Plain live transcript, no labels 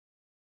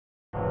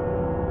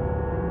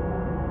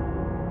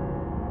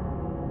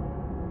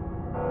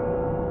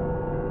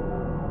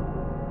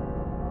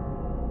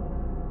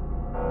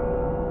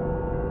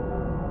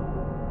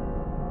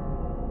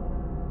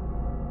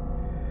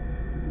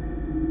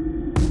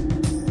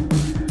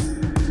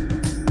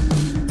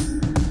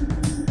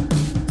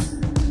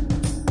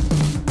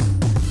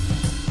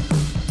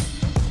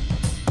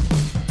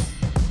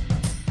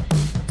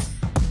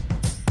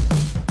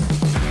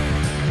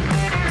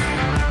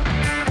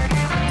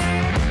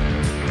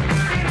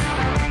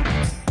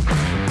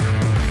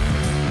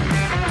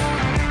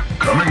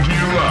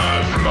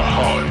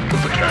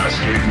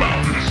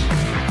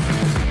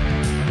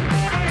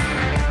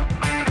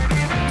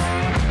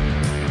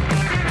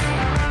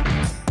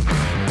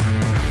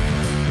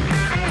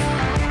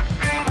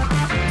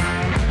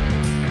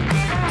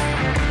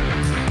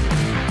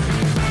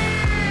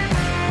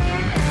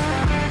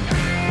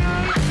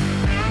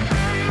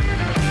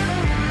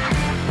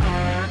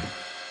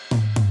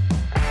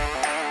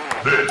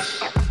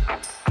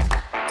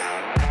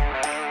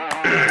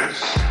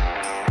is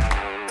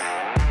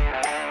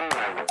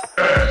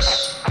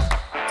S-4.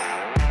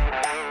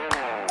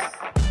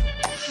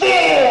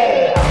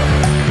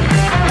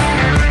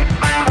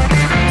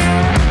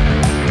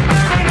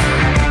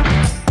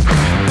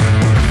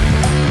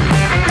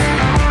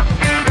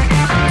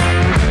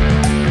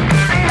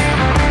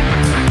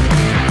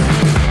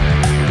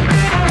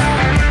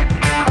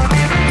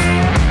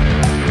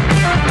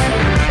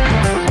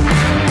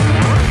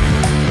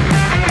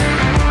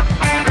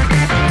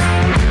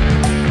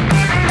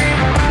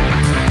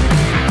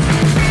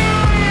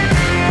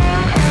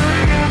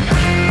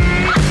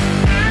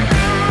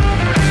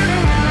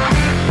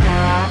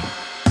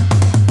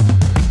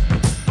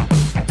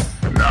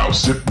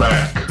 Sit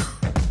back,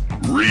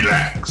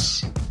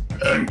 relax,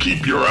 and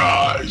keep your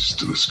eyes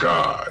to the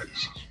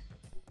skies.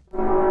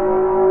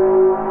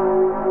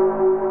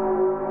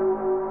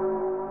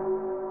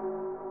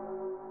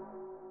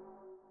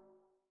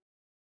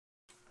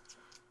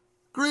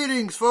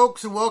 Greetings,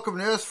 folks, and welcome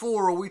to S4,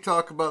 where we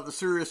talk about the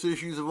serious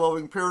issues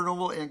involving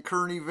paranormal and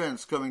current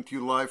events, coming to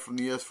you live from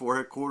the S4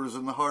 headquarters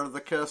in the heart of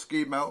the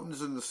Cascade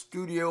Mountains in the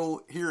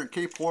studio here in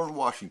Cape Horn,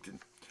 Washington.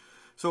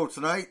 So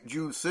tonight,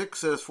 June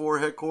 6th, S4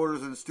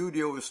 headquarters and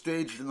studio is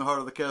staged in the heart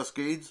of the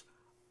Cascades,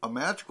 a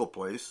magical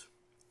place,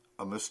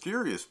 a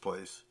mysterious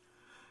place,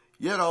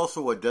 yet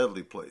also a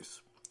deadly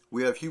place.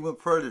 We have human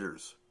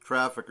predators,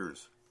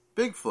 traffickers,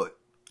 Bigfoot,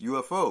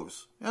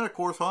 UFOs, and of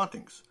course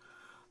hauntings.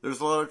 There's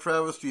a lot of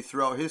travesty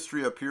throughout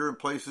history up here in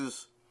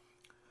places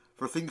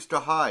for things to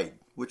hide,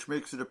 which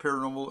makes it a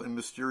paranormal and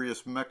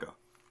mysterious mecca.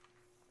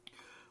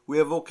 We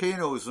have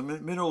volcanoes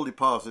and mineral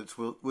deposits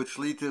which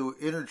lead to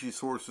energy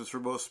sources for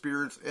both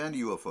spirits and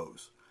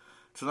UFOs.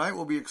 Tonight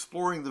we'll be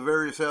exploring the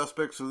various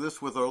aspects of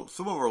this with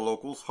some of our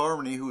locals,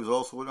 Harmony, who is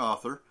also an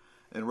author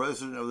and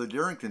resident of the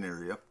Darrington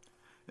area,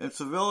 and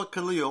Syvella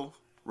Kalil,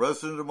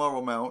 resident of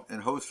Marblemount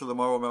and host of the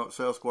Marblemount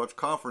Sasquatch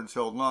Conference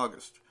held in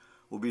August.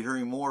 We'll be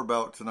hearing more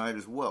about tonight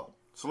as well.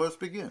 So let's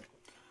begin.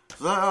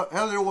 So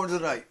how's everyone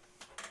tonight?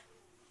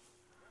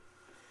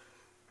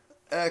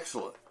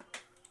 Excellent.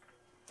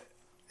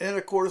 And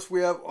of course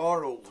we have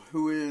Arnold,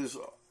 who is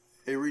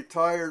a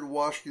retired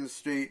Washington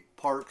State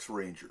Parks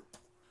Ranger.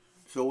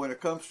 So when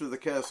it comes to the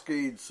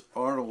Cascades,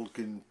 Arnold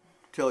can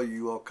tell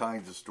you all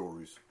kinds of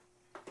stories.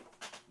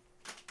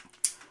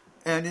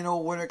 And you know,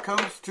 when it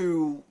comes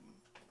to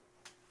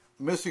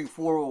Missing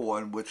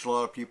 401, which a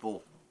lot of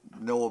people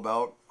know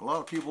about, a lot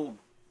of people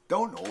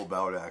don't know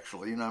about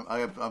actually, and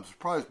I'm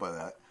surprised by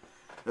that.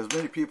 As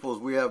many people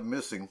as we have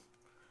missing,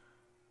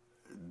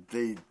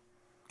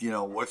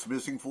 what's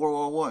Missing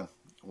 401?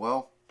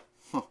 Well,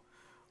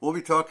 we'll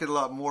be talking a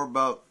lot more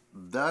about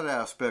that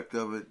aspect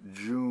of it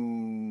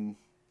June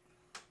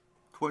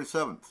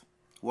 27th,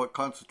 what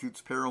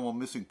constitutes paranormal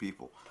missing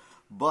people.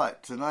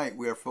 But tonight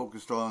we are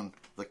focused on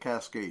the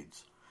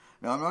Cascades.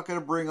 Now I'm not going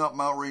to bring up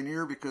Mount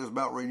Rainier because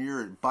Mount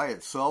Rainier by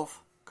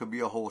itself could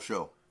be a whole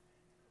show.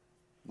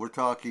 We're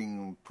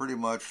talking pretty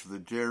much the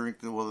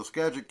Darrington, the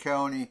Skagit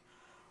County,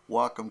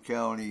 Whatcom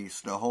County,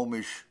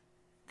 Snohomish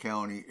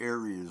County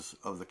areas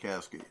of the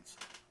Cascades.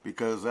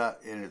 Because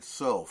that in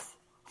itself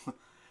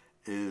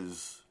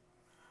is,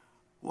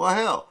 well,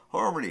 hell,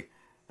 Harmony.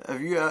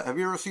 Have you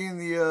ever seen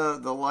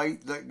the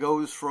light that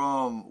goes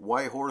from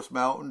White Horse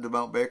Mountain to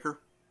Mount Baker?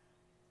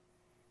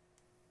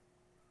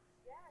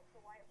 Yeah, it's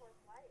the White Horse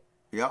Light.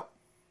 Yep,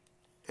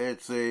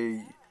 it's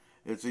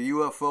a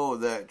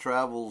UFO that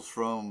travels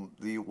from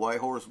the White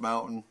Horse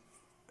Mountain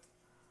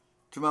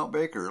to Mount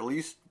Baker at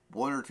least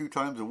 1 or 2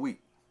 times a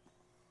week.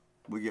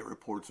 We get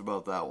reports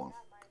about that one.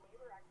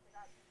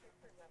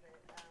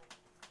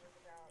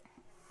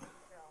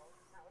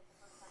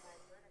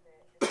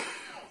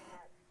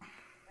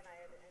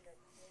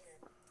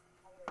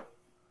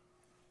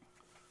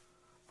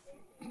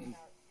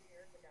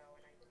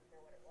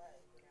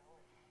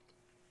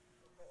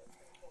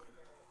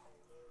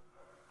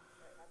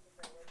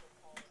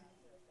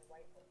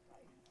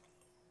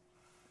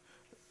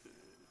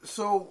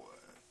 So,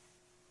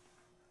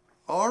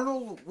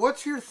 Arnold,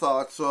 what's your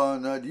thoughts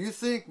on, do you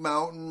think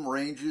mountain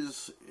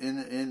ranges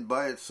in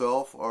by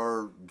itself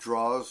are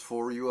draws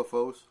for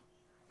UFOs?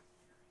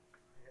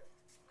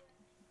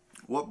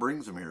 What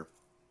brings them here?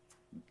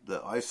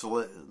 The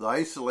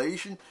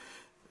isolation?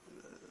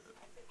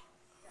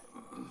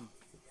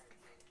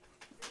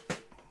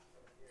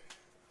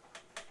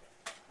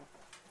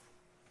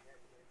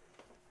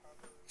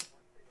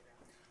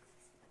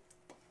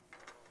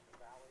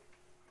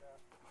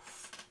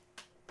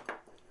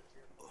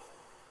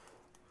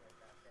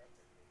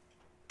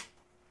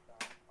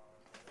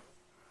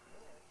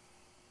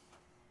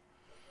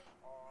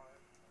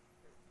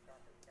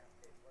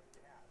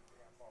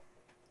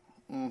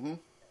 Mm-hmm.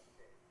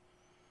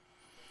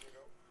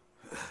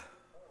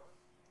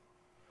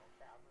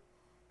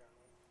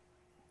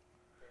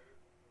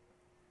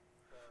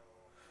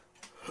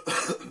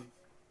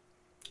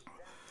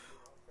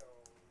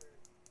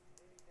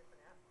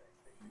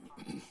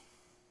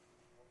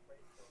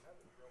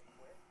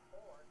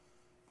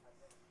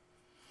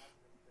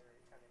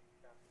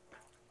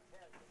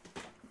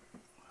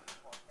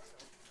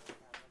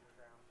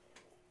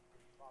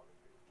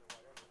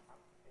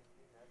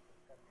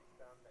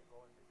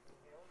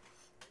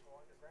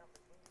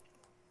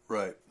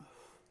 Right.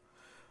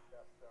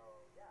 So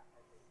yeah,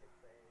 I think it's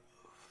a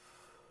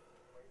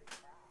way to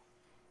craft.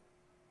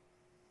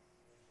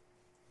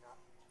 Not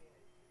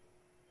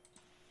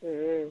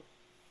teenage.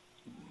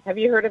 Have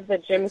you heard of the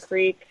Jim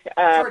Creek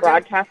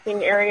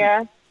broadcasting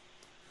area?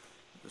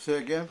 Say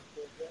again?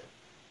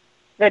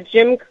 The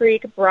Jim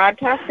Creek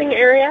broadcasting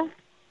area?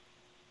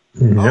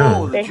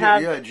 No.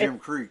 Jim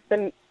Creek.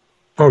 Jim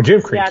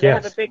Creek, yeah, they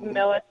have a big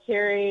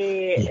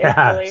military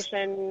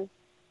installation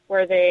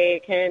where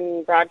they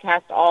can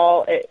broadcast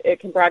it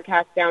can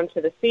broadcast down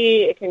to the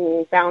sea. It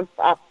can bounce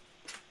off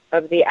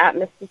of the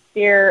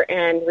atmosphere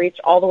and reach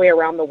all the way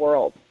around the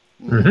world.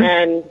 Mm-hmm.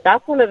 And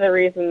that's one of the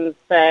reasons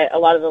that a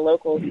lot of the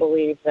locals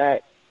believe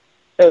that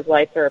those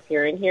lights are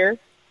appearing here.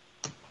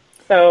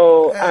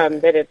 So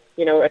that it's,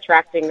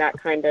 attracting that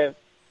kind of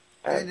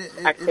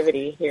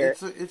activity here.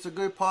 It's a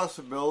good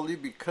possibility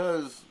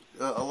because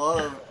a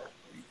lot of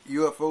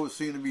UFOs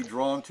seem to be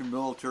drawn to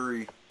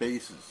military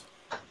bases,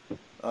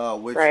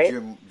 which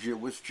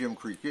Jim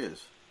Creek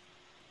is.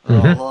 A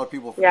lot of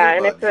people forget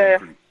about Jim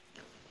Creek.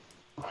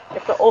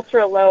 It's an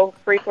ultra-low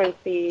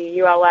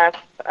frequency ULF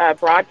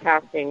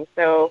broadcasting,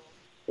 so,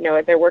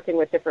 they're working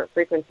with different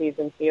frequencies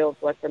and fields,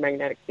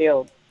 electromagnetic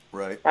fields.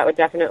 Right. That would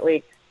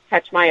definitely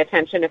catch my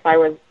attention if I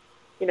was,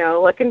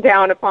 looking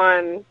down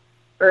upon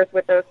Earth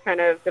with those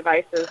kind of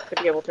devices to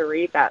be able to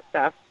read that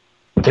stuff.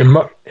 In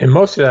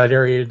most of that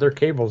area, their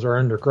cables are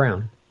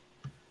underground.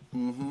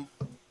 Mm-hmm.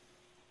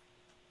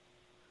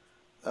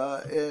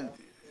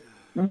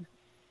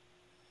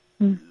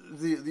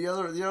 The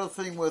other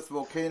thing with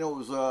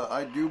volcanoes,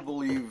 I do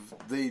believe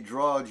they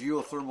draw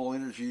geothermal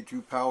energy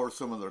to power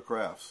some of their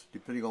crafts,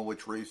 depending on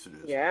which race it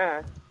is.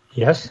 Yeah.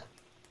 Yes.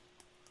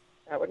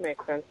 That would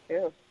make sense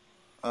too.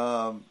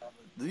 Then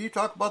you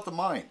talk about the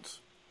mines.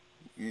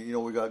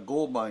 We got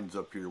gold mines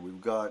up here.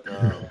 We've got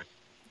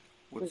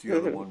what's the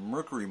other one?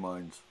 Mercury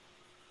mines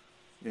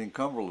in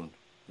Cumberland.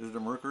 Is it a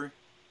Mercury?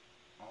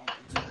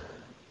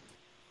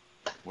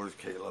 Where's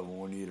Caleb?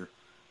 One eater.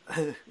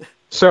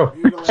 So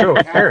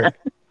Eric.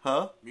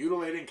 Huh?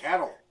 Mutilating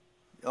cattle.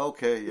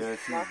 Okay, yeah.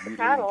 Lots of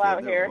cattle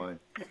out here.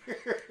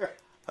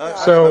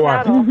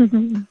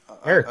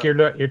 Eric,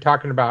 you're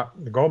talking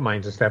about the gold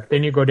mines and stuff.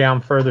 Then you go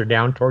down further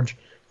down towards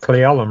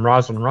Cleal and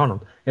Roslyn.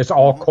 It's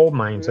all coal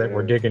mines that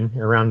we're digging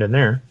around in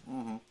there.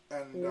 Mm-hmm.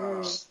 And there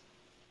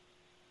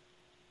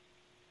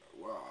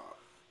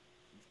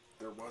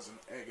was an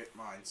agate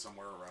mine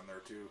somewhere around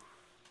there too.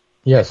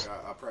 Yes.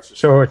 A precious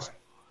so it's mine.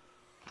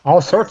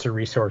 All sorts of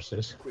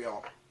resources.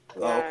 Cleal.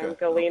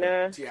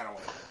 Galena. Tiana.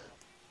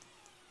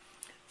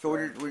 So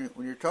when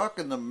you're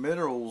talking the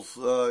minerals,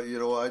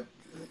 I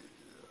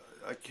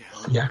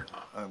can't. Yeah.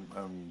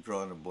 I'm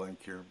drawing a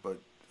blank here, but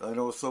I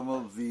know some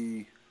of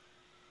the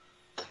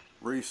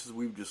races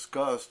we've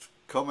discussed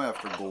come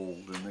after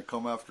gold, and they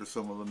come after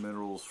some of the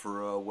minerals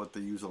for what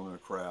they use on their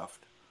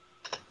craft.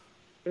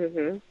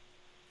 Mm-hmm.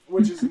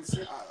 Which is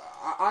insane.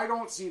 I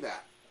don't see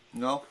that.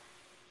 No,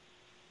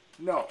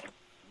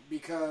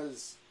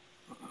 because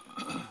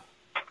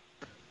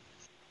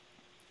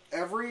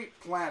every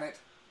planet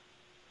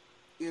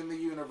in the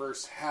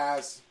universe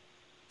has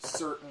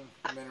certain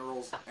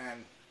minerals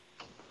and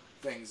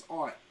things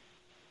on it.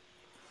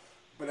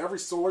 But every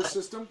solar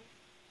system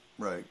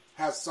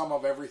has some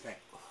of everything.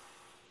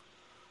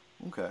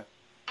 Okay.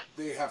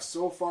 They have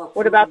so far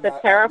What about the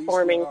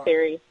terraforming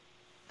theory?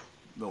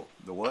 The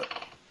what?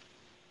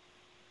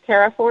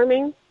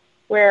 Terraforming,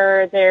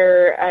 where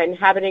they're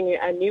inhabiting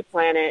a new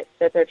planet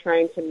that they're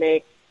trying to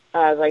make,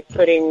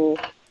 putting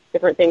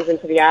different things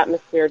into the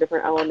atmosphere,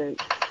 different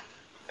elements,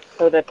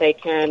 so that they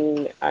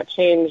can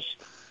change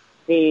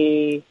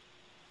the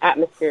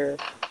atmosphere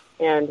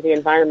and the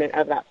environment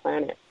of that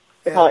planet.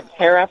 They call it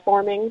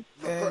terraforming.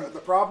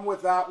 The problem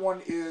with that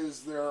one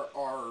is there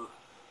are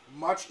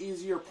much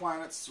easier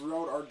planets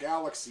throughout our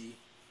galaxy,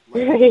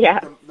 like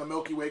the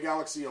Milky Way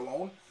galaxy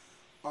alone.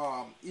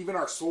 Even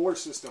our solar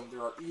system,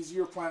 there are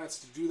easier planets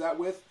to do that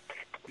with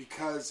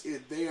because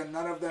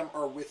none of them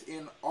are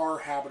within our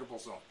habitable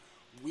zone.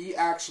 We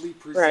actually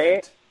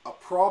present a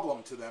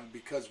problem to them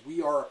because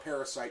we are a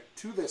parasite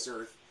to this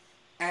Earth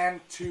and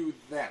to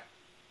them.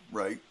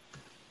 Right.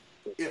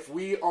 If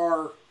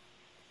our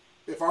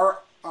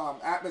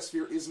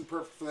atmosphere isn't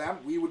perfect for them,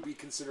 we would be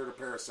considered a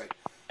parasite.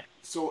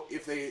 So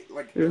if they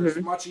there's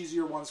much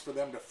easier ones for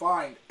them to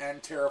find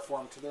and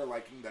terraform to their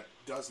liking that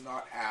does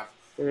not have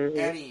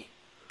any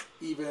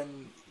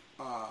even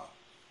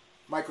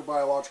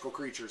microbiological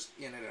creatures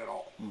in it at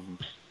all. Mm-hmm.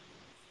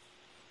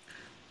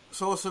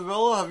 So,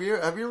 Syvella, have you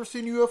ever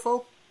seen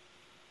UFO?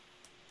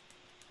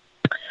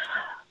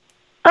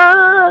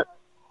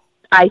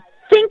 I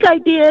think I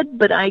did,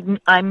 but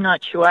I'm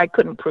not sure. I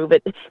couldn't prove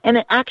it.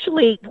 And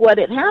actually, what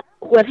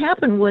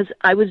happened was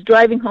I was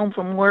driving home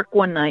from work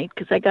one night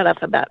because I got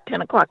off about 10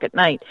 o'clock at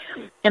night,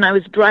 and I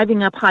was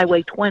driving up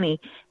Highway 20,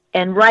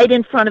 and right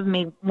in front of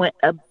me went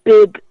a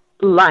big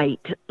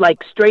light,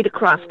 like straight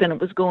across, and it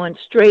was going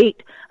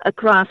straight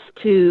across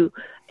to,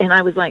 and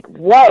I was like,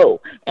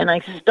 whoa, and I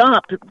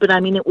stopped, but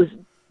I mean, it was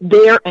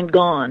there and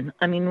gone,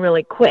 I mean,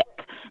 really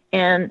quick.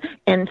 And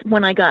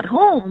when I got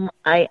home,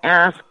 I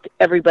asked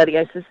everybody.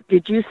 I said,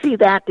 "Did you see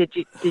that? Did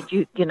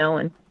you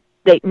And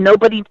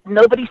nobody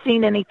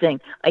seen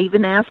anything. I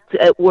even asked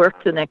at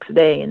work the next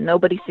day, and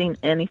nobody seen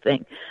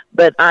anything.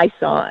 But I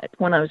saw it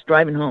when I was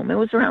driving home. It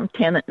was around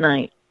 10 at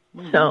night.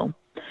 Mm-hmm. So,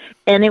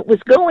 and it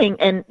was going,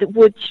 and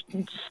which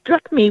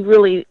struck me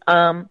really.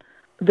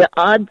 The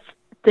odd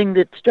thing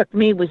that struck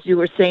me was you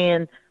were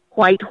saying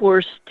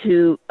Whitehorse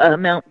to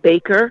Mount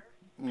Baker,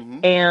 mm-hmm.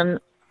 and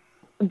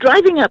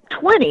driving up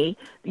 20,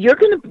 you're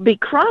going to be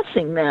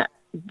crossing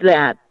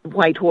that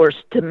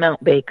Whitehorse to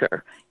Mount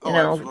Baker,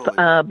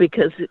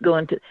 because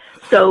going to.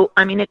 So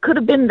I mean, it could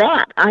have been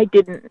that. I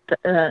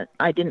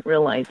didn't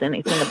realize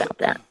anything about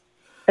that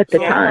at the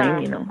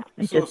time.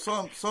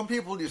 Some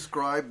people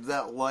describe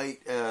that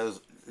light as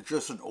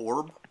just an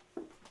orb,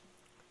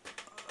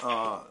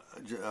 a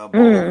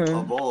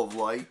ball of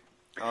light.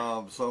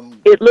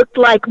 It looked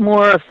like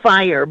more a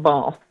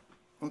fireball.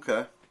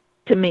 Okay.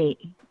 To me,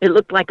 it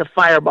looked like a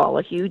fireball,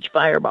 a huge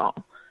fireball.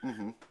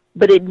 Mm-hmm.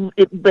 But if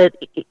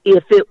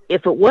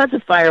it was a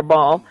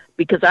fireball,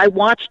 because I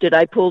watched it,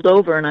 I pulled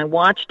over and I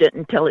watched it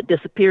until it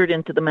disappeared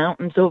into the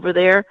mountains over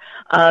there,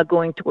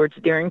 going towards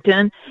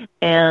Darrington,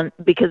 and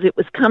because it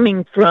was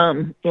coming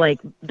from like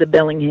the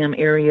Bellingham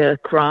area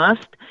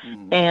crossed,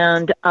 mm-hmm.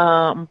 and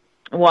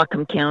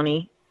Whatcom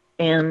County,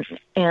 and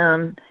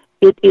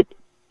it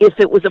if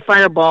it was a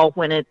fireball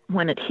when it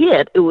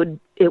hit, it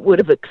would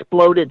have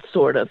exploded,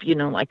 sort of,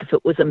 like if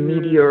it was a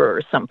meteor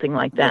or something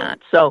like that.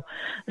 So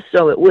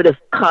it would have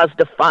caused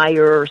a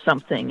fire or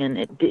something, and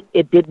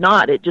it did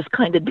not. It just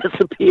kind of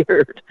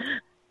disappeared.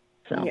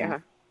 So yeah.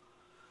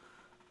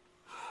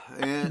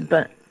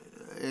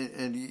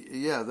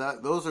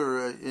 Those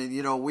are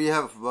we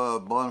have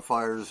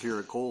bonfires here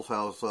at Cole's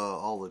house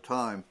all the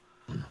time,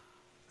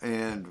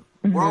 and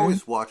mm-hmm. we're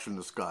always watching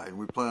the sky.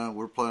 We're planning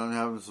on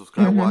having some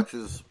sky mm-hmm.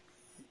 watches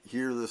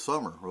here this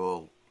summer.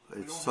 Well,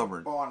 it's summer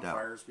now.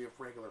 Bonfires, we have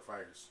regular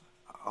fires.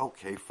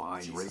 Okay,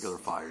 fine, Jesus. Regular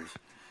fires.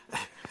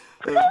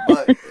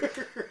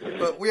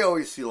 but we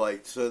always see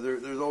lights. So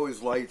there's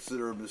always lights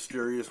that are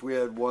mysterious. We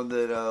had one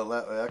that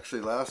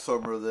actually last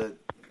summer that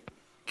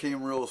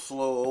came real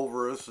slow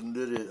over us and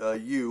did a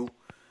U.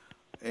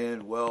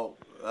 And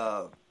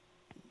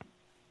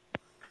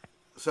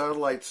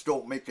satellites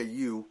don't make a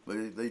U;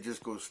 they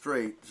just go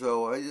straight.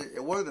 So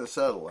it wasn't a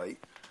satellite.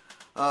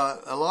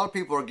 A lot of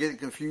people are getting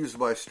confused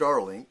by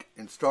Starlink,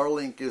 and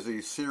Starlink is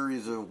a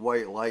series of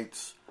white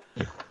lights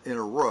in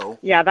a row.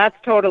 Yeah, that's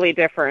totally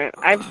different.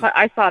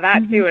 I saw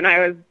that too, and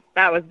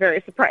that was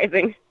very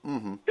surprising.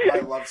 Mm-hmm. I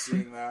love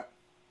seeing that.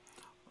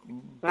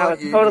 That was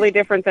totally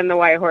different than the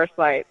Whitehorse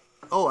light.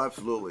 Oh,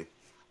 absolutely.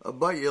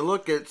 But you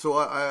look at,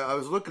 I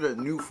was looking at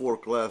New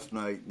Fork last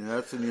night, and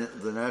that's in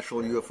the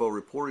National UFO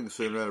Reporting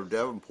Center out of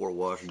Davenport,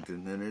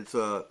 Washington, and it's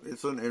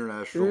an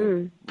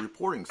international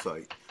reporting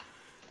site.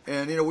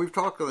 And, we've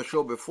talked on the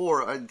show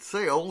before, I'd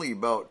say only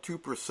about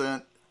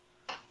 2%,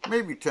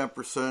 maybe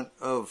 10%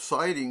 of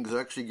sightings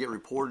actually get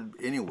reported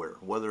anywhere,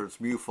 whether it's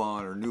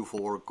MUFON or New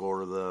Fork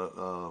or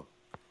the,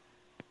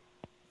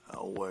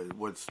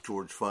 what's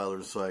George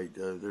Filer's site?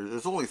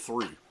 There's only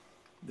 3.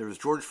 There's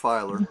George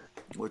Filer,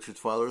 which is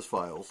Filer's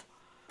Files.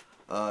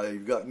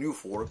 You've got New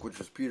Fork, which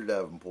is Peter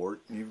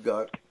Davenport, and you've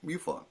got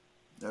MUFON.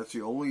 That's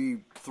the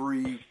only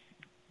 3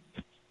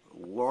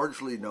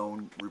 largely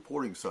known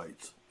reporting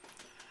sites.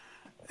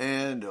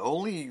 And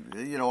only,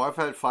 I've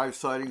had 5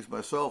 sightings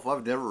myself.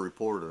 I've never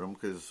reported them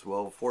because,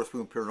 Fourth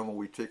Moon Paranormal,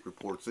 we take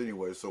reports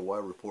anyway, so why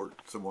report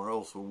somewhere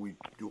else when we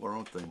do our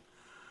own thing?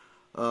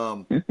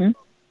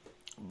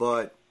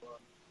 But,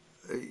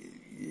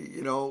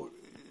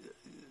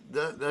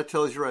 that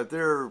tells you right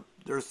there,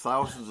 there's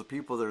thousands of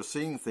people that are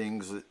seeing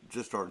things that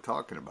just aren't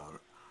talking about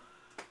it.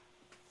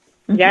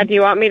 Yeah, do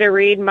you want me to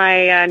read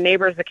my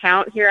neighbor's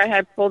account here I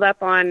had pulled up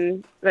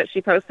that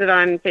she posted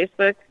on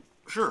Facebook?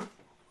 Sure.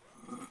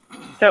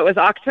 So it was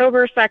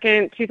October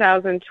 2nd,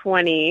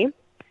 2020.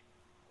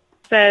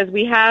 Says,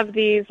 we have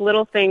these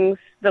little things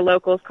the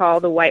locals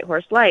call the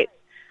Whitehorse lights.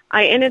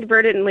 I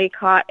inadvertently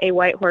caught a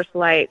Whitehorse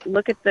light.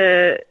 Look at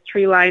the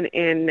tree line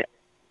in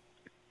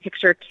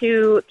picture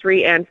 2,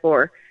 3, and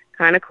 4.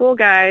 Kind of cool,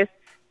 guys.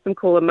 Some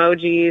cool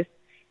emojis.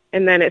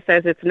 And then it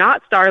says it's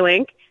not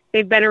Starlink.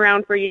 They've been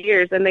around for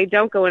years, and they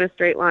don't go in a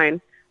straight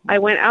line. I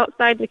went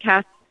outside to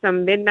cast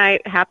some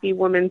midnight happy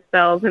woman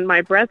spells, and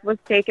my breath was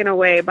taken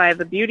away by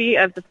the beauty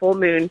of the full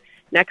moon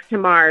next to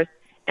Mars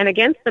and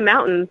against the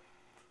mountains,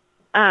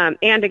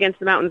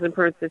 in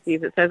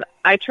parentheses. It says,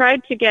 I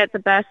tried to get the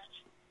best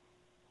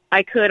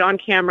I could on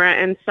camera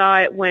and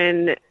saw it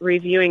when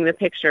reviewing the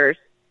pictures.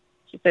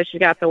 She says she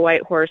got the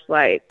Whitehorse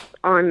light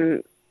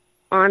on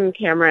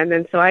camera, and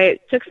then so I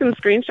took some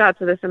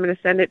screenshots of this. I'm going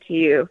to send it to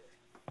you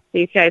so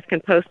you guys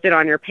can post it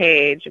on your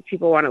page if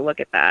people want to look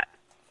at that.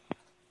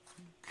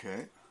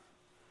 Okay.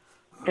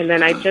 And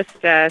then I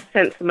just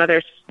sent some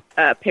other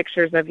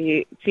pictures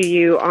to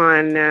you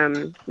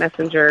on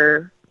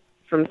Messenger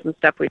from some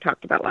stuff we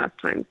talked about last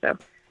time. So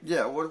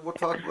yeah, we'll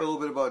talk a little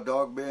bit about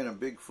Dogman and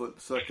Bigfoot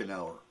the second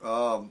hour.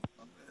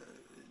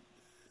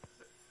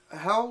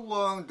 How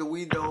long do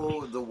we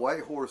know the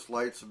White Horse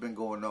lights have been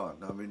going on?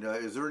 I mean,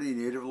 is there any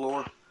native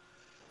lore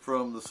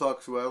from the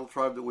Syvella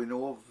tribe that we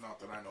know of? Not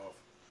that I know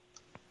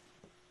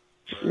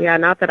of. Yeah,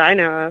 not that I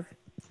know of.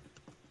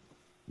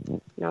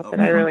 Not that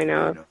I really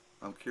know of.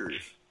 I'm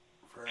curious.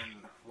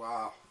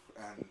 Wow.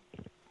 And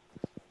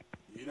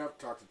you'd have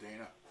to talk to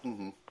Dana.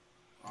 Mm-hmm.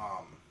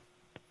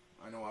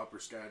 I know Upper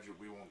Skagit,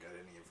 we won't get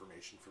any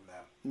information from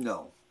them.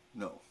 No.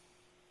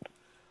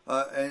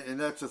 And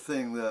that's the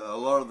thing. That a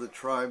lot of the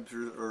tribes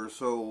are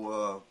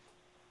so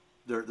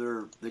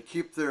they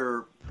keep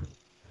their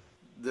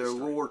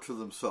lore to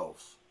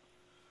themselves.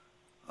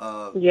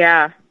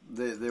 Yeah.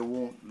 They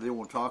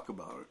won't talk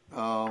about it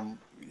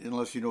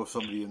unless you know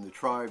somebody in the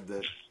tribe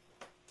that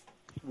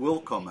will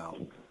come out.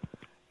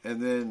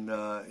 And then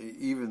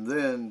even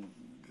then,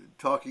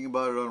 talking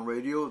about it on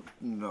radio,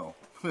 no.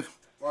 Well,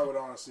 I would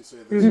honestly say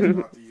this is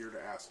not the year to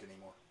ask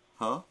anymore.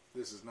 Huh?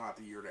 This is not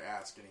the year to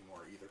ask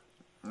anymore either.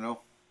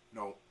 No?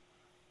 No.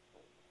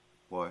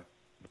 Why?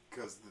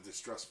 Because the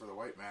distrust for the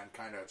white man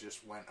kind of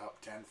just went up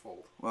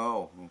tenfold.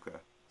 Oh, okay.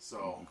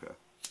 So.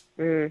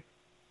 Okay.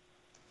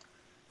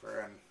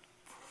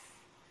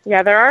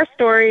 Yeah, there are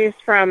stories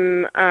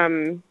from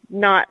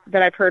not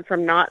that I've heard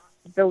from not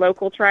the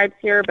local tribes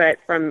here, but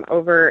from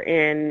over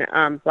in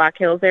Black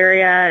Hills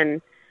area,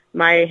 and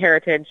my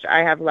heritage. I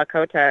have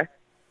Lakota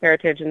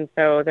heritage, and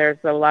so there's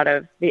a lot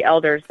of the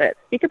elders that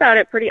speak about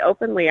it pretty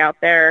openly out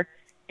there.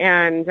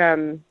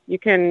 And you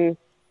can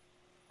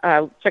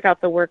check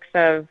out the works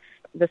of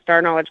the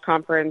Star Knowledge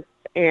Conference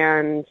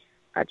and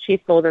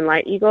Chief Golden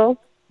Light Eagle.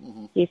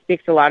 Mm-hmm. He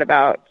speaks a lot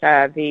about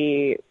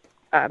the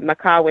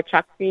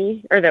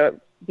Makawichakpi, or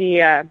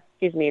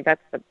excuse me,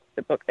 that's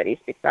the book that he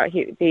speaks about.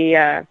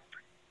 The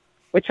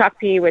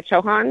Wichakpi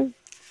Wichohan,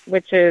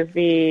 which is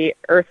the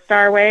Earth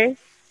Star way,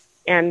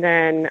 and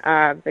then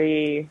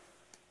the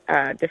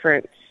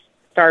different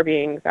star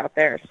beings out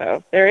there.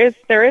 So there is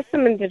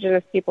some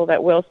indigenous people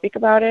that will speak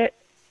about it,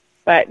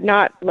 but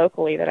not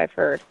locally that I've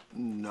heard.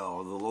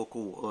 No, the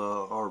local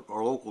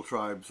our local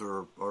tribes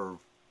are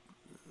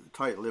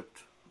tight-lipped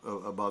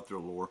about their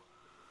lore.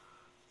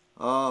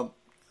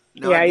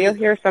 You'll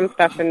hear some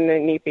stuff in the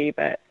Nipi,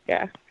 but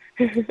yeah.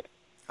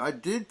 I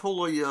did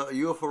pull a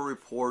UFO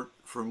report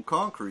from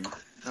Concrete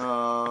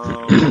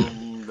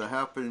that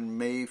happened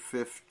May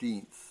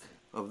 15th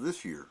of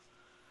this year,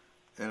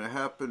 and it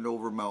happened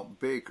over Mount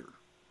Baker.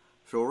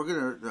 So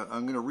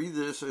I'm gonna read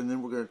this, and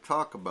then we're gonna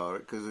talk about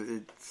it, because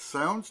it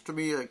sounds to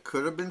me it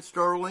could have been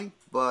Starlink,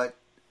 but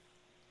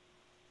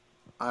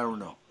I don't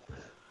know.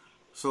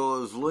 So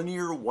it was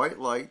linear white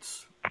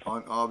lights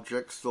on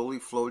objects slowly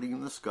floating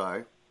in the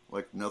sky,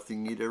 like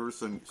nothing he'd ever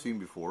seen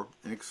before,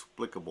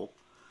 inexplicable.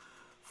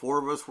 4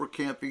 of us were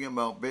camping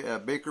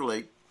at Baker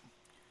Lake.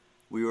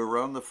 We were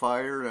around the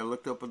fire, and I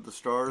looked up at the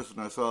stars,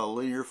 and I saw a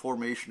linear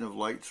formation of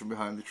lights from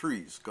behind the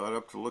trees. Got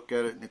up to look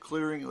at it in the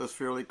clearing. It was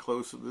fairly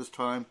close at this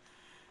time,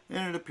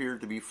 and it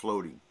appeared to be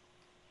floating.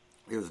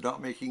 It was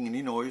not making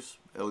any noise,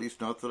 at least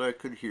not that I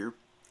could hear.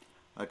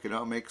 I could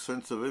not make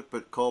sense of it,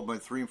 but called my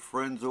 3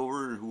 friends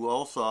over who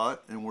all saw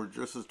it and were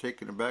just as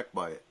taken aback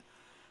by it,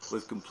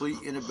 with complete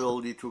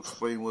inability to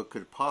explain what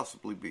could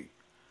possibly be.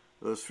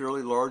 It was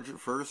fairly large at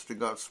first and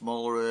got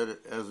smaller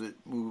as it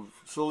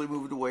slowly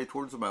moved away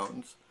towards the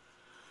mountains.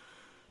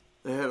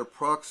 It had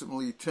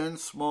approximately 10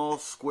 small,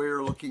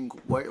 square-looking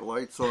white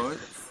lights on it,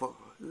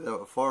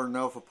 far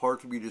enough apart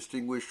to be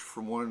distinguished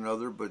from one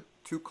another, but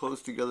too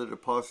close together to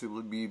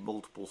possibly be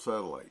multiple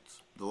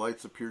satellites. The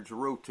lights appeared to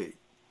rotate.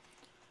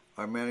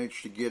 I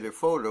managed to get a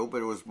photo,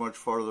 but it was much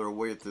farther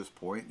away at this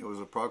point. It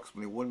was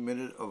approximately 1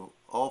 minute of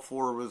all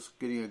 4 of us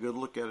getting a good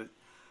look at it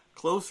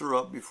closer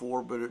up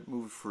before, but it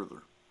moved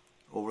further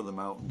over the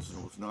mountains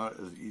and was not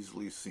as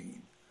easily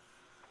seen.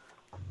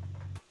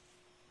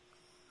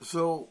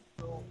 So,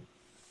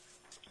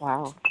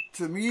 wow.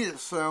 To me it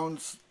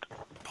sounds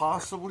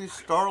possibly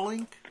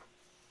Starlink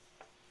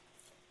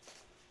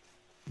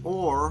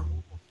or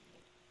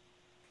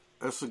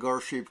a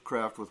cigar-shaped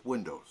craft with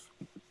windows.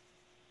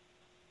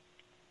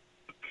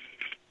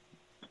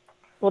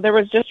 Well, there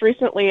was just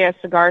recently a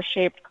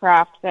cigar-shaped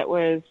craft that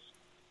was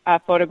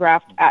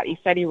photographed at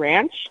Isetti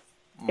Ranch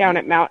down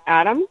at Mount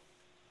Adam,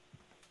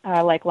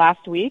 like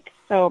last week.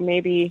 So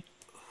maybe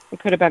it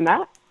could have been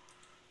that.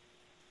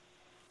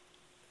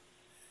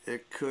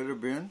 It could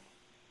have been.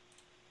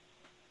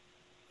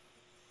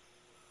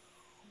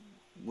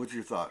 What's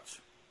your thoughts?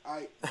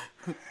 I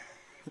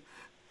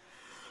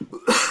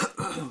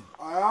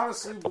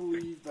honestly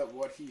believe that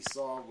what he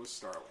saw was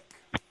Starlink.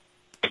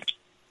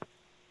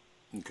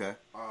 Okay.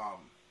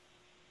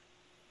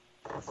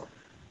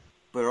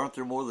 But aren't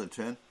there more than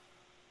 10?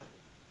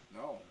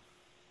 No.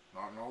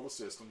 Not in all the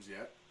systems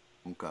yet.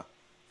 Okay.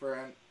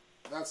 And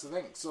that's the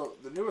thing. So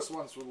the newest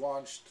ones were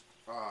launched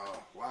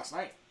last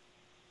night.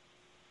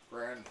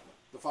 And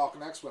the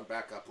Falcon X went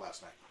back up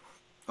last night.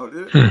 Oh,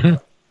 did it? Mm-hmm.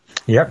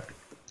 Yep.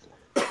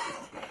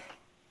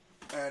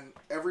 And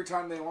every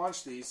time they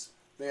launch these,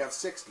 they have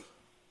 60.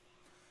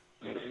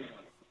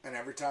 And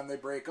every time they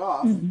break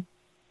off,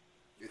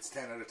 it's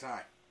 10 at a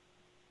time.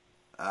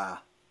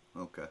 Ah,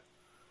 okay.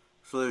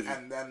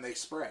 and then they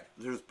spread.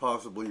 There's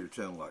possibly your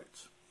 10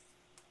 lights.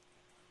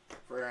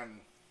 And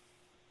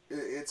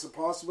it's a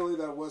possibility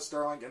that it was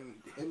Starlink, and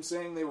him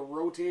saying they were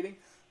rotating,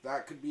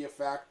 that could be a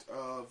fact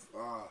of,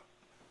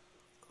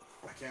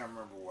 I can't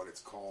remember what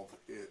it's called.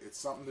 It's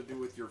something to do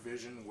with your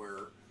vision,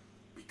 where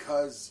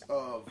because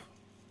of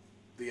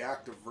the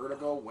act of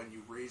vertigo, when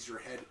you raise your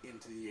head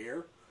into the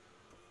air,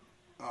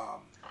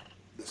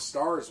 the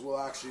stars will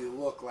actually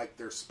look like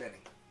they're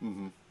spinning.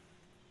 Mm-hmm.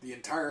 The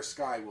entire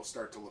sky will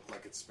start to look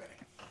like it's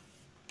spinning.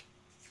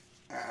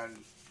 And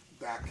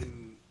that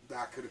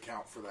could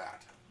account for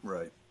that.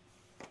 Right.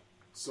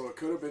 So it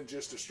could have been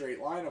just a straight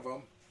line of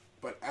them,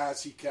 but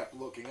as he kept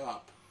looking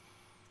up,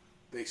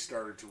 they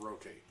started to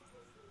rotate.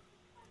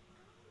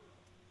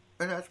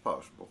 And that's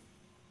possible.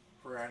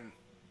 And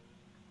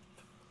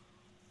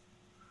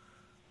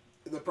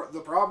the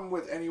problem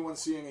with anyone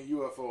seeing a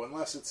UFO,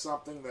 unless it's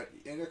something that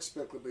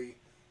inexplicably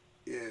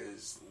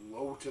is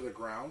low to the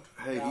ground.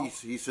 Hey, now,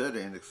 he said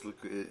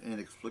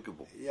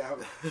inexplicable. Yeah.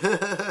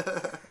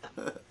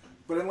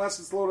 But unless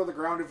it's low to the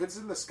ground, if it's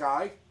in the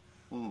sky,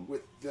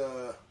 with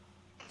the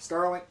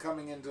Starlink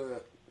coming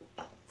into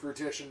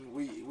fruition,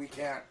 we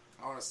can't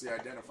honestly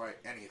identify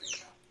anything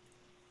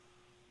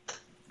now.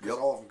 Yep.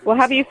 All of them could Well,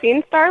 be have you Starlink.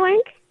 seen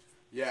Starlink?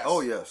 Yes.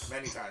 Oh, yes.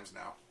 Many times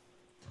now.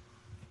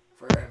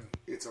 And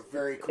it's a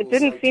very cool It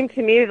didn't sight seem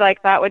to me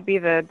like that would be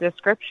the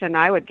description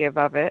I would give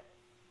of it.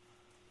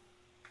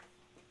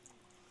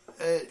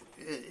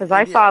 Because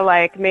I saw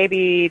like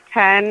maybe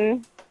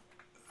 10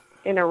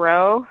 in a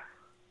row.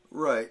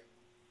 Right.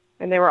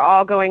 And they were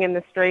all going in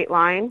the straight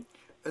line.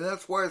 And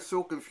that's why it's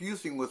so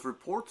confusing with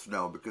reports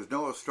now, because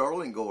now with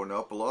Starlink going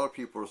up, a lot of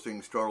people are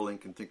seeing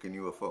Starlink and thinking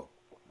UFO.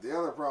 The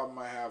other problem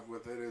I have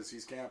with it is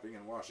he's camping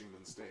in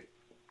Washington State.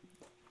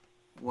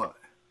 What?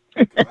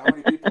 How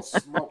many people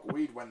smoke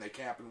weed when they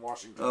camp in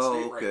Washington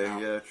State right now?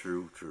 Yeah,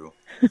 true.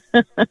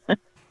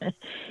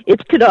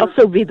 It could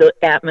also be the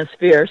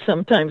atmosphere.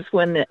 Sometimes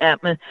when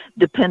the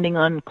depending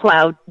on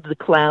the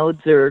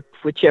clouds or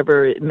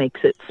whichever, it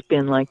makes it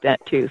spin like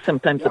that too.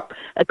 Sometimes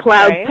a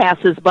cloud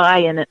passes by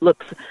and it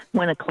looks,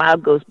 when a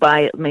cloud goes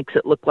by, it makes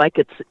it look like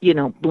it's,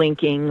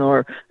 blinking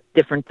or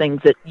different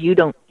things that you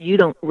don't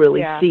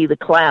really see the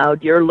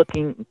cloud. You're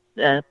looking,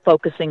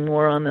 focusing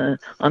more on the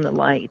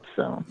lights.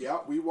 So yeah,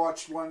 we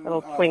watched one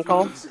little a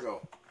twinkle. few weeks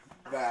ago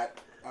that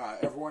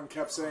everyone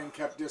kept saying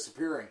kept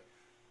disappearing.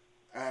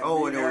 And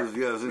and it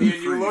was, in the you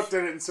trees. looked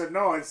at it and said,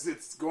 no,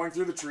 it's going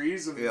through the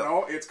trees, and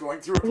no, it's going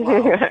through a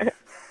cloud.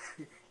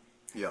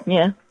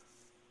 Yeah.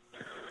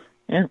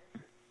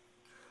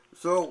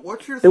 So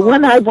what's your The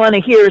one I want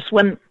to hear is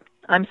when,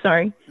 I'm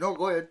sorry. No,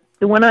 go ahead.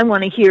 The one I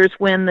want to hear is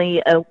when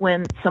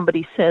when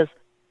somebody says,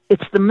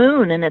 it's the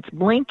moon and it's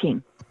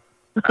blinking.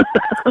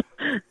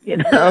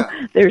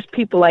 There's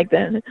people like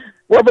that.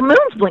 Well, the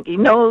moon's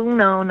blinking.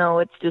 No,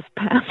 it's just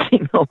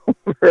passing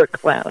over a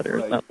cloud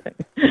or something.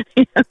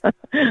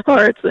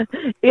 Or it's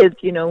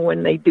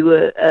when they do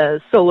a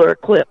solar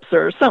eclipse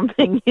or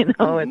something,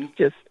 it's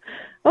just,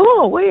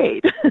 oh,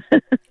 wait.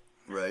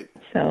 Right.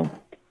 So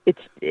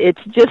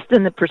it's just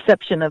in the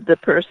perception of the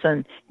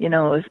person,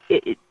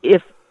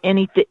 if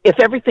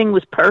everything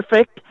was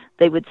perfect,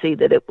 they would see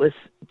that it was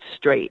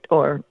straight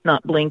or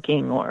not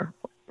blinking, or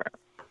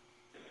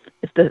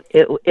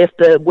if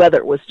the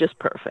weather was just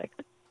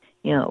perfect,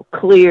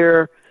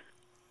 clear,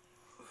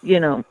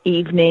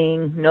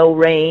 evening, no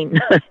rain.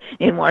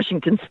 In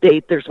Washington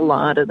State, there's a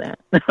lot of that.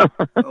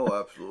 Oh,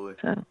 absolutely.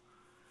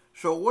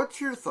 So what's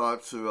your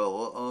thoughts,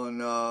 Syvella, on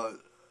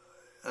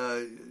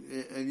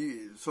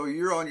so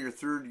you're on your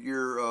third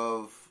year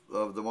of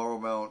the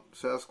Marblemount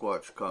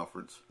Sasquatch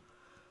conference.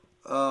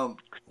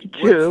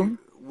 True.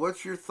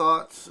 What's your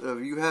thoughts?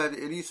 Have you had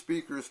any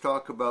speakers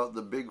talk about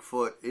the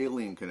Bigfoot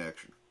alien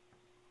connection?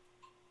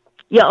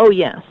 Yeah. Oh,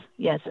 yes,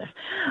 sir.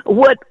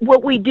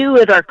 What we do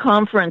at our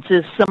conference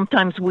is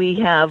sometimes we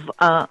have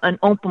an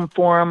open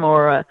forum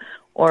or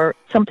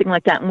something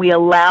like that, and we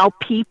allow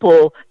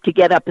people to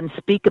get up and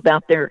speak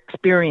about their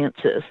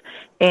experiences.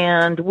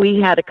 And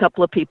we had a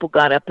couple of people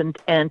got up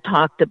and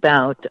talked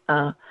about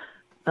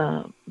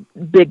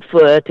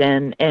Bigfoot,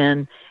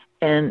 and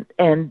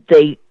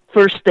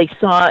they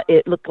saw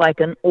it looked like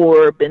an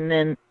orb, and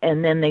then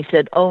they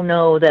said, oh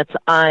no, that's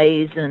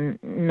eyes, and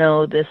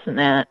no, this and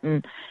that,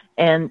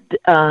 and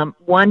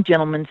one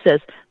gentleman says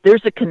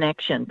there's a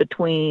connection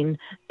between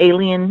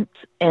aliens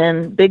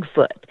and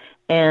Bigfoot,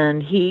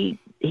 and he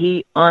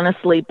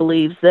honestly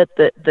believes that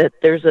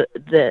there's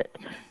that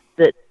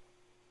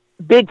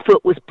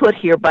Bigfoot was put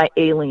here by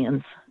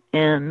aliens,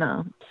 and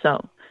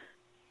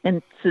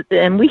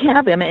we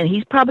have him, and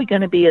he's probably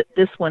going to be at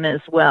this one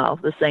as well.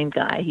 The same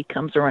guy, he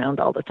comes around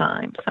all the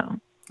time. So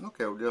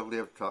okay, we'll definitely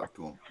have to talk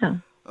to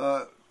him.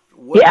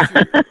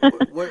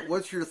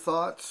 What's your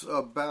thoughts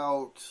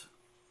about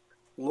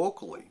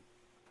locally?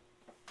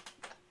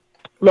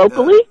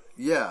 Locally?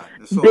 Yeah.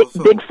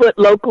 Bigfoot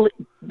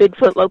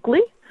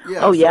locally?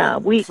 Yeah. Oh, yeah.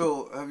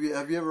 So have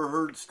you ever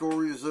heard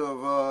stories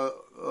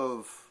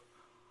of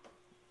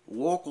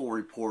local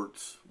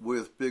reports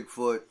with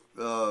Bigfoot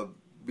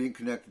being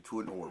connected to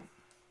an orb?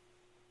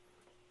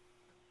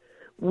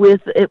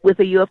 with a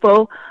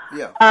UFO?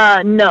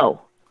 Yeah.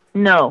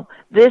 No.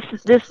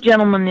 This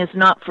gentleman is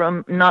not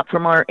from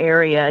our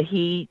area.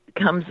 He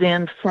comes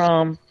in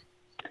from,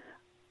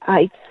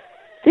 I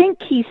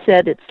think he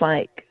said it's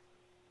like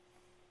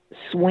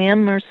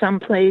Swim or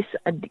someplace.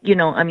 You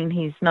know, I mean,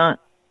 he's not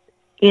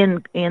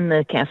in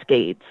the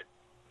Cascades.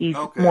 He's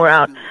more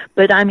out.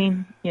 But I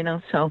mean, you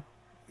know, so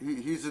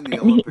he's in the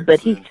Olympics.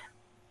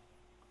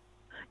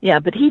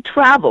 But he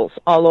travels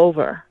all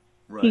over.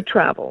 Right. He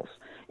travels,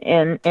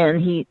 and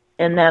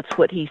that's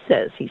what he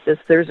says. He says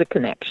there's a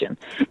connection,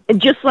 and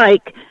just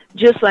like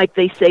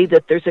they say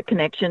that there's a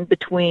connection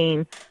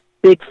between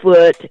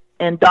Bigfoot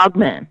and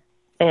Dogman,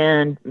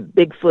 and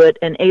Bigfoot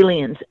and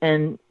aliens,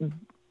 and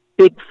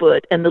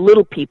Bigfoot and the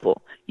little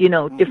people. You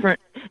know, different.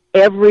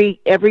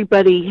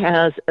 Everybody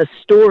has a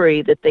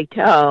story that they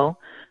tell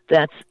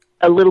that's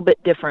a little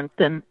bit different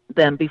than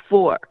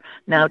before.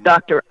 Now,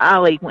 Dr.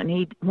 Ali, when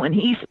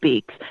he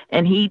speaks,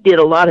 and he did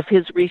a lot of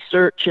his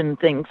research and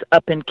things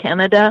up in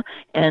Canada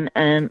and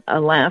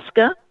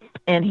Alaska,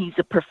 and he's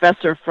a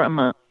professor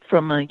from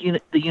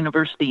the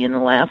university in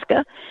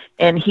Alaska,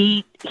 and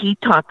he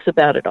talks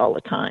about it all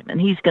the time,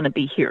 and he's going to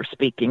be here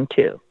speaking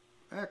too.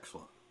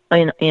 Excellent.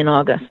 In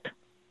August.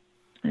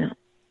 Yeah.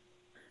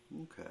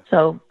 Okay.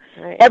 So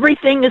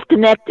everything is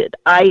connected.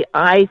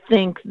 I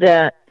think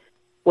that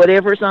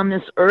whatever's on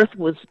this earth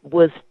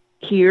was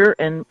here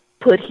and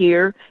put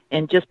here,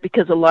 and just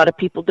because a lot of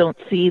people don't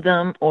see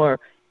them or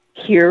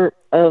hear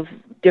of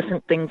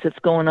different things that's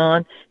going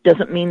on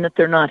doesn't mean that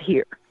they're not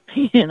here.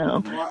 You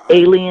know,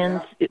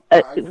 aliens,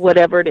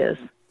 whatever it is.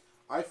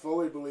 I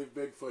fully believe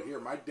Bigfoot here.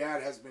 My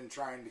dad has been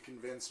trying to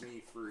convince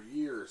me for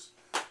years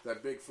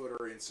that Bigfoot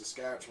are in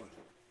Saskatchewan,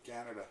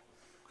 Canada.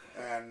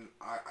 And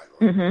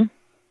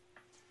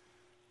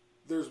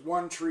there's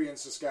one tree in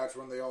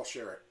Saskatchewan, they all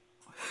share it.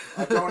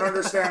 I don't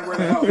understand where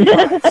the hell he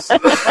hides.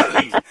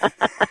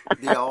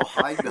 They all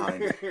hide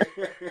behind it.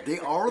 They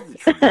are the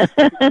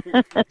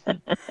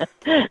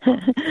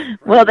tree.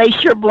 Well, they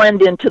sure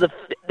blend into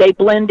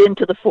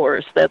the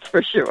forest. That's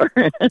for sure.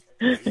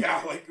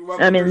 Yeah,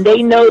 I mean,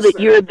 they know that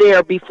you're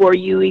there before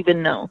you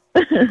even know.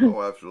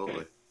 Oh,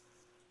 absolutely.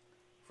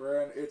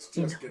 Friend, it's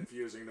just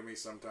confusing to me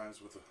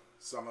sometimes with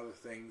some of the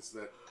things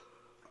that,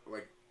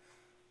 like,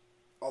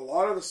 a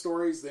lot of the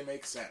stories, they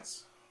make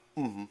sense.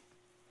 Mm-hmm.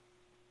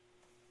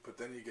 But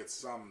then you get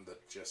some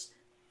that just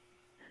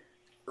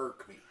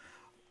irk me.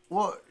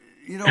 Well,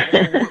 you know,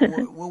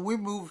 when we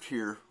moved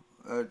here,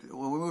 when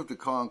we moved to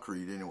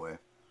Concrete anyway,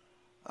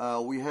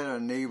 we had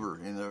a neighbor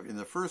in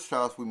the first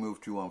house we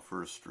moved to on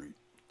First Street.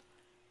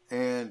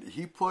 And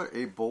he put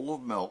a bowl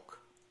of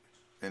milk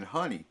and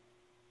honey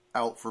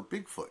out for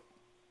Bigfoot.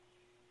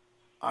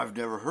 I've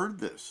never heard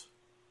this.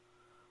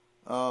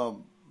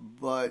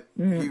 But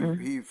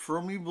he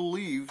firmly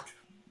believed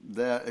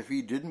that if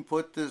he didn't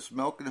put this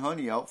milk and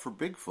honey out for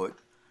Bigfoot,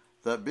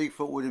 that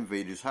Bigfoot would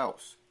invade his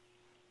house.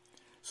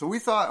 So we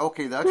thought,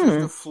 okay, that's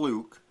just a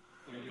fluke.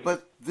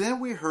 But then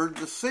we heard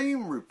the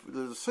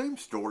same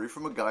story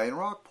from a guy in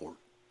Rockport.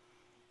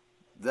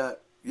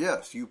 That,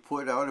 yes, you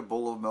put out a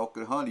bowl of milk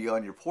and honey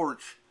on your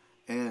porch,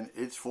 and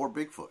it's for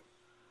Bigfoot.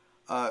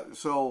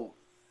 So,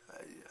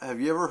 have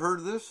you ever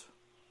heard this?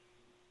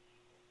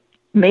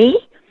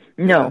 Me?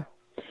 No.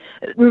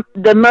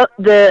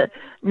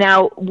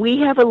 Now, we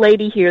have a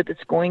lady here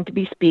that's going to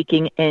be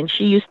speaking, and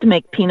she used to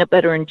make peanut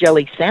butter and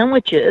jelly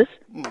sandwiches,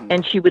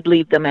 and she would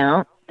leave them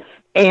out,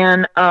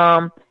 and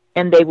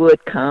they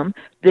would come.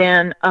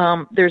 Then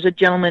there's a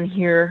gentleman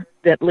here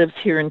that lives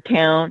here in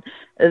town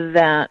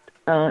that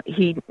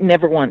he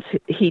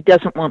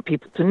doesn't want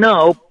people to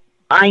know.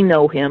 I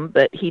know him,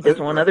 but he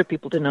doesn't want other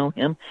people to know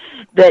him,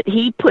 that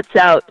he puts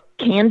out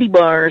candy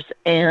bars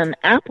and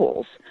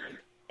apples,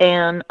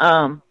 and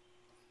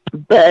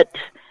but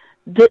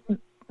the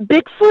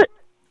Bigfoot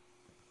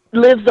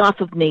lives off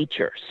of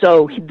nature,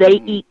 so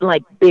they eat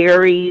like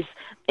berries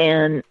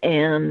and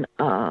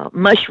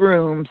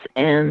mushrooms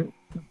and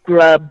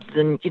grubs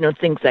and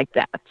things like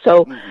that.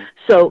 So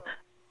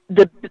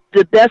the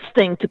best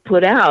thing to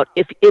put out,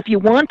 if you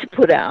want to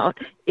put out,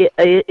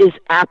 is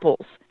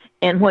apples.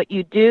 And what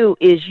you do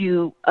is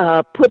you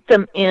put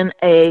them in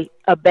a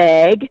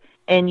bag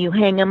and you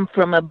hang them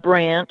from a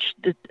branch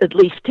at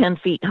least 10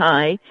 feet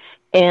high.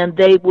 And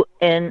they will,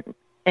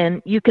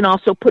 and you can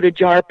also put a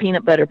jar of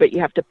peanut butter, but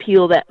you have to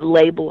peel that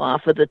label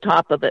off of the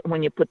top of it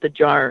when you put the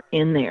jar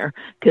in there,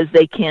 because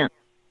they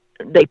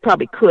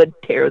probably could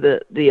tear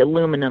the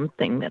aluminum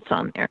thing that's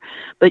on there.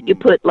 But you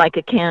put like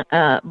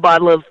a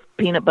bottle of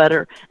peanut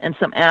butter and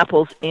some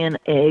apples in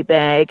a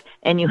bag,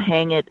 and you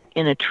hang it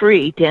in a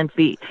tree 10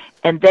 feet,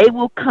 and they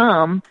will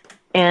come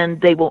and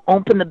they will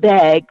open the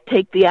bag,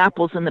 take the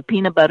apples and the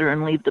peanut butter,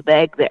 and leave the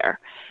bag there.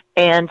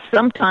 And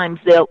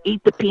sometimes they'll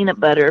eat the peanut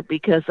butter,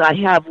 because I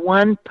have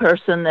one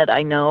person that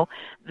I know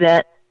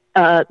that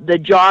the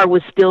jar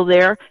was still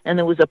there, and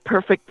there was a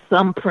perfect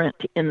thumbprint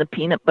in the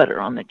peanut butter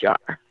on the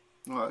jar.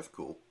 Oh, that's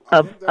cool.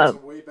 I think that's a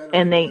way better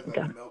idea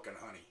than milk and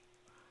honey.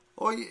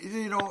 Well,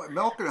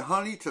 milk and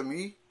honey, to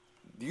me,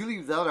 you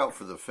leave that out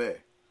for the Fae,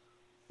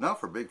 not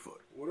for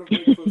Bigfoot. What if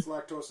Bigfoot's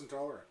lactose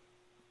intolerant?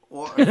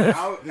 Well,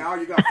 now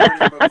you got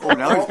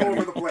Faerie all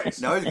over the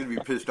place. Now he's going to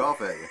be pissed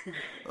off at you.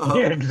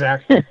 Yeah,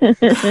 exactly.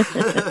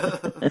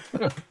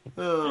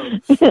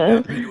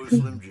 Snap into a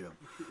Slim Jim.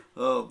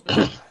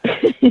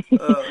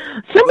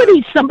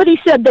 Somebody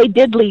said they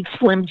did leave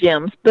Slim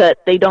Jims,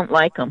 but they don't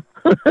like them.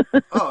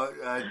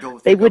 I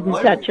don't. They wouldn't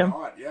touch them.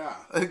 God, yeah.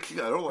 I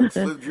don't like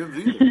Slim Jims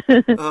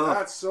either.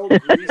 That's so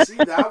greasy.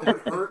 That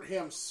would hurt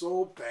him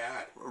so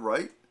bad.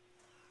 Right?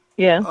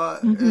 Yeah.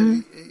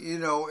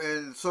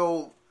 And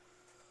so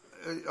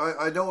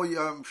I know.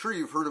 I'm sure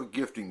you've heard of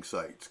gifting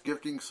sites.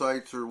 Gifting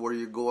sites are where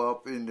you go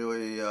up into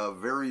a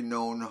very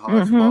known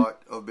hotspot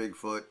of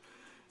Bigfoot,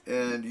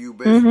 and you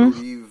basically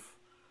leave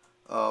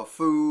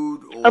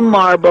food or a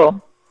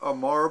marble. A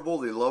marble.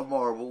 They love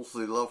marbles.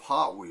 They love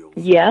Hot Wheels.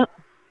 Yep.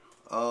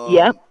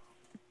 Yep.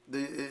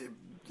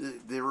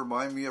 They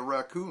remind me of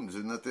raccoons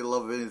in that they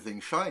love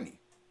anything shiny.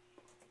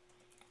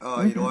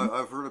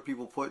 I've heard of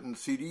people putting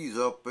CDs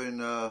up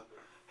and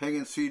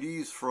hanging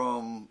CDs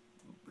from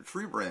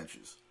tree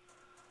branches.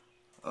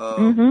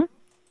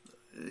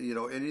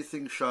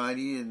 Anything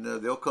shiny, and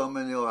they'll come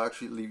and they'll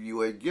actually leave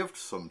you a gift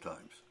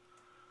sometimes.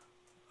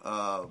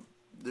 And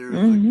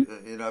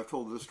I've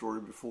told this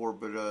story before,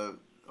 but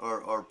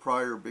our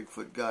prior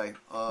Bigfoot guy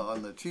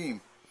on the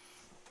team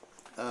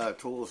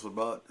told us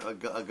about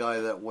a guy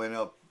that went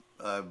up,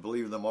 I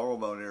believe, in the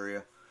Marblemount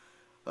area,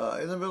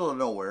 in the middle of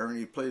nowhere, and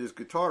he played his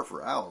guitar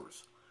for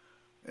hours.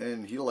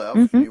 And he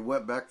left, and he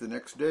went back the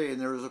next day, and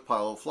there was a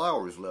pile of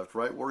flowers left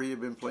right where he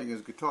had been playing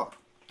his guitar.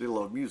 They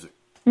love music.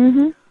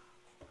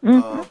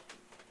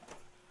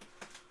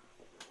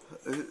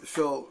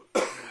 So,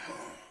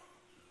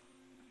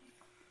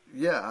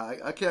 yeah,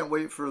 I can't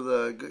wait for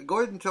the... Go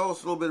ahead and tell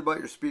us a little bit about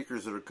your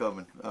speakers that are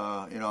coming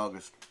in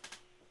August.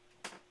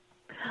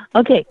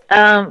 Okay.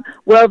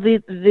 Well,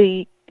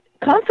 the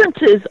conference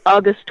is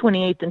August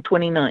 28th and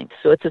 29th,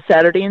 so it's a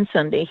Saturday and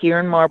Sunday here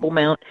in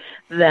Marblemount.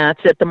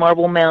 That's at the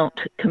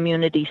Marblemount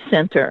Community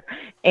Center.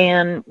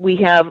 And we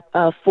have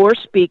 4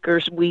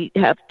 speakers. We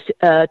have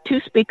 2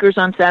 speakers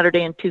on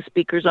Saturday and 2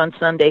 speakers on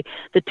Sunday.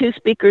 The 2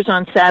 speakers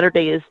on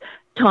Saturday is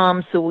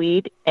Tom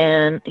Sweet,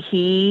 and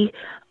he...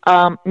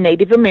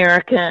 Native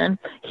American.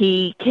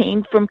 He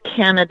came from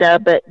Canada,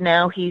 but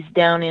now he's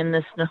down in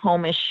the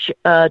Snohomish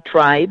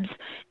tribes,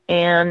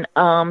 and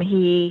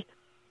he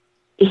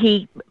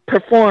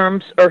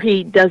performs, or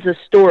he does a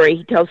story.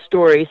 He tells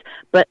stories,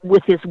 but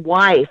with his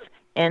wife,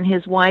 and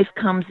his wife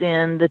comes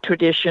in the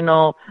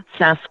traditional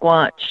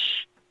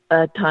Sasquatch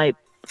type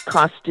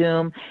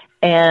costume,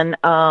 and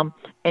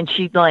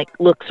she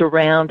looks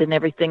around and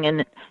everything,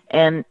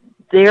 and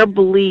their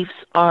beliefs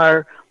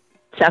are.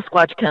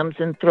 Sasquatch comes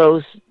and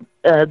throws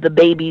the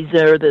babies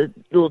or the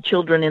little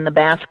children in the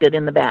basket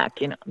in the back,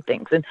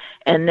 things.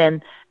 And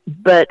then,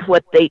 but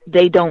what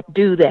they don't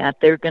do that.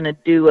 They're going to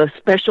do a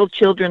special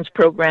children's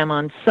program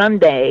on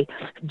Sunday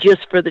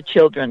just for the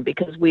children,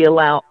 because we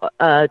allow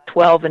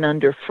 12 and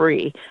under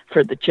free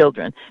for the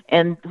children.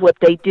 And what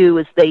they do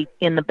is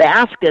in the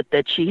basket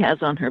that she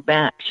has on her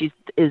back,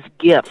 is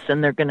gifts,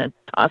 and they're going to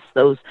toss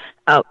those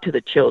out to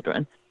the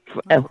children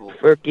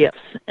for gifts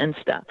and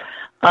stuff.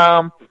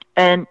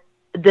 And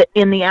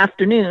in the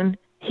afternoon,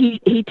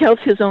 he tells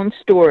his own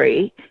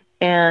story,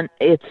 and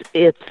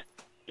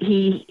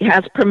he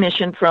has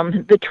permission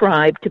from the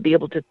tribe to be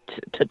able to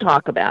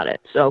talk about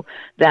it. So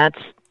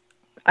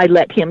I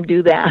let him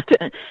do that.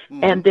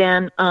 And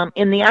then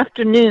in the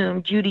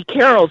afternoon, Judy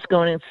Carroll's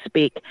going to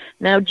speak.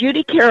 Now,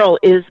 Judy Carroll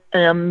is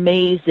an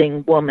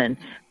amazing woman.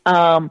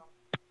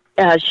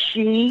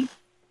 She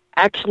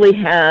actually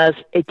has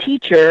a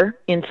teacher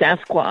in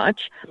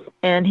Sasquatch,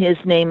 and his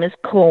name is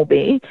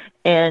Colby,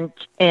 and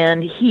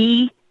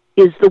he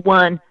is the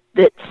one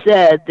that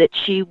said that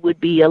she would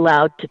be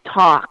allowed to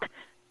talk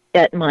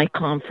at my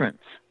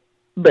conference,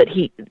 but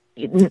he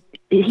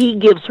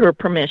gives her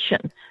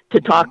permission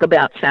to talk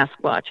about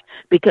Sasquatch,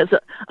 because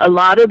a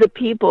lot of the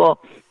people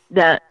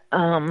that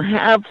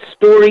have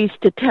stories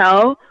to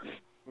tell,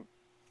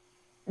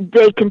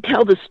 they can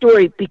tell the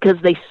story because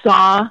they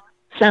saw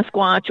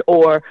Sasquatch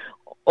or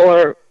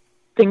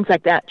things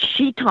like that.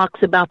 She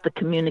talks about the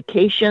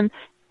communication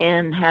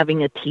and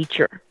having a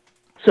teacher.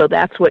 So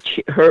that's what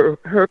her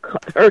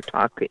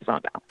talk is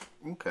about.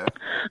 Okay.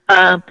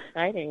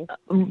 Exciting.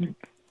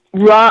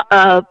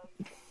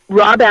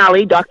 Rob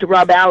Alley, Dr.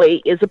 Rob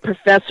Alley, is a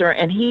professor,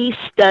 and he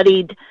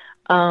studied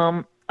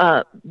them,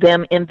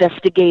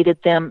 investigated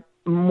them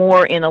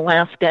more in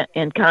Alaska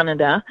and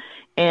Canada,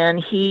 and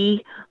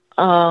he'll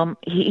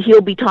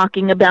be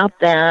talking about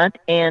that,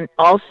 and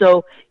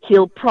also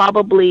he'll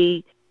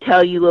probably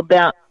tell you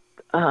about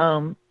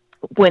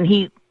when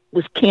he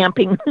was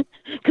camping,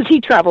 because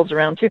he travels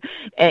around too,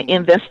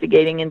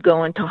 investigating and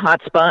going to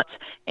hot spots,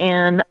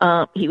 and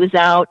he was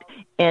out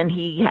and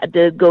he had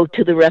to go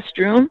to the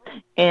restroom,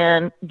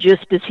 and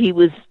just as he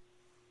was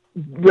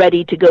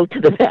ready to go to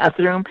the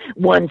bathroom,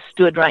 one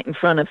stood right in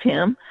front of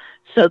him.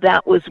 So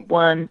that was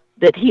one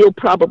that he'll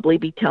probably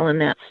be telling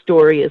that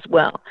story as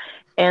well.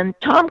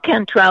 Tom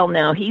Cantrell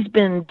now, he's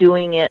been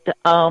doing it,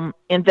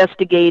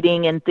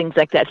 investigating and things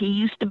like that. He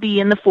used to be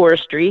in the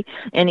forestry,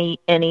 and he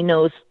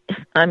knows,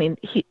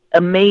 he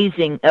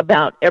amazing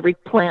about every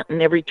plant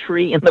and every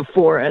tree in the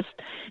forest.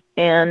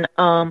 And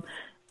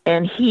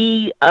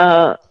he,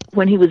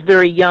 when he was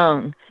very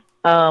young,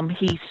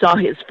 he saw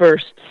his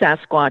first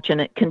Sasquatch,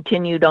 and it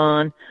continued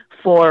on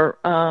for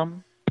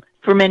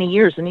many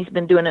years, and he's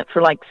been doing it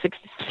for like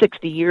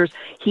 60 years.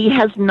 He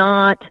has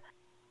not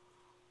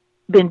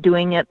been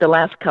doing it the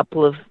last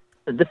couple of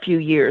the few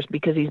years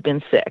because he's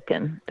been sick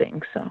and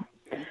things. So,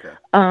 okay.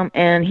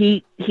 And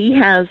he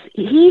has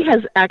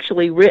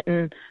actually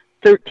written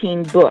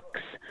 13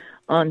 books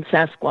on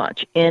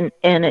Sasquatch, and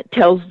it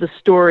tells the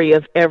story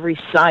of every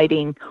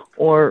sighting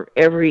or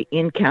every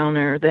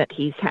encounter that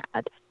he's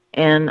had.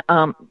 And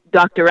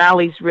Dr.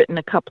 Alley's written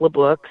a couple of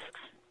books,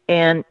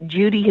 and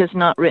Judy has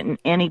not written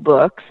any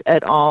books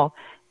at all.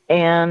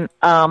 And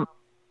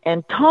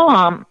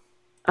Tom,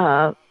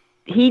 he'll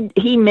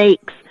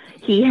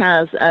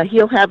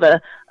have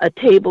a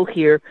table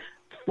here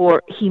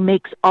he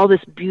makes all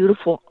this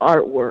beautiful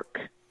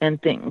artwork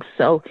and things.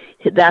 So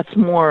that's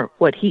more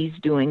what he's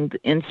doing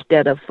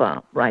instead of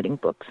writing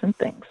books and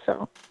things.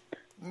 So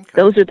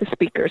those are the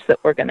speakers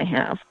that we're going to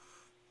have.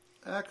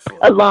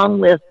 Excellent.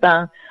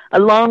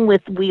 Along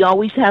with, we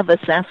always have a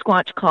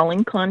Sasquatch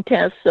calling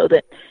contest, so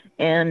that,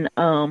 and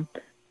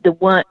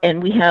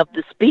we have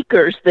the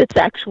speakers that's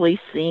actually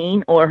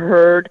seen or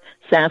heard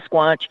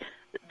Sasquatch.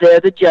 They're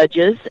the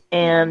judges,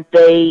 and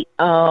they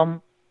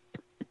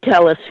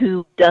tell us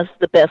who does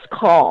the best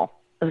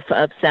call of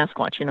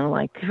Sasquatch,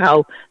 like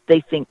how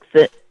they think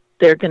that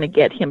they're going to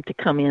get him to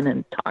come in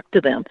and talk to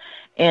them.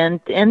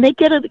 And they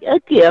get a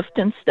gift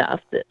and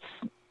stuff that's,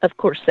 of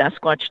course,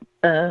 Sasquatch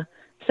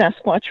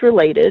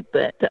related,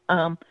 but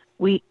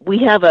we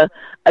have a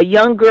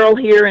young girl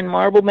here in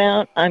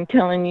Marblemount. I'm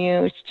telling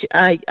you,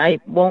 I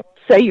won't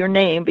say your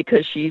name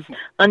because she's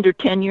under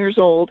 10 years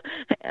old,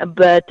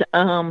 but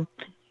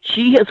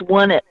she has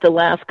won it the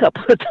last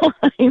couple of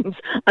times.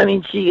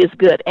 She is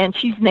good, and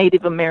she's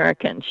Native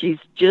American. She's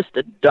just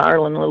a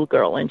darling little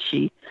girl, and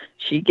she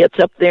gets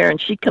up there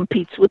and she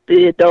competes with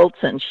the adults,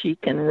 and she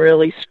can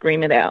really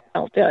scream it out,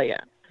 I'll tell you.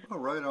 Oh,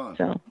 right on.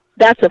 So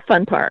that's a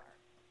fun part.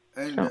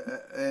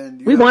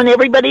 And we want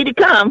everybody to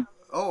come.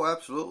 Oh,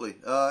 absolutely.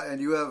 And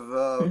you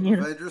have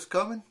vendors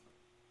coming?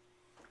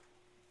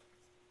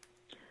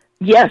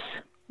 Yes.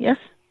 Yep.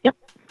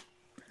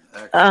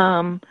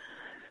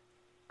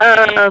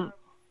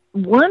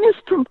 One is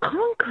from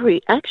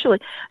Concrete, actually.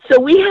 So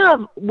we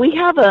have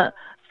a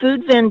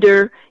food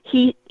vendor.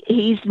 He's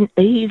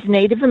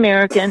Native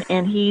American,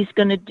 and he's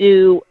going to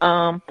do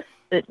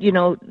the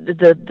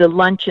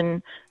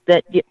luncheon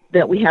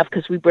that we have,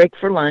 because we break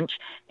for lunch,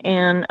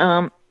 and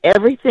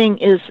everything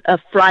is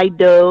fried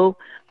dough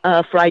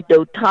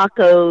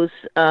tacos,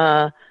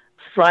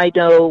 fried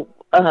dough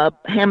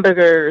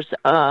hamburgers,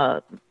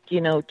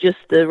 just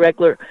the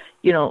regular,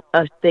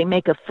 they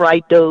make a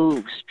fried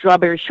dough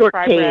strawberry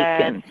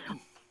shortcake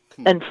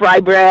and fry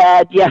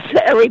bread, yes,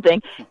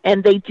 everything.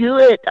 And they do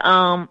it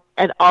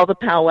at all the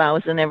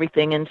powwows and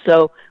everything. And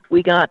so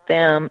we got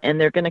them, and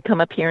they're going to come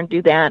up here and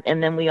do that.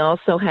 And then we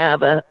also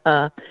have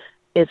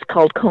it's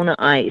called Kona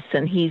Ice,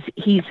 and he's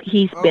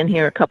been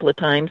here a couple of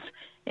times,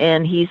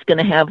 and he's going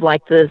to have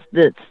like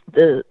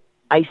the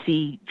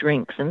icy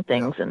drinks and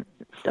things and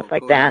stuff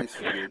like that.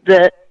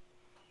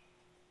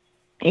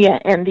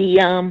 And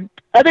the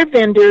other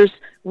vendors,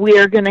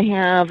 we're going to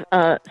have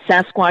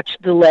Sasquatch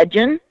the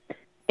Legend,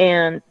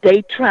 and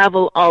they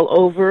travel all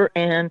over.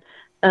 And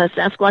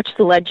Sasquatch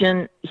the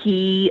Legend,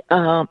 he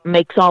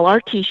makes all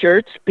our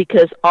T-shirts,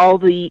 because all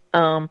the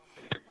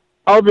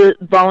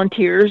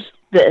volunteers,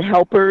 the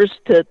helpers,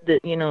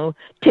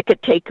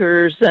 ticket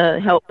takers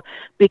help,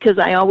 because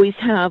I always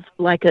have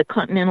like a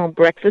continental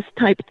breakfast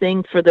type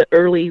thing for the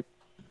early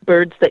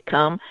birds that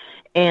come,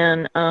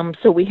 and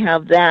so we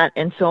have that,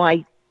 and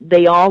so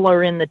they all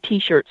are in the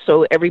T-shirts,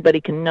 so everybody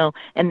can know.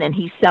 And then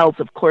he sells,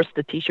 of course,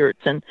 the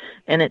T-shirts, and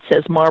it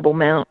says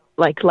Marblemount.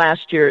 Like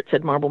last year, it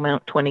said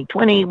Marblemount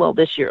 2020. Well,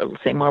 this year it'll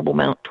say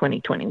Marblemount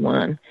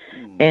 2021,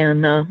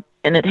 and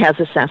it has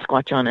a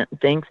Sasquatch on it and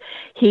things.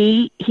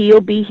 He'll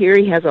be here.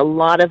 He has a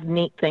lot of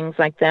neat things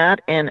like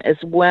that, and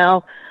as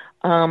well,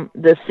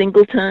 the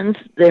Singletons.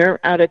 They're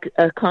out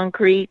of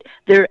Concrete.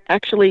 They're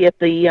actually at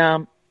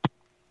the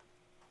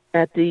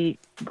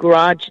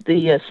garage,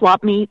 the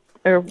swap meet.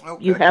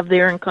 You have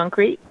there in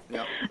Concrete.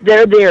 Yep.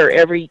 They're there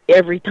every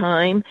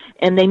time,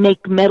 and they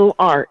make metal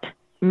art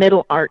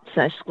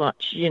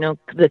Sasquatch,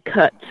 the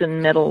cuts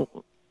and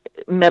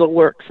metal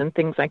works and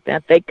things like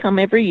that. They come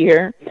every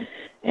year,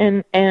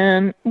 and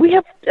we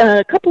have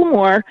a couple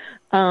more.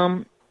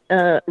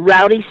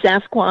 Rowdy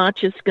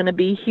Sasquatch is going to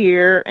be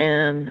here,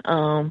 and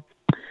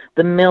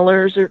the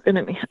Millers are going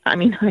to be,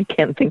 I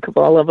can't think of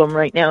all of them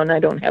right now, and I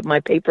don't have my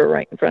paper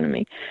right in front of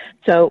me.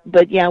 So,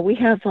 but yeah, we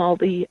have all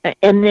the,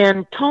 and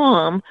then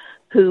Tom,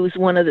 who's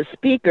one of the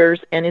speakers,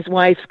 and his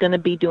wife's going to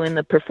be doing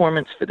the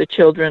performance for the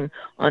children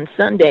on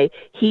Sunday.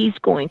 He's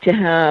going to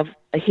have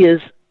his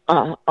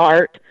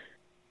art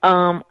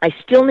I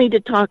still need to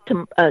talk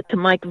to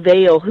Mike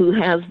Vale, who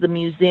has the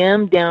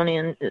museum down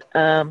in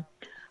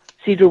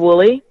Cedar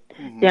Woolley,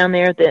 down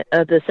there,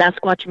 the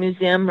Sasquatch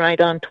Museum, right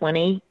on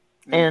 20,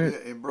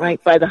 and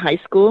right by the high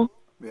school.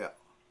 Yeah.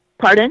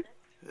 Pardon?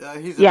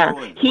 He's in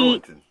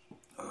Burlington.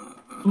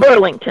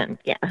 Burlington,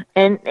 yeah.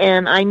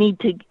 And I need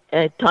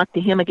to talk to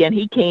him again.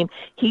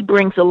 He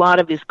brings a lot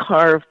of his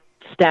carved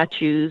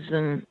statues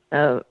and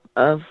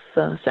of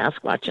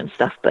Sasquatch and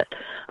stuff. But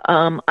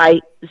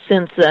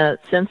since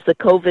the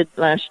COVID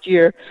last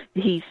year,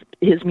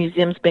 his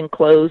museum's been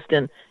closed,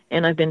 and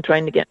I've been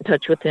trying to get in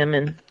touch with him,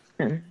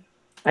 and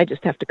I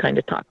just have to kind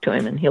of talk to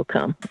him, and he'll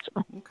come.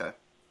 So. Okay.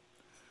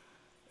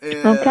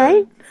 And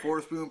okay.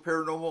 Forest Moon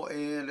Paranormal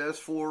and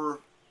S-4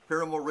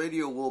 Paranormal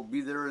Radio will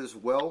be there as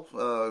well.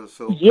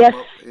 So yes,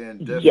 come up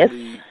and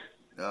definitely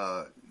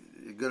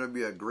it's going to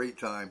be a great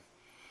time.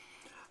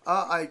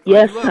 I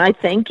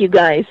thank you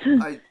guys.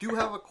 I do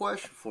have a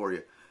question for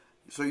you.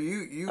 So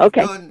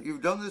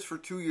you've done this for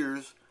 2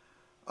 years.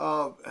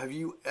 Have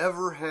you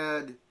ever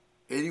had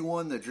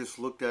anyone that just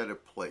looked at a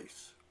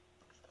place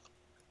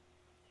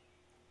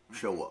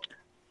show up?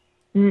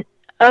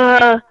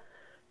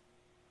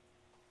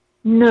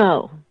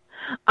 No.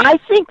 I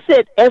think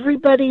that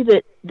everybody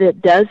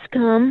that does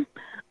come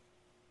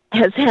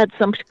has had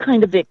some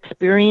kind of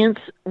experience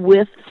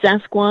with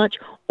Sasquatch,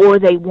 or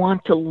they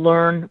want to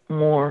learn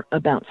more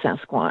about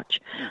Sasquatch.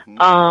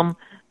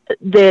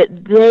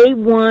 That they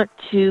want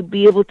to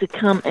be able to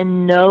come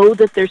and know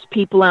that there's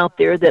people out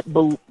there that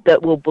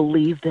will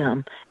believe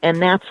them,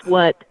 and that's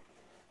what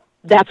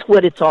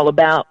it's all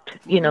about.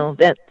 You know,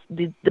 that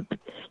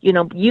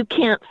you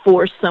can't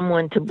force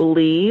someone to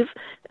believe,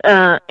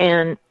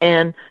 and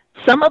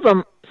some of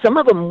them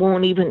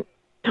won't even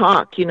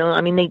talk. You know,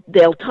 I mean,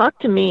 they'll talk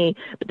to me,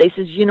 but they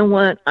says, you know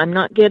what, I'm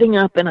not getting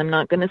up and I'm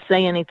not going to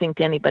say anything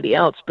to anybody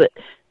else. But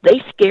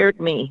they scared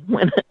me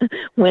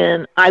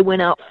when I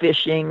went out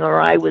fishing,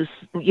 or I was,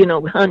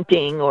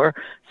 hunting, or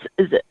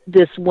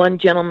this one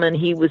gentleman,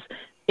 he was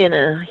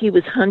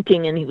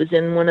hunting, and he was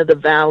in one of the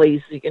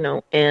valleys,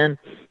 and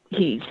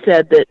he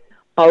said that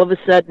all of a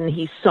sudden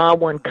he saw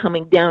one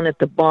coming down at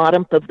the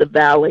bottom of the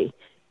valley.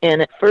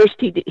 And at first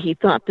he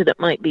thought that it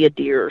might be a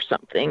deer or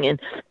something. And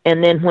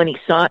then when he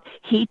saw it,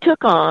 he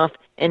took off,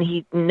 and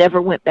he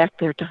never went back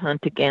there to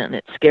hunt again.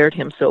 It scared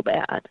him so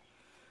bad.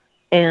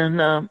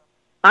 And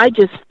I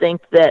just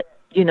think that,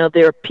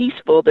 they're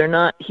peaceful. They're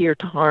not here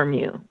to harm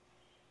you.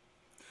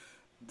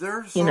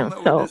 There's some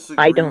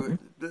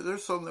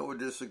There's some that would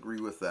disagree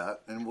with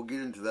that, and we'll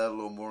get into that a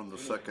little more in the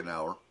second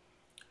hour.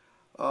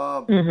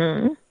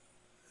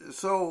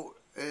 So,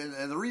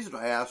 and the reason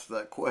I asked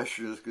that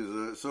question is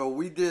because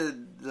we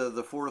did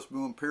the Forest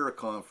Moon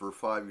Paracon for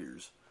 5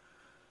 years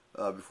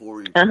before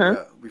we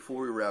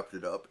wrapped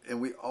it up, and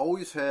we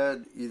always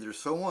had either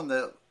someone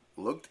that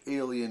looked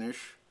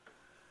alienish,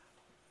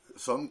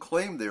 some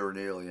claimed they were an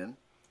alien,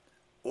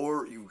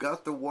 or you've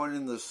got the one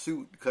in the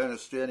suit kind of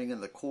standing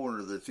in the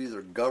corner that's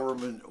either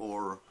government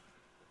or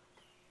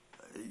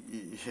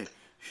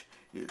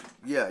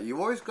you've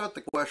always got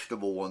the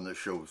questionable one that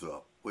shows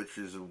up. Which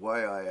is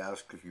why I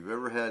asked if you've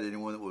ever had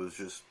anyone that was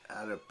just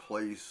at a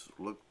place,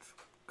 looked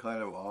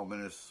kind of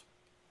ominous.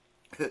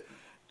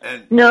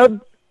 And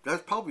no,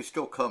 that's probably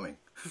still coming.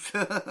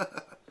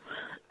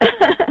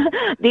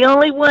 The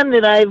only one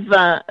that I've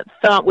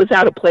thought was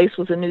out of place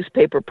was a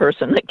newspaper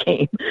person that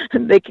came.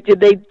 They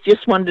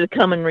just wanted to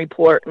come and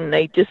report, and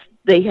they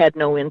had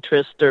no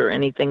interest or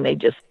anything.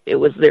 It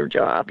was their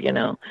job,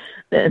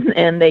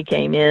 And they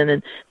came in,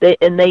 and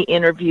they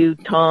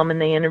interviewed Tom, and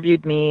they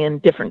interviewed me,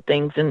 and different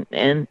things,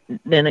 and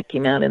then it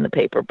came out in the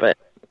paper. But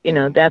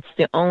that's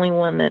the only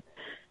one that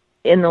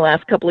in the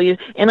last couple of years.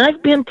 And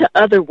I've been to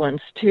other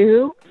ones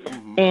too,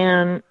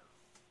 and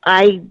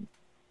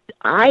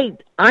I'm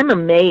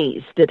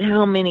amazed at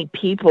how many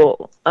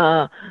people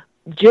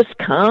just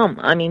come.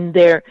 I mean,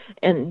 they're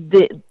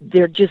sitting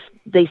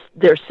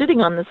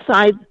on the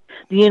side,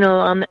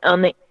 on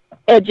the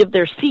edge of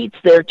their seats.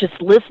 They're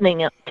just listening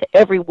to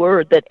every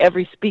word that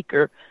every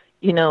speaker,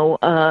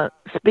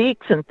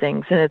 speaks and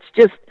things, and it's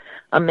just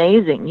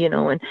amazing,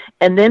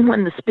 and then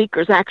when the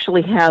speakers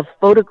actually have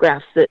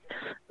photographs that,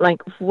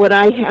 like what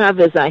I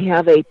have is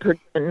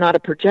not a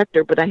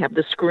projector, but I have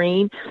the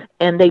screen,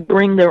 and they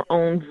bring their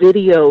own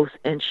videos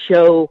and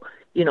show,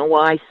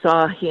 I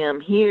saw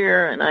him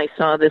here, and I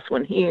saw this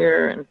one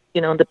here, and,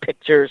 the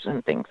pictures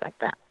and things like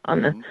that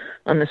on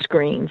the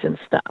screens and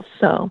stuff.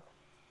 So,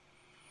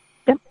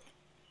 yep.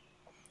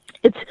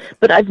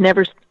 But I've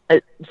never,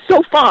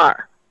 so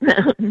far,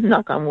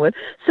 knock on wood,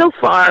 so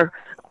far,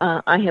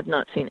 I have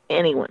not seen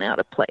anyone out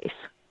of place.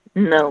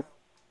 No.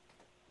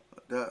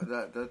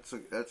 That's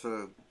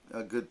a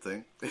good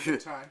thing. Give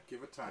it time.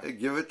 Give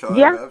it time.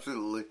 Yeah.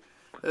 Absolutely.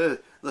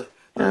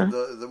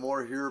 The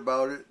more you hear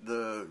about it,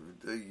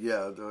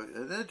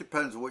 and it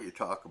depends on what you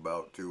talk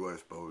about too, I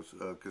suppose.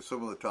 Because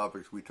some of the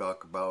topics we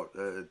talk about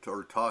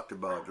or talked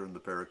about during the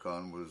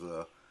Paracon was,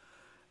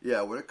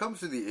 when it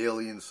comes to the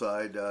alien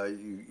side,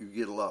 you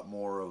get a lot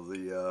more of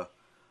the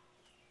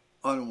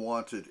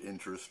unwanted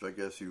interest, I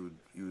guess you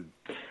would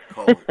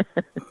call it.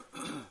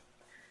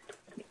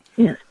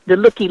 Yes, the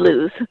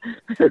looky-loos.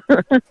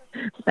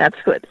 That's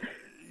what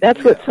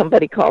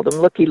somebody called them,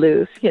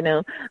 looky-loos, you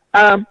know.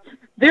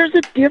 There's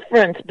a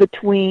difference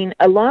between,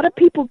 a lot of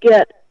people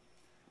get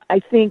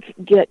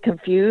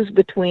confused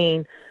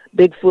between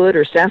Bigfoot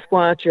or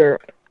Sasquatch or,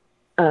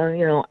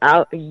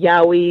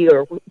 Yowie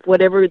or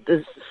whatever,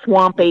 the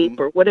swamp ape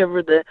or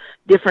whatever the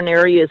different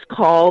areas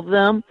call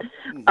them,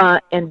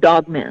 and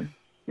dogmen.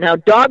 Now,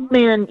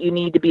 dogmen you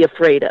need to be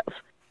afraid of.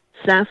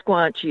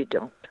 Sasquatch you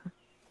don't.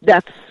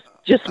 That's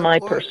just my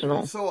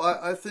personal. So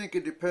I think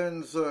it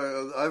depends.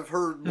 I've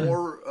heard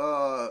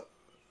more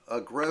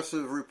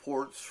aggressive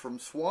reports from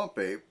swamp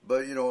ape,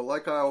 but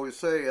like I always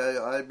say,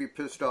 I'd be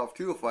pissed off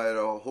too if I had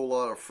a whole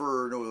lot of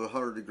fur and it was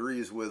 100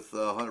 degrees with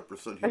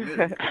 100%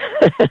 humidity.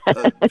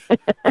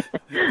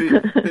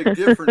 Big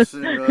difference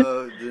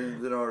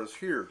than ours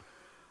here.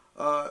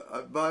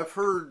 But I've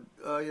heard,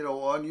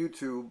 on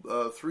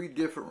YouTube, 3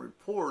 different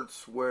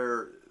reports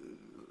where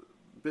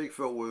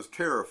Bigfoot was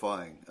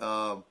terrifying.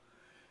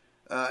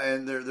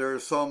 And there are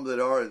some that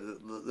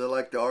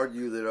like to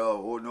argue that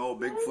no,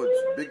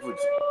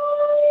 Bigfoot's.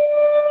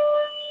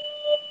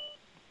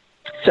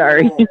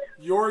 Sorry. Oh,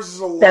 yours is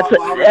a lot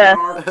louder than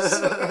ours.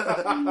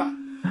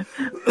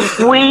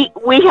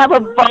 we have a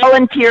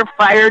volunteer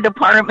fire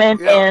department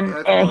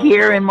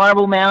here in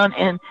Marblemount,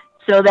 and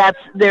so that's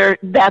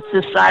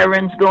the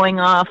sirens going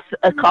off,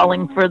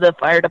 calling for the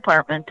fire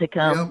department to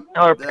come,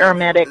 or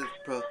paramedics.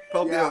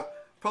 Probably a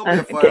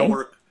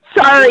firework.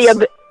 Sorry.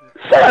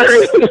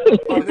 Sorry.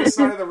 On this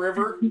side of the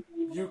river,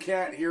 you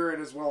can't hear it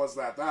as well as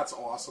that. That's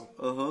awesome.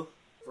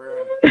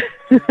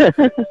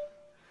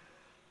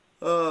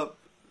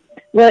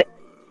 Well,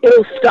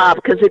 it'll stop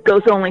because it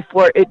goes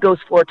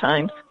 4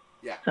 times.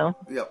 Yeah. So.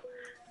 Yep.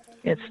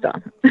 It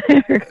stopped.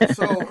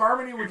 So,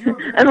 Harmony, would you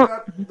agree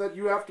that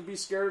you have to be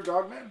scared of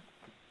dogmen?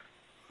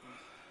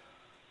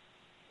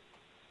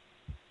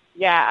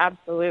 Yeah,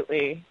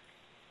 absolutely.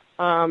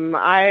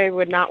 I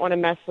would not want to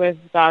mess with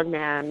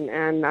Dogman,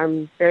 and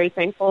I'm very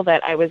thankful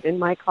that I was in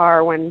my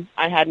car when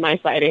I had my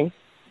sighting.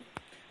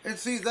 And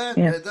see,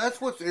 that's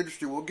what's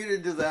interesting. We'll get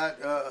into that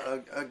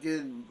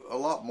again a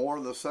lot more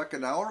in the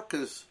second hour,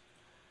 because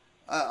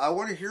I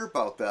want to hear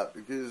about that,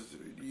 because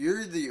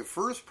you're the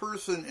first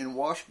person in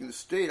Washington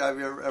State I've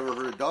ever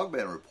heard a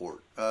Dogman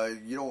report.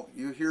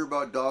 You hear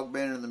about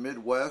Dogman in the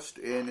Midwest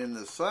and in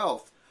the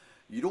South.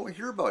 You don't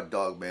hear about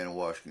Dogman in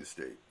Washington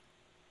State.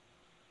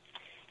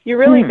 You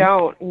really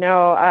don't.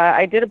 No,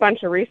 I did a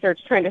bunch of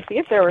research trying to see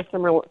if there were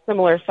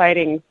similar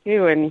sightings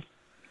too, and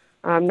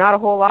not a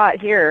whole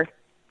lot here.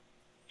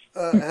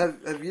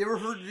 Have you ever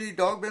heard any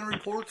Dogman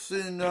reports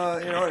in our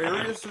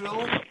area,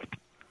 Syvella?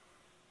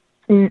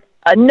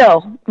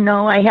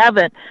 No, I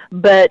haven't.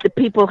 But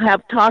people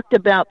have talked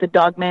about the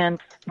Dogman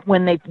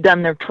when they've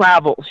done their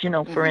travels,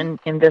 for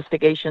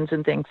investigations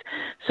and things.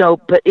 So,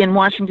 but in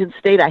Washington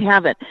State, I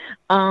haven't.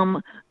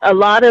 A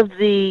lot of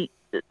the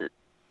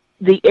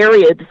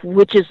area,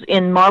 which is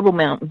in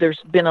Marblemount, there's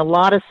been a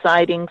lot of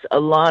sightings. A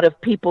lot of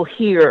people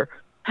here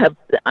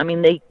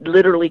they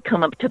literally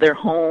come up to their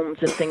homes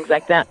and things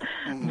like that.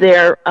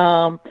 They're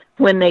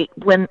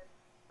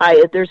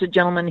there's a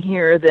gentleman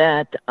here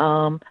that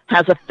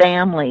has a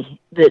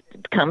family that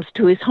comes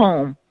to his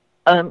home,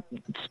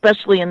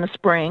 especially in the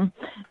spring,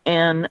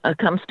 and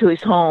comes to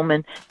his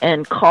home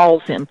and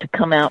calls him to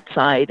come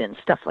outside and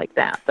stuff like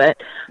that.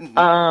 But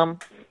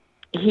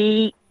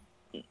he's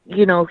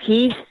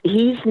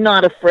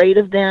not afraid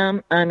of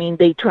them. I mean,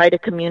 they try to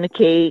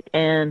communicate,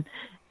 and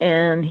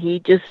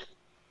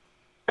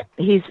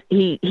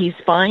he's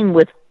fine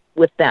with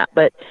that.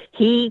 But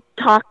he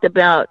talked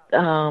about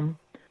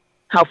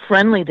how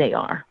friendly they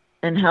are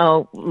and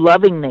how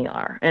loving they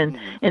are, and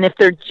if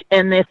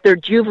they're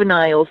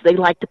juveniles, they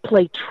like to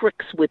play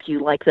tricks with you,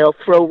 like they'll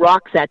throw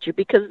rocks at you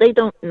because they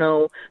don't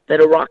know that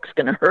a rock's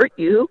going to hurt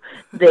you.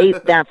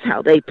 That's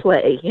how they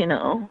play,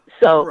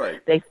 So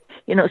right.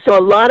 So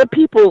a lot of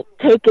people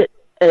take it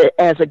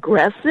as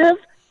aggressive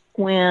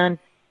when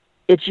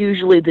it's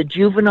usually the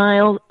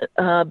juvenile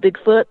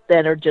Bigfoot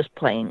that are just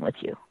playing with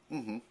you.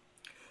 Mm-hmm.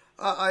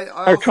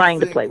 Or trying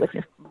to play with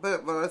you.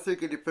 But I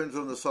think it depends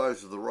on the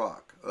size of the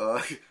rock.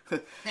 If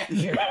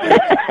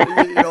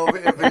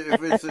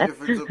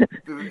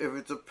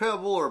it's a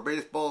pebble or a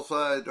baseball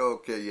size,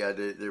 okay, yeah,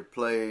 they're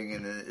playing,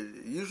 and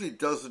it usually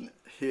doesn't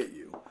hit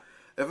you.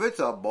 If it's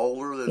a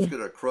boulder that's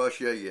going to crush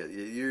you,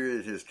 you're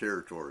in his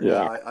territory.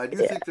 Yeah. I do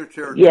think they're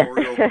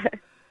territorial. Yeah.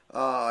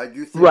 I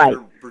do think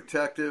they're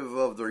protective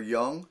of their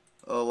young,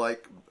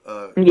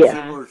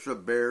 similar to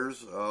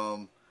bears.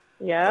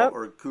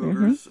 Or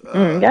cougars.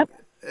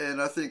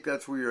 And I think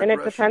that's where your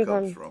aggression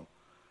comes from.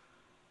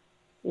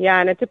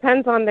 Yeah, and it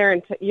depends on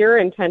your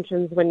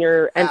intentions when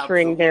you're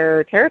entering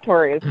their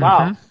territory as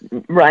well.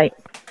 Right.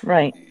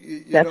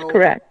 That's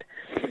correct.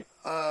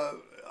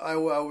 I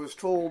was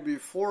told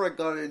before I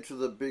got into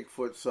the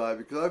Bigfoot side,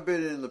 because I've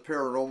been in the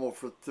paranormal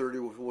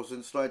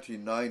since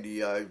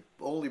 1990. I've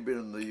only been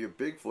in the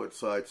Bigfoot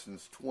side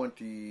since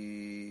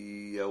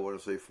 14 it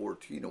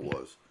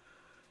was.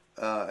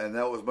 and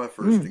that was my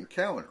first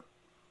encounter.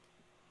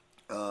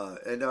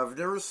 And I've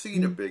never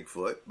seen a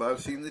Bigfoot, but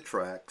I've seen the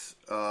tracks,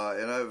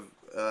 and I've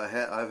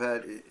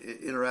had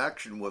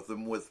interaction with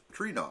them with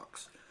tree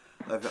knocks.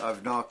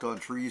 I've knocked on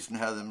trees and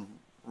had them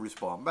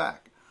respond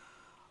back.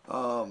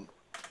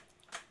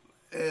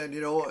 And,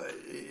 you know,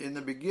 in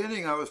the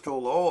beginning I was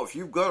told, oh, if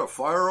you've got a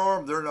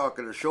firearm, they're not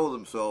going to show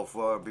themselves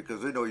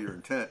because they know your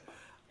intent.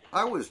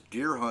 I was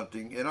deer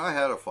hunting and I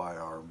had a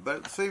firearm, but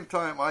at the same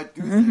time, I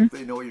do think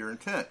they know your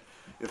intent.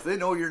 If they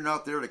know you're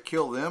not there to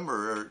kill them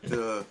or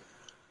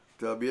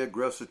to be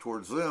aggressive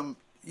towards them,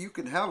 you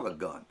can have a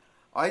gun.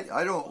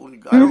 I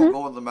don't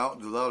go in the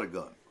mountains without a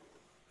gun.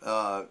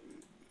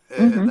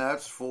 And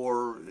that's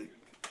for...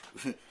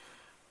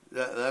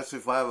 That's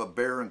if I have a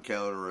bear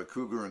encounter, a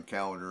cougar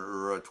encounter,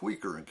 or a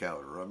tweaker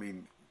encounter. I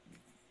mean,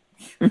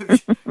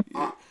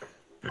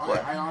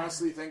 I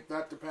honestly think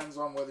that depends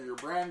on whether you're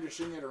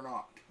brandishing it or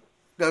not.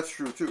 That's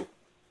true too.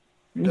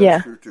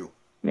 That's true too.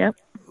 Yep.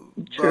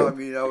 But I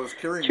mean, I was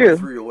carrying my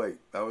 308.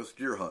 I was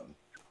deer hunting,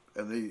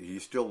 and he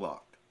still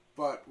knocked.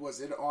 But was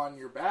it on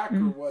your back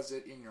or was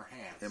it in your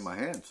hands? In my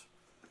hands.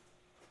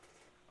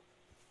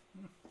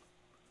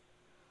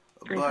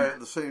 But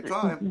at the same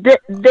time,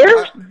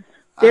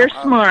 they're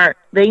smart.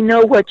 They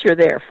know what you're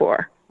there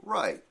for.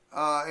 Right.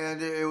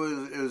 And it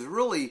was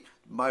really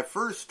my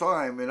first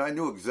time, and I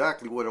knew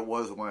exactly what it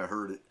was when I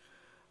heard it.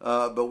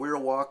 But we were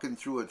walking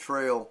through a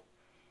trail,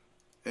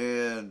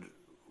 and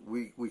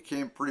we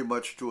came pretty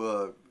much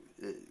to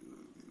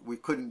we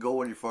couldn't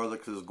go any farther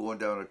because it was going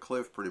down a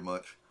cliff pretty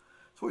much.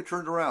 So we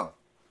turned around,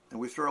 and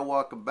we started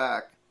walking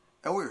back,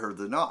 and we heard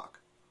the knock.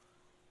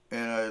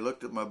 And I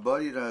looked at my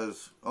buddy, and I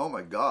was, oh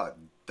my God,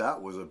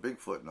 that was a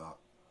Bigfoot knock.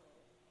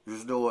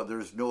 There's no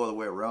other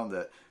way around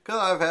that. Because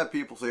I've had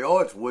people say, "Oh,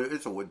 it's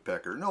a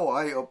woodpecker." No,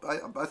 I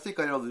think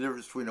I know the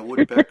difference between a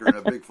woodpecker and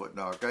a Bigfoot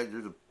knock.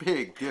 There's a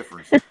big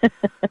difference.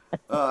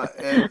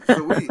 And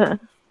so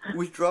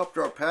we dropped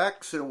our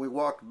packs and we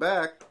walked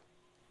back,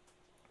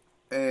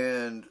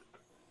 and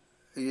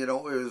you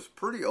know it was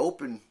pretty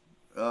open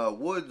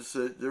woods.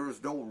 There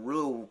was no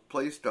real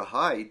place to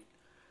hide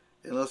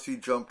unless you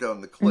jumped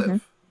down the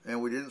cliff.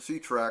 And we didn't see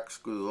tracks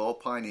because it was all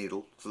pine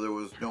needle, so there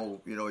was no,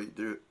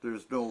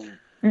 there's no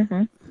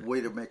way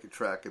to make a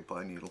track in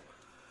pine needle.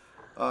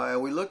 And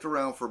we looked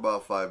around for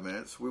about 5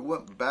 minutes. We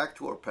went back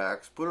to our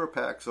packs, put our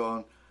packs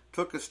on,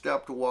 took a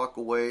step to walk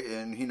away,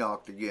 and he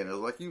knocked again. It was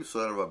like, you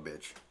son of a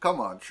bitch.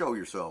 Come on, show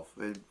yourself.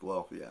 And,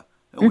 well, yeah.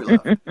 And we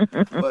left.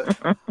 But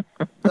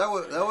that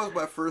was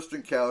my first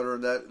encounter,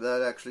 and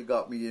that actually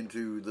got me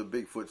into the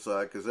Bigfoot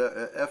side, because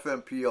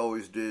FMP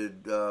always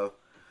did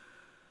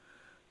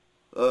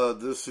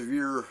the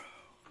severe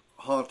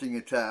haunting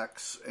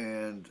attacks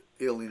and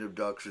alien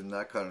abduction,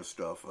 that kind of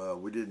stuff.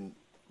 We didn't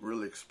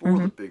really explore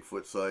the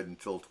Bigfoot side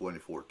until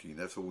 2014.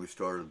 That's when we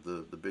started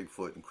the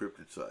Bigfoot and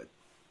cryptid side.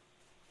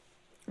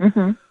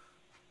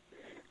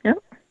 Yep.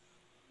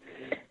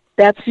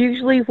 That's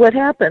usually what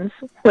happens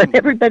when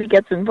everybody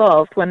gets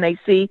involved, when they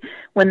see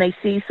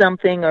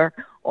something or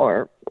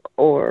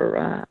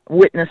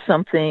witness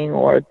something,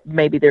 or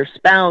maybe their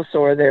spouse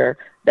or their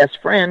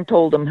best friend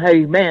told them,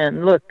 "Hey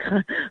man, look,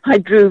 I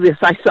drew this.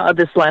 I saw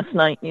this last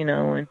night,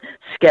 and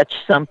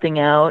sketched something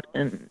out,"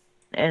 and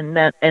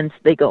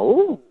they go,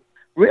 "Oh,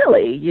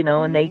 really?"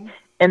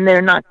 And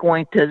they're not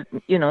going to,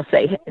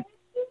 say,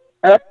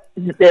 "Oh,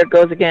 there it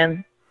goes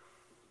again."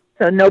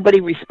 So nobody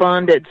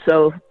responded,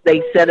 so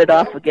they set it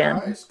off again.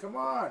 Guys, come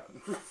on.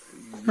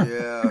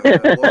 Yeah,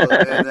 well,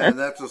 and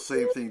that's the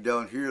same thing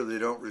down here. They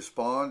don't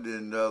respond,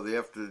 and they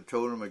have to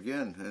tone them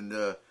again. And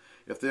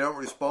if they don't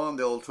respond,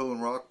 they'll tone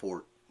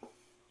Rockport.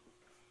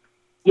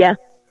 Yeah.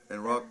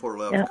 And Rockport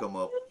will have to come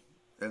up,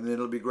 and then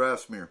it'll be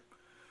Grassmere.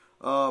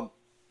 But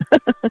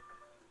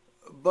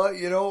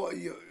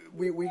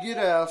we get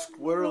asked,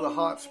 what are the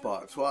hot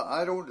spots? Well,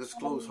 I don't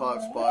disclose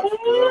hot spots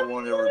because I don't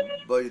want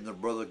everybody and their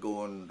brother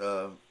going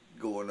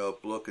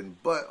up looking.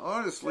 But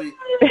honestly,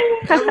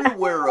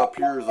 everywhere up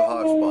here is a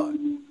hot spot.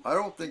 I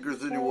don't think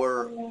there's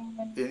anywhere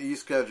in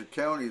East Skagit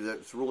County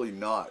that's really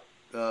not.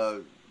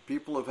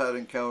 People have had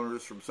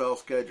encounters from South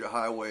Skagit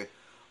Highway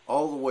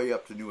all the way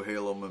up to New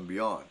Halem and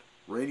beyond.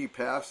 Rainy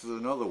Pass is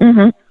another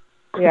one.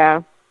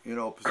 Yeah.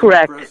 Pacific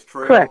Correct. Crest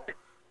Trail, Correct.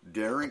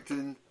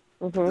 Darrington,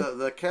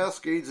 the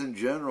Cascades in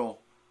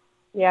general.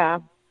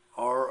 Yeah.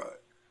 Are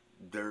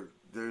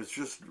there's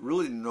just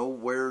really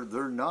nowhere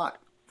they're not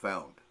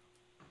found.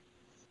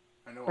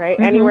 I know. Right.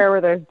 Anywhere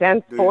where there's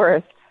dense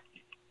forest.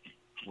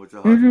 What's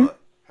a hot spot?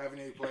 Have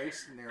any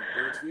place near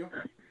Birdsview?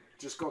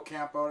 Just go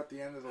camp out at the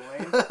end of the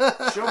lane.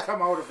 She'll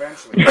come out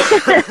eventually.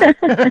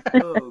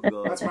 Oh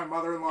God. That's my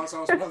mother-in-law's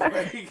house, Mother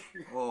Meg.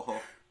 Oh.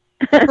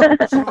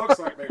 She looks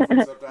like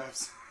Bigfoot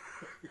sometimes.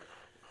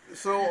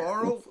 So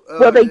Arnold,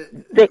 sorry.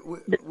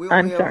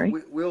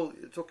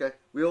 It's okay.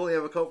 We only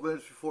have a couple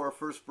minutes before our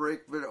first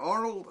break. But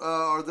Arnold,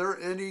 are there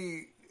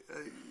any,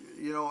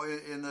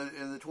 in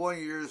the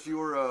 20 years you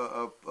were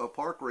a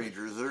park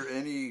ranger, is there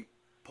any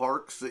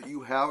parks that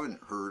you haven't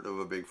heard of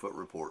a Bigfoot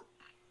report?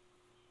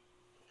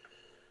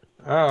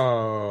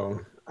 Oh,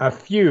 a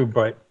few,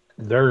 but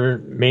they're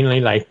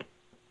mainly like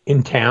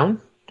in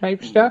town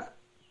type stuff,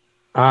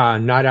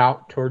 not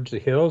out towards the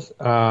hills.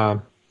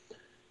 Let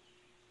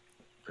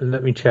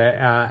me check.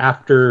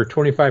 After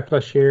 25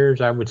 plus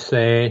years, I would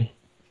say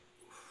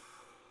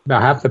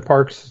about half the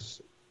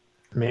parks,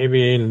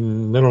 maybe a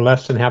little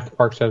less than half the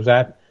parks I was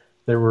at,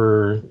 there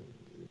were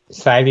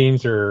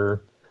sightings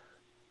or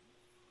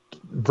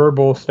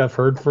verbal stuff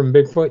heard from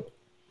Bigfoot.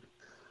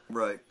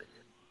 Right.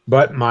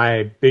 But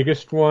my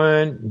biggest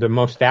one, the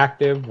most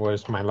active,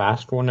 was my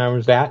last one I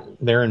was at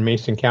there in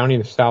Mason County,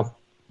 the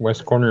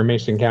southwest corner of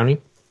Mason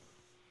County.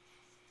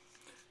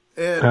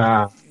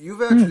 And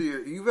you've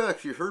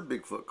actually heard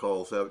Bigfoot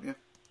calls, haven't you?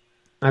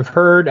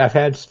 I've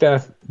had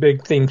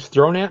big things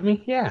thrown at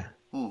me. Yeah.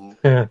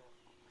 Mm-hmm.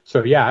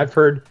 So yeah, I've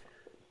heard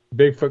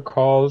Bigfoot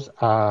calls.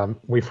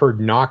 We've heard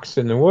knocks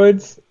in the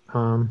woods.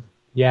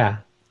 Yeah.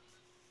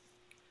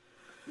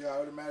 Yeah, I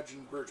would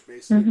imagine Birch Bay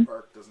State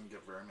Park doesn't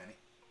get very many.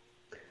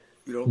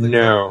 You don't think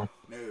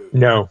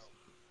No.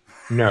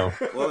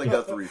 Well, they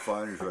got the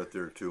refineries right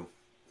there too.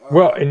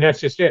 Well, and that's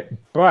just it.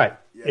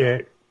 But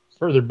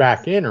further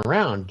back in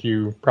around,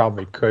 you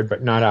probably could,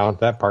 but not out at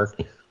that park.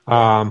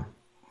 Where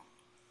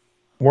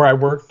I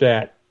worked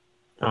at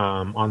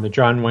on the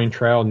John Wayne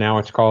Trail, now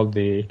it's called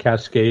the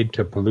Cascade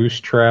to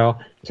Palouse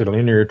Trail. It's a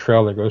linear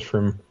trail that goes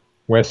from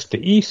west to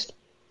east.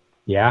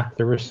 Yeah,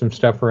 there was some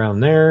stuff around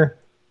there.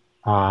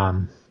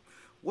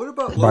 What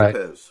about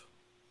Lopez?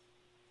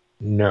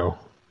 No.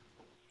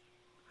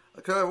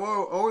 Okay, I've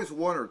always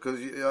wondered because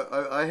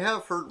I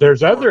have heard.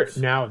 There's other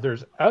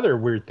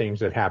weird things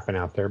that happen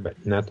out there,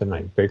 but nothing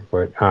like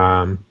Bigfoot.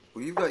 Well,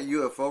 you've got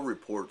UFO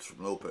reports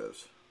from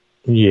Lopez.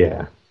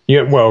 Yeah.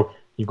 Well,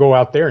 you go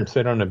out there and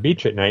sit on a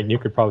beach at night, and you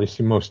could probably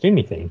see most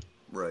anything.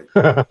 Right.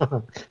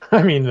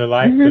 I mean,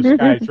 the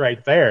sky's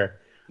right there.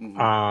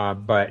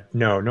 Mm-hmm. But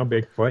no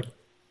Bigfoot.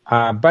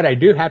 But I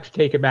do have to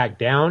take it back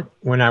down.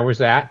 When I was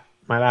at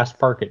my last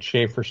park at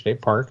Schaefer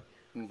State Park,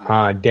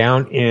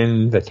 down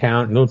in the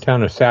little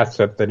town of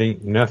Satsup that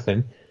ain't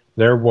nothing,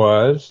 there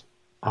was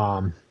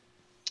a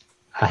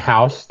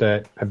house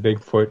that a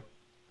Bigfoot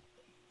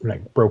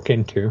broke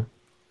into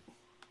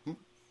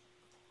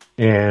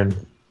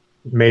and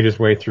made his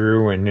way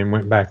through and then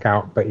went back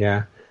out. But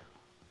yeah,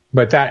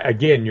 but that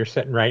again, you're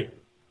sitting right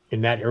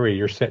in that area.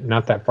 You're sitting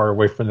not that far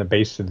away from the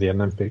base of the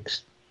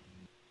Olympics.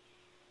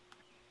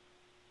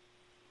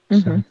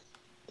 So.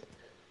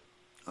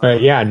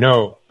 But yeah,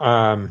 no.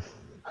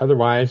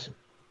 Otherwise,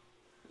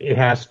 it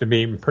has to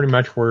be pretty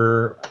much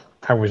where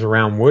I was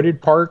around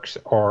wooded parks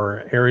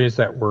or areas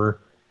that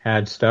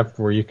had stuff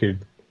where you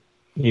could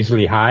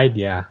easily hide.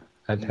 Yeah,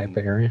 that type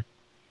of area.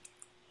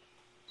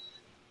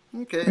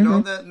 Okay, and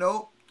on that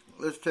note,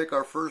 let's take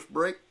our first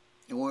break,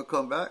 and when we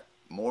come back,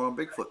 more on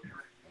Bigfoot.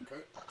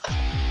 Okay.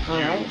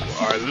 You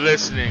are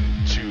listening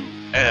to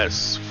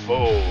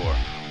S4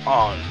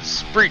 on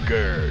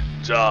Spreaker.com.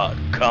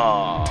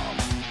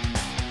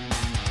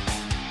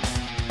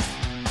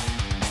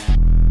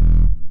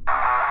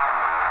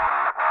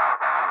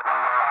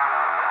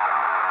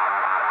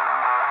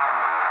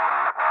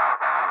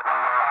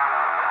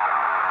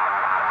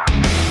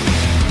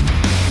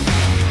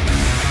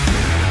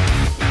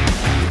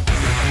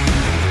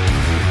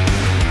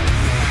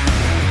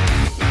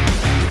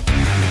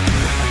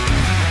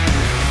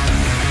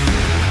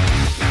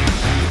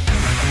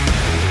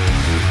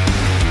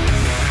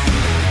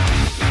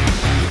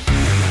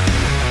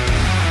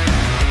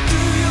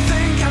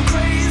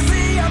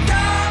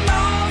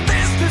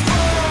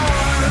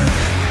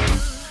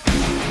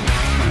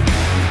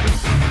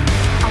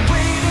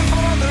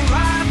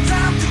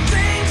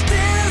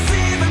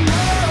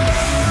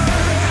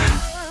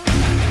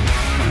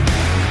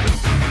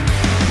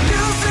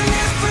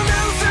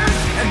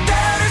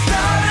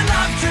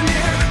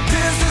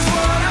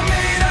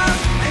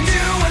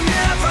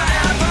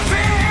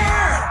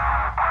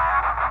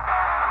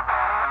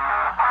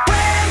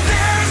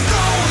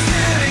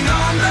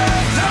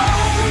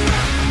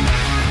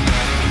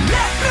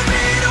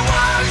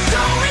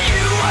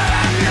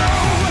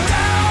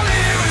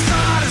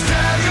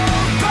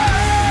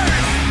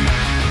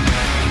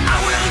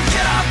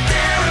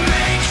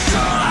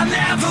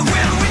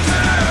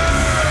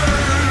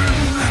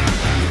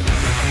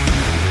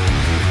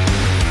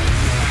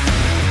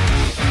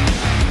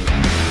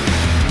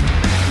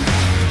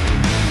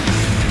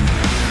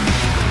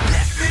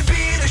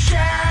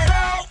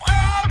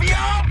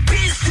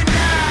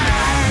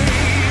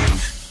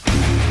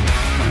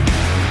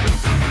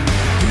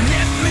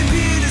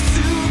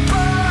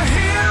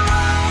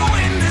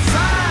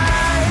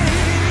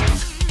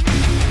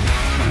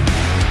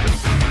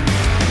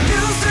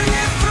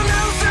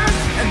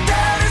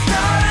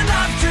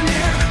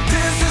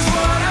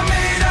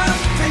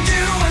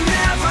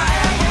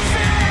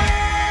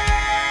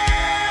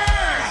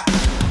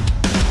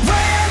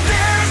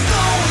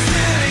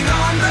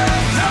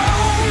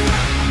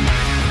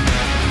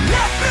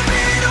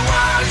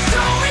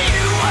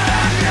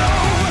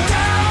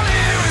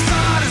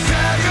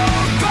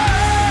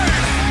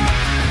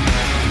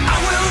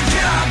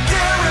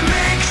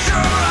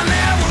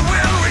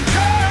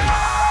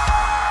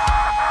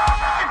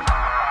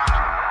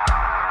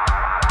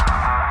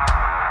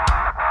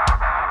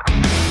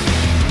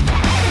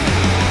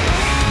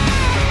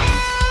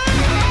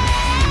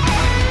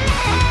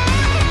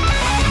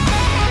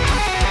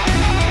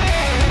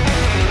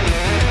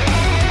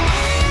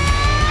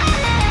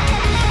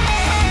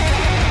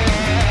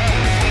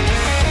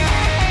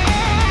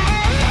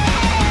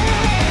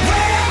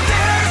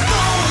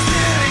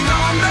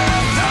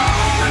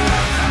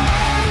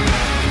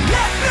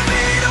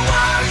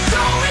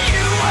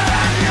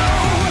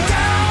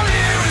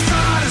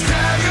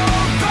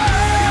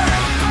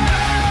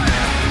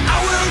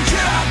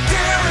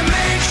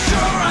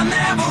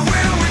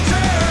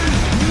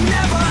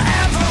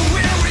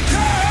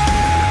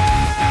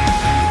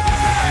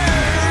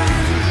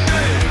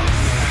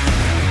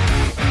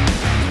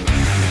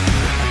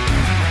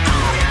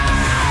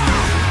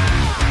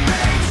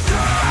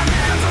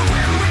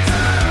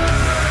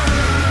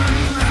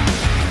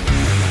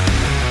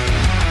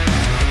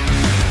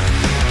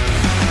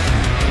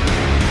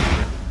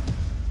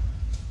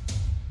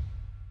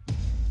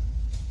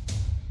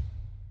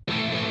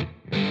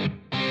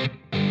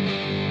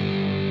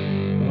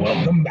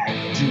 Welcome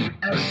back to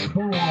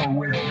S4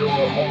 with your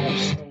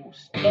host,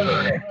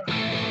 Eric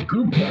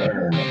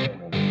Cooper.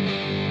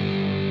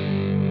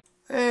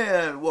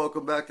 And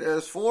welcome back to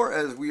S4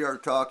 as we are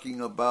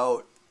talking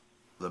about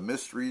the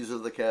mysteries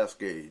of the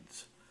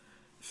Cascades.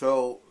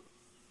 So,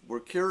 we're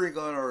carrying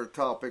on our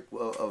topic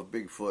of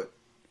Bigfoot,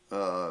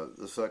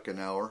 the second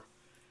hour,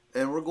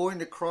 and we're going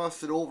to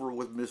cross it over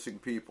with missing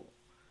people.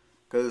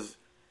 Because,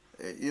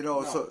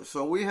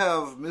 so we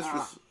have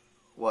Mistress...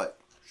 What?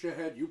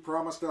 Shithead, you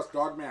promised us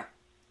Dogman.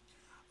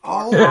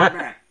 Oh,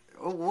 Dogman.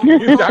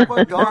 We're talking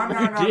about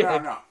Dogman.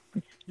 No.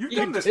 You've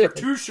done this for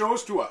 2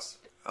 shows to us.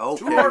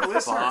 Okay, to our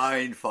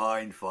listeners.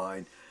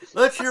 Fine.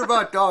 Let's hear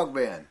about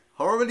Dogman.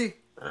 Harmony?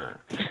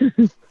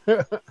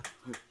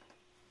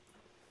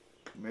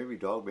 Maybe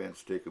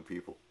Dogman's taking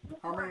people.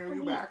 Harmony, are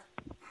you back?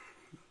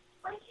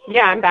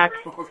 Yeah, I'm back.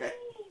 Okay.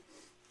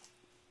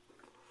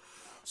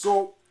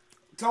 So,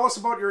 tell us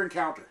about your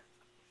encounter.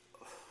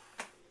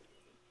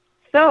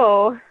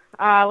 So,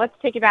 let's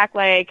take it back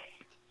like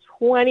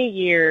 20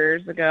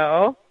 years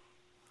ago.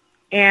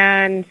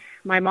 And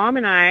my mom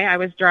and I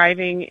was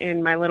driving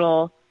in my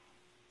little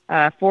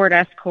Ford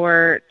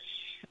Escort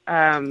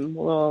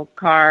little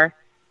car,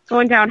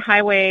 going down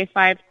Highway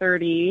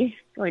 530,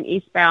 going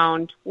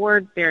eastbound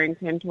towards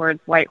Barrington,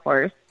 towards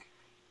Whitehorse.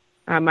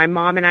 My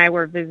mom and I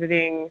were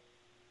visiting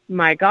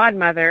my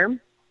godmother,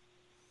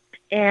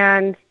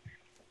 and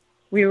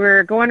we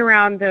were going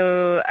around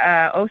the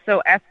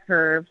Oso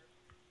S-curve,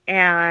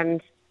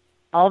 and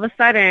all of a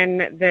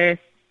sudden, this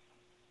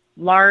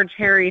large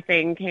hairy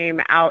thing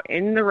came out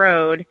in the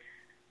road,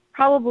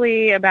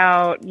 probably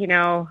about, 50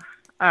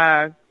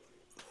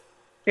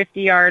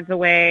 yards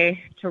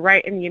away to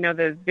right in,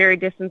 the very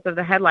distance of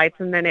the headlights.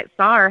 And then it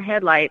saw our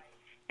headlights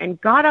and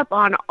got up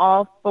on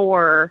all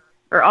four,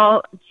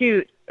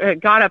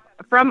 got up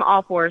from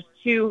all fours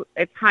to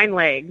its hind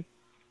legs.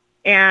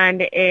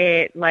 And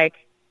it,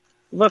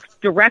 looked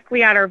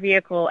directly at our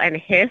vehicle and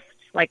hissed,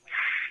 when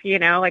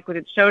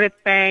it showed its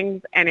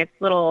fangs, and its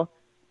little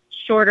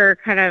shorter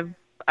kind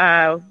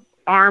of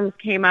arms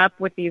came up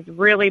with these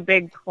really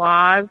big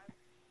claws,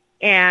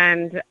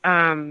 and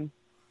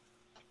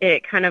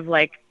it kind of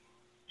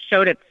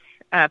showed its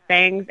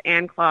fangs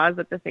and claws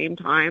at the same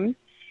time.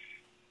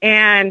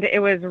 And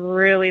it was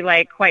really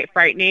quite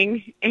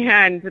frightening.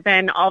 And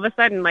then all of a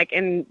sudden,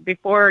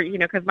 before,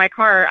 because my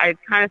car, I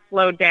kind of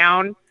slowed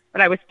down,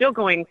 but I was still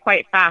going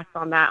quite fast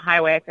on that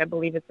highway. I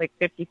believe it's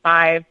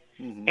 55.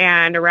 Mm-hmm.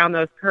 And around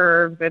those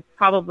curves, it's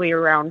probably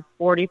around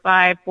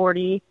 45,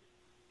 40.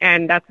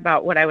 And that's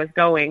about what I was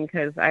going,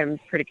 because I'm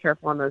pretty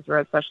careful on those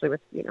roads, especially with,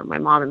 my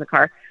mom in the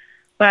car.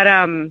 But,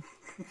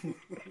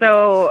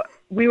 so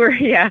we were,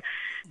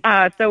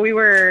 so we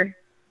were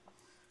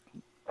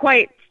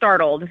quite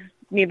startled,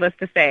 needless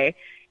to say.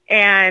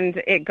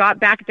 And it got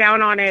back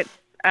down on its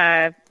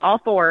all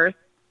fours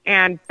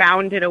and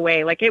bounded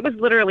away. It was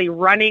literally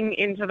running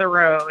into the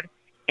road,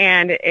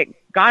 and it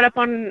got up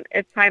on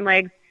its hind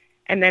legs,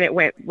 and then it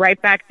went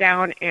right back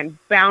down and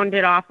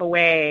bounded off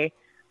away.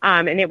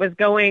 And it was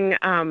going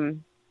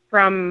from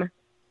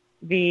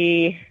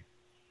I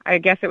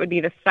guess it would be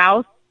the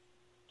south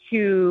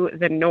to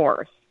the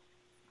north,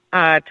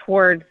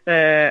 towards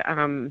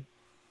the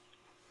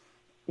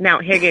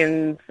Mount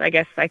Higgins,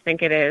 I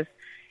think it is.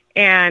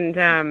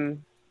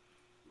 And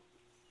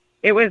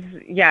it was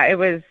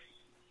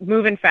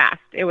moving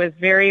fast.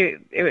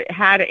 It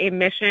had a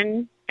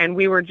mission, and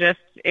we were just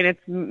in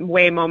its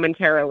way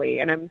momentarily.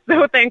 And I'm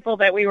so thankful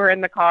that we were in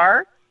the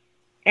car.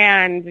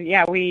 And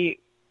we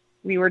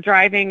were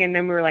driving, and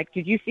then we were like,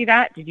 did you see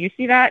that? Did you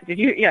see that? Did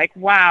you?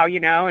 Wow,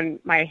 and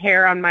my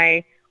hair on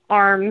my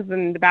arms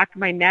and the back of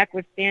my neck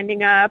was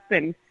standing up,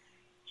 and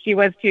she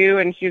was too.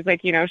 And she was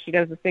like, she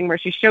does this thing where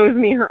she shows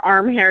me her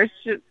arm hair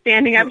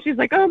standing up. She's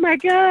like, oh my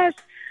gosh.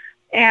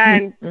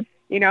 And,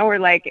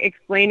 we're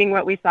explaining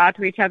what we saw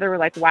to each other. We're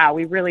like, wow,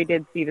 we really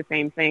did see the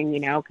same thing,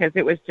 because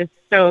it was just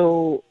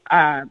so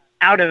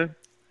out of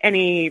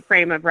any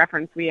frame of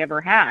reference we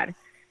ever had.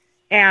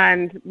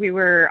 And we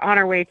were on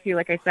our way to,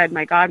 like I said,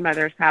 my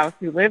godmother's house,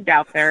 who lived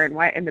out there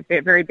in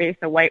the very base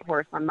of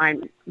Whitehorse on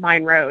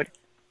Mine Road.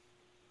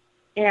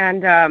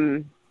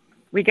 And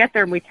we get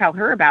there and we tell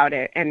her about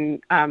it.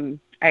 And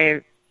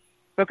I've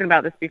spoken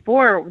about this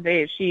before.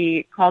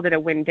 She called it a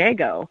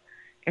Wendigo.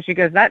 And she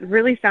goes, that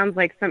really sounds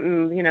like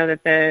something,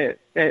 that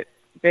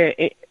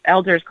the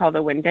elders called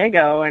a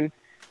Wendigo. And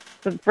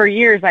so for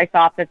years I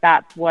thought that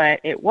that's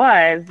what it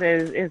was,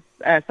 is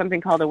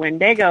something called a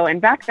Wendigo. And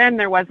back then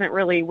there wasn't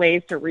really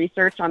ways to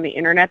research on the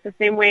internet the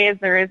same way as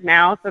there is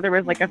now. So there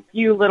was a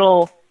few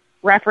little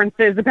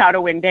references about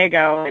a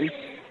Wendigo,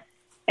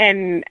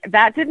 and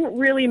that didn't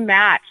really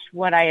match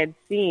what I had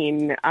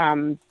seen,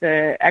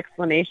 the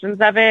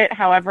explanations of it.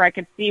 However, I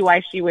could see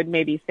why she would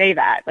maybe say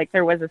that.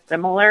 There was a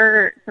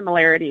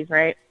similarities,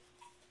 right?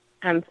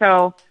 And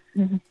so,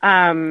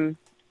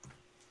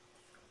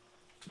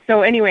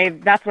 so anyway,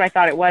 that's what I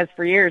thought it was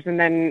for years. And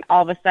then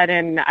all of a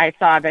sudden I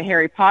saw the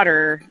Harry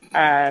Potter,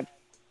 I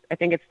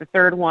think it's the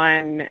third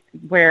one,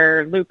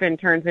 where Lupin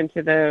turns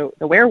into the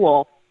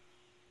werewolf.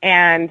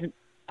 And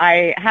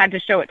I had to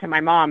show it to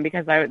my mom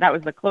because that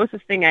was the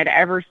closest thing I'd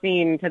ever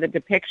seen to the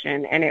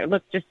depiction, and it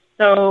looked just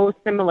so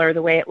similar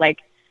the way it like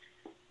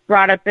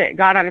got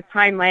on its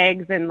hind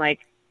legs and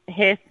like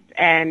hissed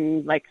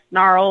and like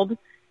snarled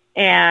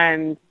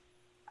and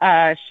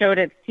showed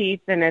its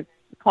teeth and its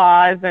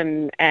claws,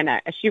 and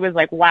she was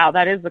like, wow,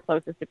 that is the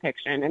closest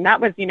depiction. And that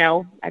was,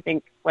 I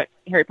think what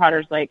Harry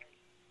Potter's like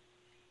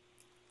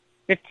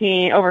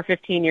over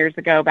 15 years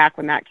ago, back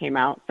when that came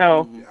out.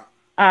 So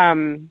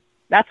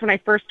that's when I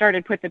first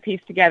started put the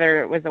piece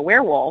together. It was a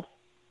werewolf,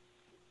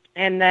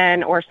 and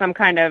then, or some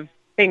kind of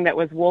thing that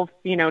was wolf,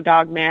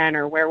 dog man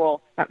or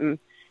werewolf, something.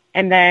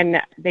 And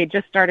then they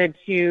just started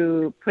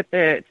to put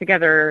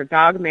together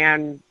dog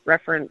man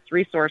reference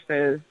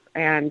resources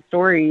and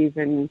stories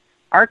and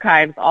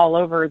archives all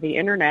over the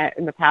internet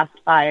in the past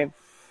 5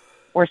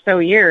 or so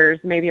years,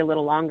 maybe a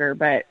little longer.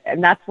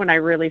 And that's when I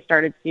really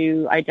started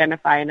to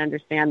identify and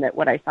understand that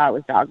what I saw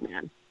was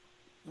Dogman.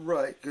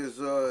 Right, because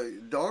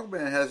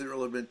Dogman hasn't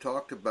really been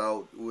talked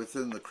about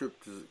within the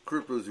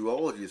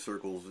cryptozoology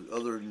circles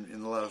other than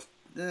in the last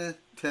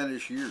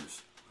 10-ish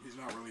years. He's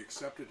not really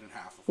accepted in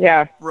half of them.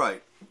 Yeah.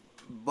 Right.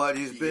 But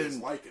he's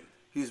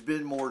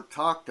been more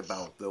talked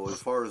about, though,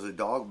 as far as a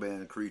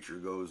Dogman creature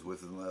goes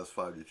within the last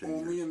 5 to 10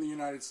 years. Only in the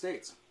United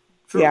States.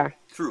 True. Yeah.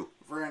 True.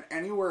 For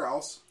anywhere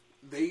else,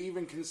 they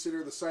even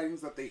consider the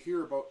sightings that they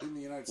hear about in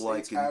the United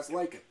States as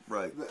lichen.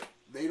 Right.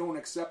 They don't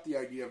accept the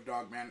idea of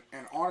Dogman,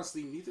 and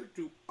honestly, neither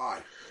do I.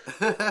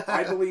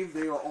 I believe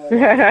they are all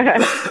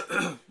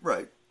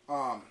right.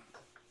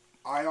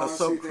 I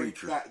honestly think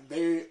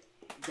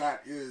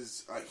that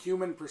is a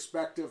human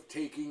perspective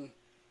taking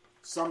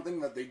something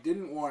that they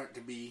didn't want it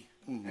to be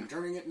and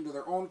turning it into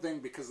their own thing,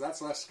 because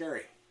that's less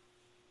scary.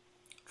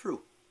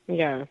 True.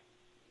 Yeah.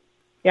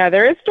 Yeah,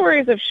 there is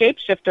stories of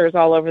shapeshifters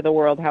all over the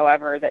world,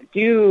 however, that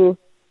do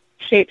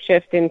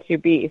shapeshift into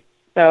beasts.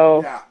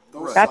 So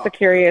that's a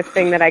curious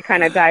thing that I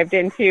kind of dived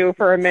into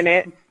for a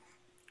minute.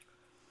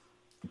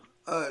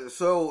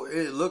 So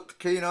it looked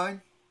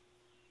canine?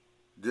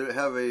 Did it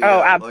have a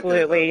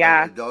absolutely,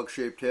 a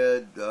dog-shaped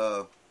head?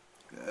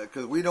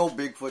 Because we know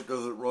Bigfoot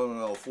doesn't run on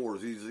all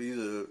fours. He's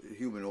a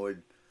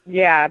humanoid.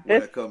 Yeah,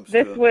 this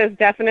was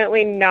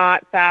definitely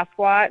not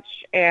Sasquatch,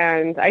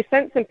 and I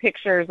sent some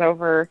pictures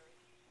over,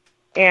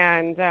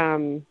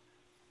 and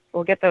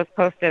we'll get those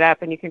posted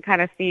up, and you can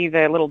kind of see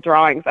the little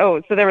drawings.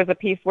 Oh, so there was a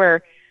piece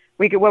where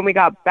when we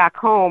got back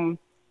home,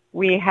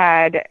 we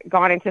had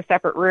gone into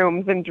separate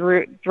rooms and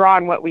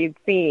drawn what we'd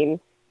seen,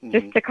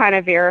 just to kind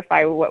of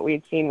verify what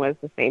we'd seen was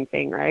the same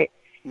thing, right?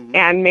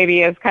 And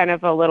maybe as kind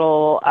of a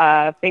little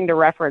thing to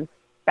reference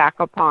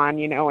back upon,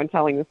 when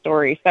telling the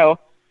story. So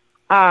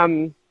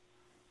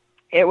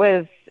it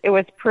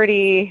was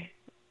pretty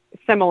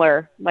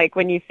similar, like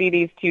when you see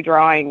these two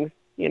drawings,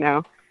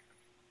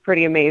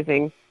 pretty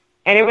amazing.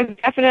 And it was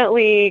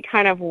definitely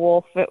kind of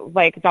wolf,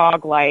 like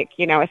dog-like,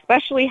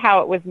 especially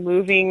how it was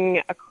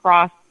moving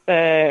across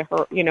the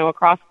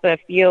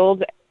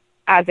field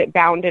as it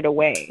bounded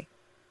away.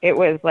 It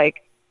was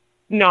like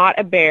not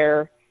a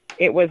bear.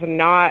 It was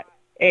not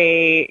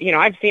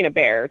I've seen a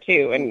bear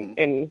too,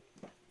 and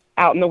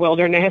out in the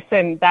wilderness,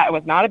 and that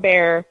was not a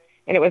bear,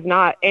 and it was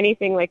not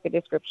anything like the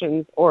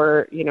descriptions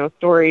or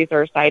stories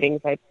or sightings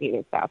I'd seen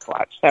in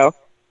Sasquatch. So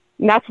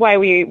that's why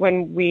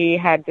when we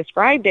had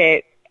described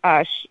it,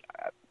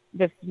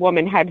 this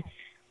woman had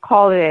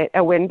called it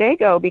a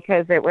Wendigo,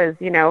 because it was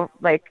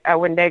like a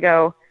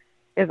Wendigo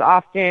is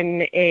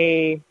often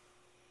a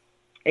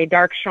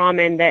dark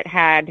shaman that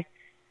had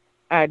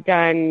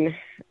done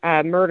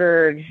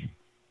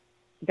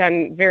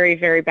very,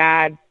 very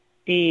bad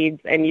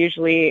deeds, and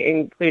usually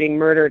including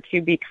murder,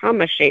 to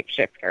become a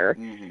shapeshifter.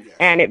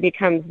 And it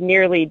becomes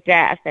nearly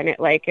death, and it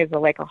is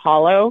like a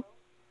hollow.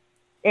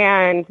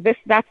 And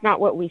that's not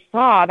what we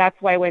saw. That's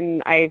why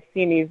when I've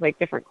seen these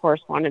different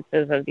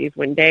correspondences of these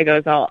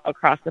Wendigos all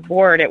across the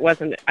board, I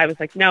was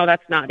like, no,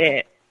 that's not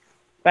it.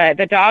 But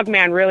the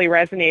Dogman really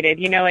resonated.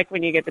 Like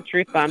when you get the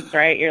truth bumps,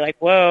 right? You're like,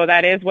 whoa,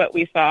 that is what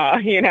we saw,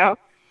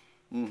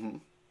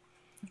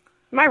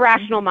 My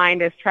rational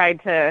mind has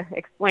tried to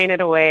explain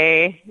it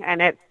away,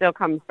 and it still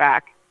comes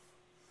back.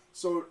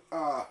 So,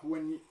 I'm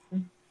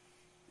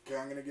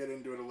going to get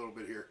into it a little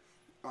bit here.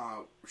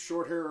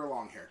 Short hair or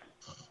long hair?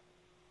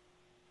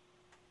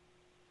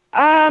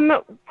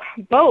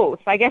 Both.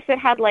 I guess it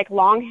had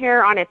long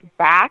hair on its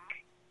back,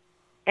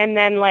 and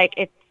then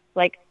its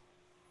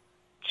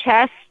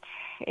chest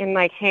and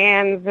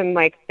hands and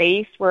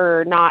face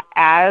were not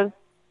as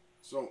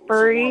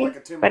furry, so more like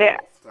a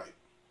Timberwolf type,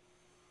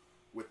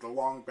 with the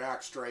long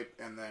back stripe,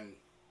 and then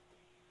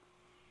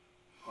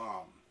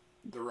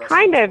the rest.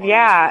 Kind of,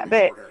 yeah,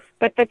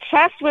 but the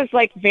chest was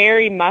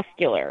very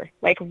muscular,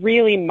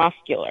 really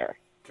muscular.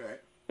 Okay.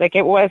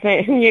 It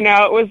wasn't, it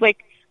was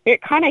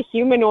it kind of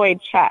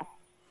humanoid chest.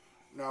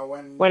 Now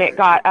when it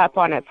got up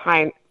on its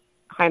hind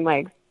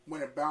legs.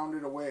 When it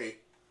bounded away,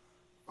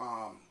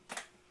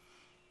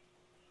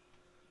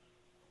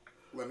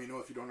 let me know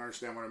if you don't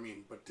understand what I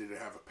mean, but did it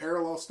have a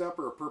parallel step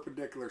or a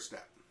perpendicular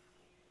step?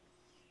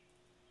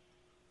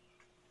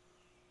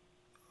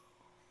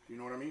 Do you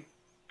know what I mean?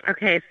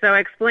 Okay, so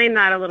explain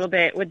that a little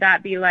bit. Would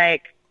that be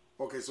like...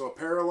 Okay, so a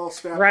parallel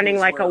step running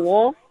is like a where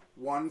wolf?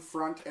 one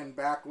front and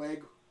back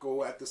leg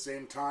go at the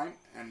same time,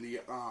 and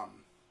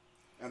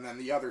then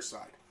the other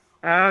side.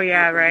 Oh,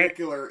 yeah, right.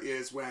 Perpendicular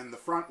is when the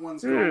front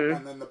ones go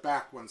and then the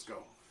back ones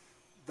go.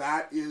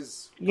 That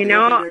is... You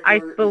know, I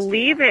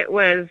believe it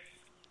was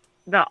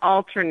the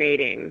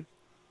alternating.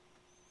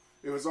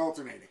 It was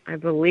alternating. I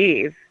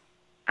believe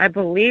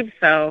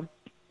so.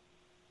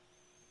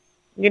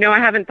 You know, I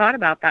haven't thought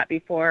about that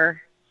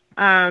before.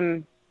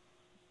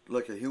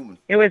 Like a human.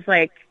 It was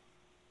like,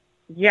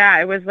 yeah,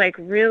 it was like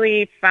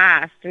really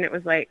fast, and it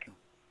was like,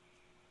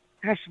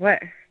 gosh,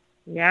 what?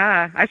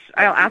 Yeah,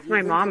 I'll ask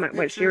my mom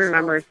what she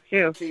remembers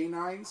too.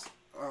 Canines,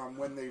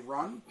 when they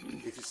run,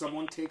 if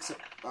someone takes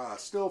a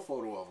still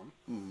photo of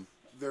them,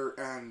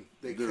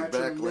 they catch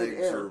them in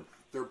mid-air.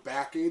 Their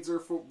back legs are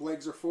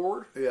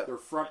forward. Yeah. Their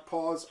front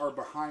paws are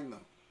behind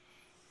them,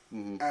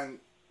 and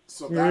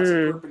so that's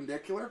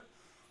perpendicular.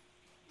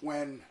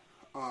 When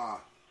a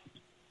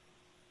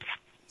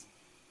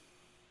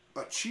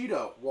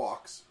cheetah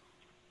walks,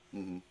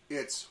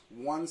 it's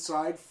one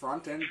side,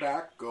 front and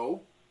back,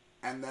 go,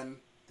 and then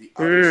the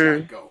other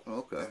side go.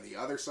 Okay. Then the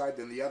other side,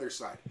 then the other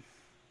side.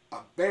 A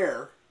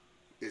bear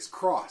is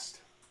crossed.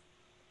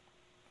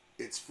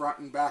 It's front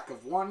and back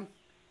of one,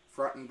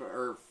 front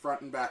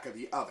and back of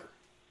the other.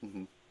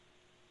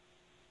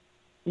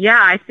 Yeah,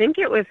 I think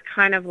it was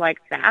kind of like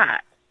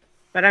that,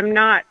 but I'm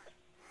not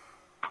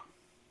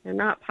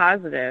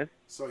positive.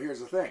 So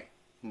here's the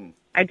thing.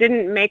 I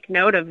didn't make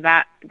note of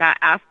that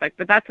aspect,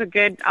 but that's a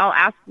good... I'll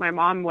ask my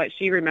mom what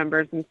she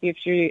remembers and see if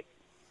she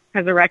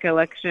has a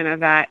recollection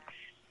of that.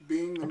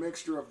 Being the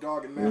mixture of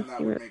dog and man,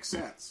 that would make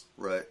sense.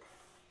 Right.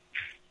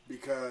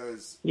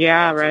 Because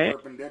dogs are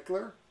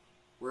perpendicular,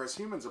 whereas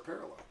humans are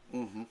parallel.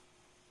 And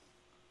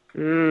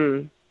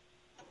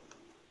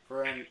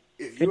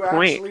if you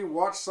actually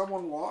watch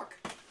someone walk,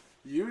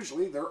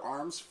 usually their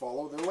arms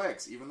follow their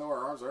legs, even though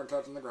our arms aren't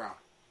touching the ground.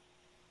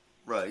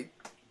 Right.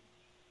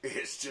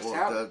 It's just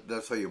how...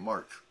 That's how you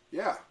march.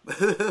 Yeah.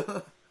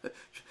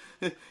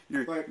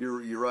 Your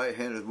right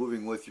hand is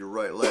moving with your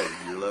right leg.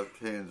 Your left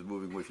hand is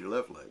moving with your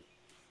left leg.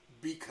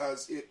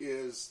 Because it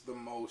is the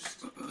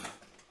most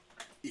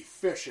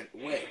efficient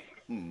way.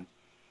 And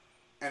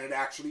it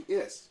actually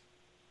is.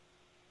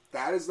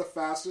 That is the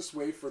fastest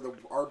way for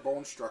our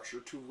bone structure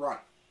to run.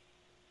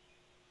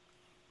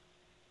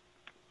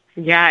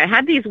 Yeah, it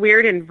had these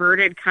weird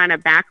inverted kind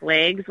of back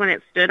legs when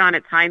it stood on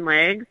its hind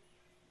legs.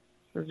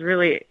 It was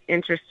really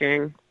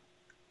interesting.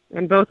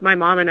 And both my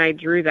mom and I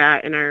drew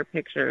that in our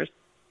pictures.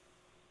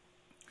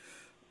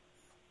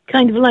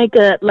 Kind of like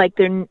they're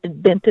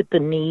bent at the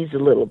knees a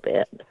little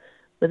bit.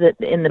 With it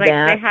in the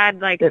back.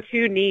 They had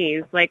two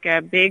knees, like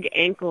a big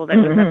ankle that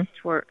was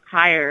up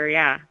higher,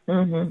 yeah.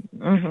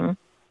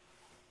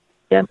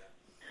 Yep.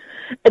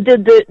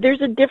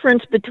 There's a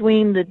difference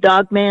between the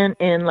Dogman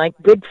and like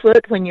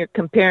Bigfoot when you're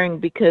comparing,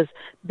 because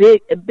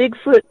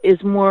Bigfoot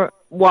is more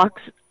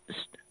walks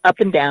up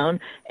and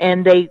down,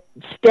 and they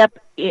step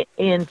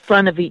in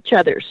front of each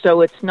other.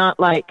 So it's not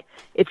like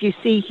if you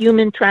see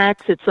human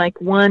tracks, it's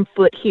like 1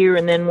 foot here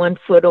and then 1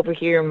 foot over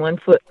here and 1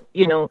 foot,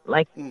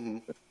 like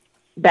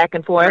back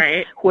and forth.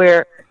 Right.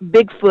 Where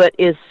Bigfoot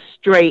is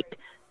straight,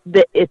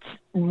 it's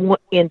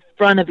in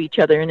front of each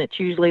other, and it's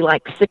usually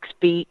like 6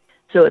 feet.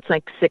 So it's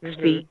like 6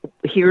 feet.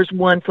 Here's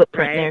 1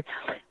 footprint there.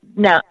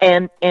 Now,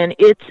 and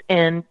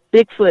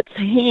Bigfoot's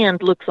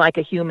hand looks like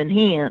a human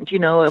hand,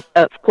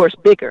 of course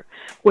bigger.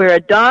 Where a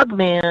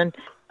Dogman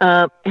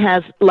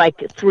has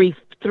like three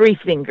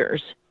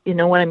fingers. You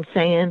know what I'm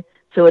saying?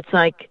 So it's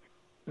like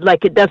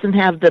it doesn't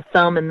have the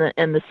thumb and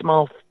the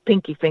small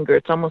pinky finger.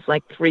 It's almost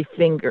like 3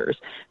 fingers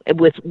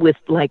with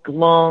like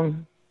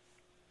long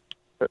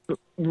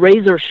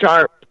razor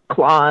sharp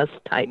claws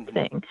type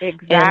thing.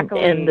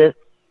 Exactly.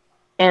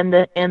 And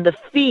the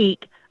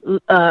feet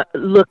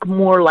look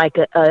more like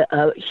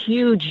a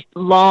huge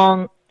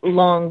long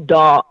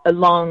dog,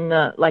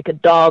 like a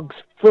dog's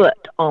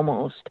foot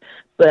almost,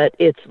 but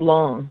it's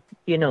long.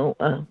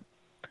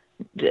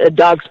 A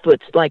dog's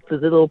foot's like the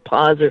little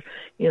paws are,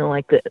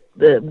 like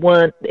the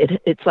one.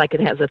 It's like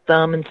it has a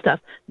thumb and stuff,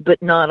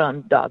 but not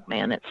on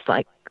Dogman. It's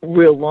like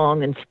real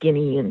long and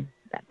skinny and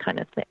that kind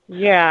of thing.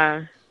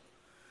 Yeah.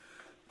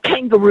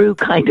 Kangaroo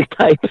kind of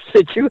type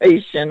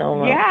situation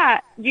almost. Yeah.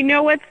 You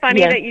know what's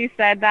funny that you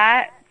said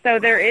that? So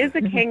there is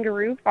a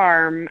kangaroo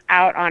farm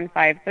out on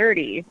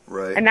 530.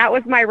 Right. And that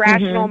was my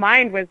rational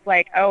mind was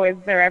like, oh, is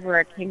there ever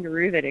a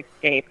kangaroo that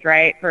escaped,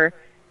 right? For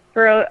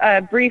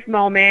a brief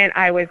moment,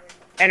 I was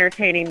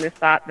entertaining this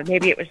thought that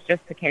maybe it was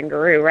just a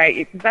kangaroo, right?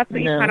 Because that's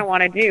what you kind of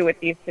want to do with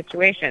these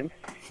situations.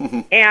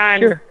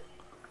 And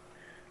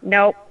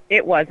nope,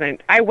 it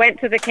wasn't. I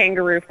went to the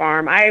kangaroo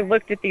farm. I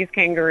looked at these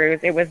kangaroos.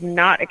 It was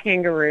not a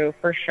kangaroo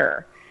for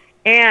sure.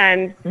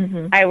 And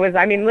I was,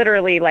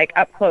 literally like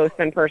up close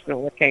and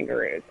personal with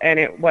kangaroos, and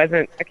it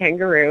wasn't a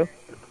kangaroo.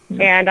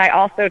 And I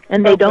also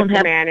and they don't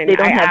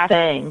have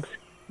fangs.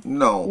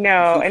 No,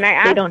 and I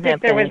asked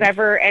if there was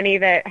ever any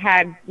that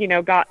had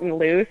gotten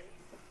loose,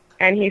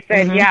 And he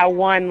said, yeah,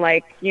 one,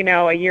 like, you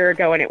know, a year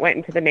ago, and it went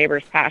into the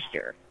neighbor's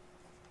pasture.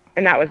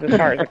 And that was as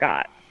far as it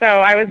got. So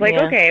I was like,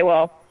 okay,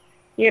 well,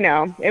 you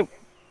know, it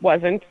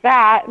wasn't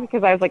that.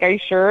 Because I was like, are you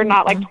sure?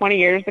 Not like 20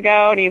 years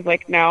ago? And he's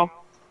like, no.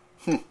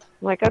 I'm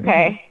like,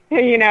 okay.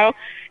 You know?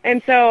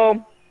 And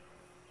so,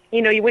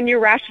 you know, when your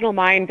rational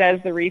mind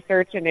does the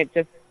research and it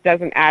just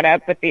doesn't add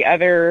up, but the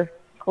other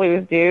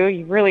clues do,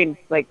 you really,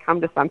 like, come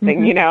to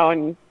something, you know,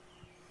 and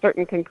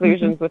certain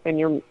conclusions within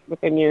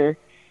your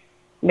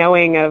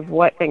knowing of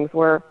what things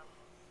were.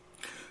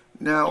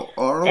 Now,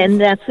 Arnold? And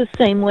that's the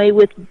same way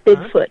with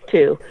Bigfoot,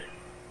 too.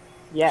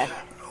 Yes.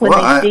 When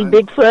they see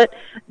Bigfoot,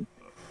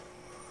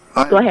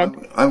 go ahead.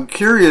 I'm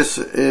curious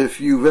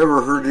if you've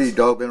ever heard any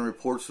dogman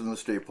reports in the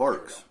state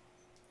parks.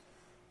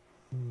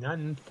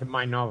 None to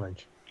my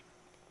knowledge.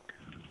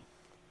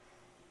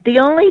 The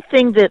only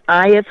thing that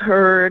I have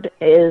heard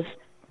is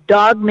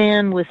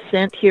Dogman was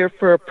sent here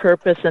for a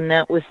purpose, and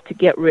that was to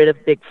get rid of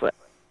Bigfoot.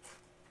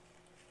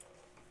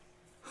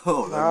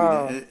 Oh,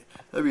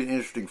 that'd be an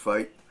interesting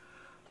fight.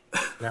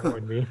 That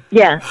would be.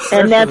 Yeah,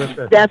 and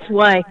that's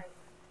why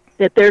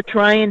that they're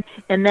trying,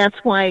 and that's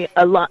why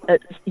a lot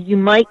you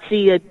might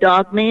see a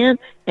Dogman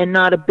and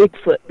not a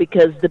Bigfoot,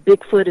 because the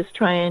Bigfoot is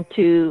trying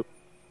to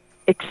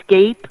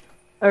escape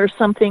or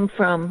something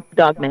from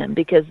Dogman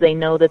because they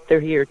know that they're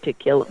here to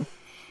kill him.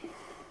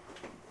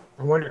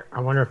 I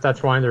wonder if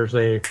that's why there's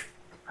a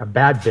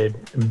bad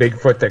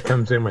Bigfoot that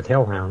comes in with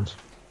hellhounds.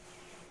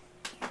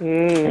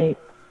 Right.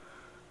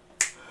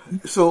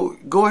 So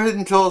go ahead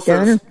and tell us go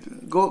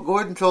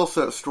ahead and tell us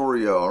that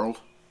story, Arnold.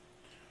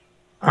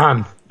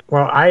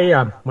 Well,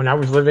 when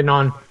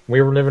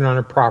we were living on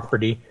a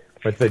property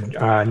with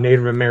a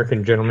Native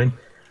American gentleman.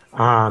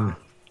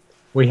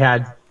 We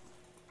had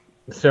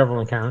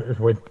several encounters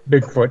with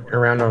Bigfoot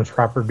around on his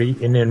property,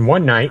 and then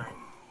one night,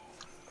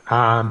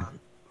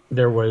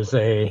 there was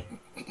a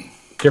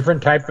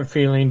different type of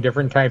feeling,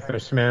 different type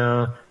of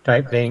smell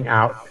type thing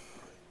out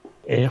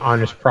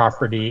on his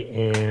property,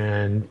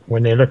 and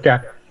when they looked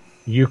out,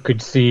 you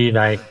could see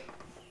like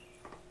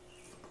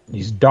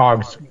these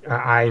dogs'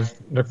 eyes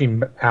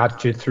looking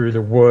at you through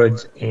the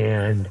woods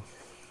and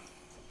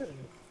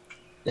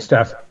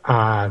stuff.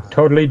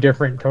 Totally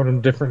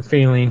different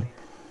feeling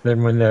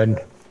than when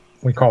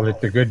we called it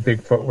the good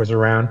Bigfoot was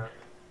around.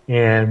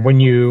 And when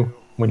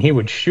he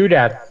would shoot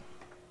at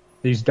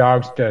these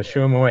dogs to shoo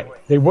them away,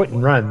 they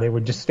wouldn't run. They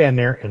would just stand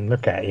there and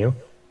look at you.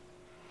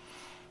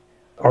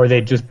 Or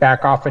they'd just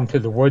back off into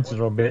the woods a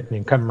little bit and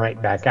then come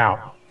right back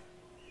out.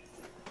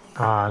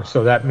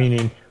 So that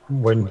meaning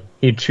when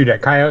he'd shoot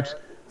at coyotes,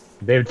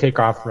 they would take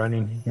off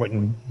running,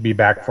 wouldn't be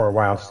back for a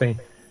while.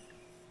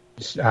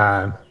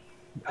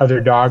 Other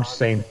dogs,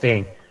 same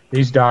thing.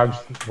 These dogs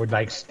would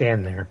like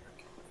stand there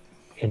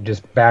and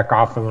just back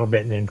off a little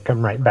bit and then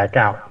come right back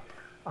out.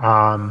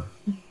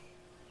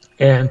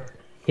 And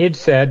he'd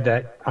said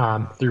that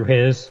through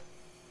his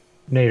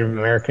Native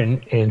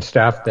American and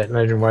stuff, that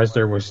legend was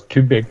there was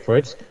two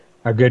Bigfoots,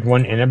 a good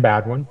one and a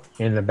bad one,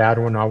 and the bad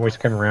one always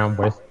come around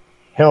with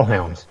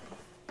hellhounds.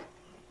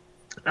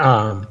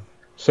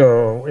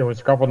 So it was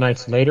a couple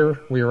nights later,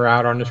 we were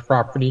out on this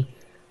property,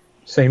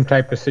 same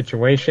type of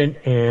situation,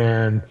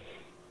 and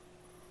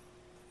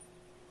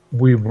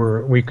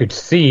we could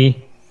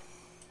see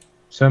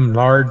some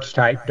large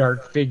type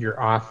dark figure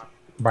off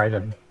by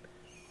the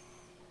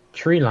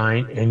tree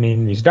line, and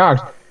then these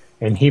dogs,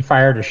 and he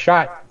fired a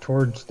shot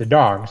towards the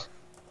dogs,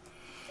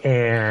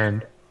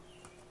 and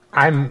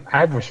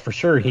I was for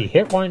sure he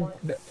hit one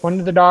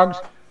of the dogs,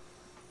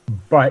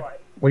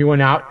 but we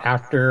went out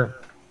after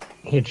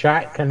he had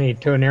shot kind of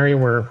to an area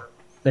where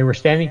they were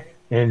standing,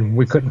 and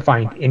we couldn't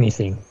find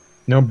anything.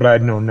 No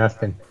blood, no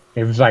nothing.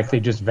 It was like they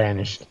just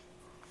vanished.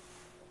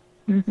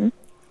 Mm-hmm.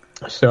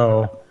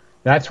 So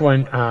that's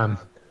when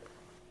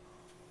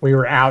we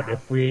were out.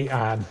 If we'd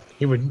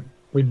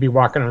be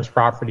walking on his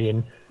property,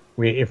 and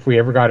if we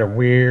ever got a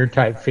weird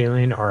type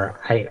feeling, or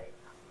I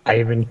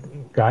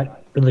even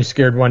got really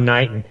scared one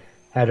night and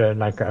had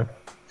a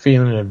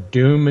feeling of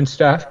doom and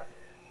stuff,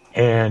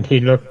 and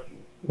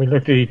we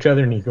looked at each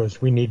other and he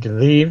goes, "We need to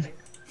leave.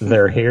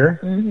 They're here."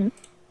 Mm-hmm.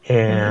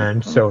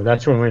 And so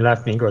that's when we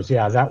left, and he goes,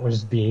 "Yeah, that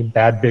was the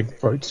bad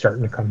Bigfoot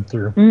starting to come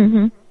through."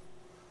 Mm-hmm.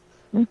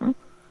 Mm-hmm.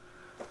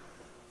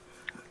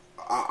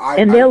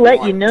 And they'll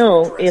let you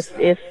know if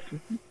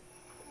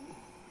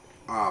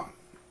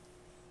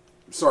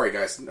sorry,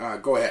 guys.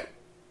 Go ahead.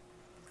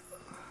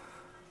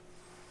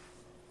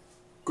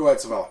 Go ahead,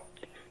 Syvella.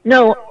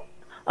 No.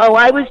 Oh,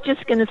 I was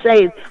just going to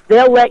say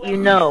they'll let you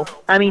know.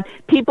 I mean,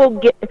 people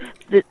get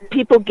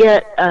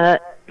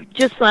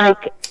just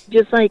like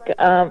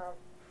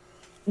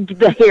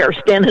the hair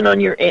standing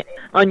on your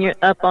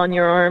up on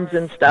your arms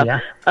and stuff. Yeah.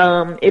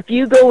 If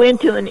you go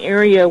into an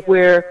area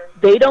where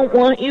they don't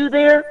want you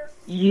there,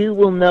 you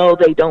will know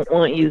they don't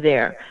want you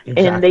there.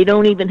 Exactly. And they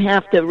don't even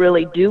have to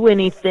really do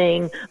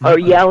anything or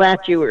yell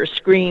at you or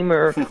scream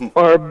or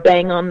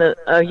bang on the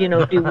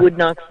do wood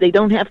knocks. They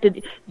don't have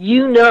to.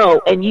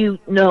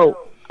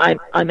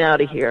 I'm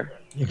out of here.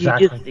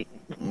 Exactly.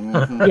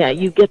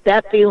 You get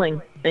that feeling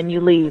and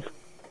you leave.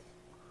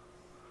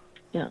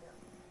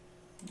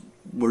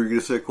 What are you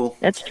going to say, Cole?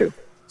 That's true.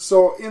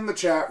 So, in the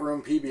chat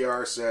room,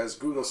 PBR says,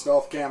 Google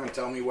stealth cam and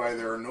tell me why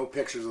there are no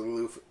pictures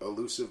of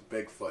elusive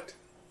Bigfoot.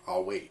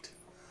 I'll wait.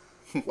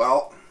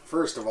 Well,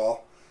 first of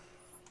all,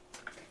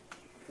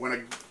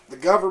 when the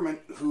government,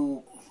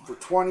 who for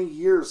 20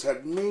 years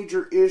had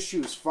major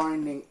issues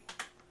finding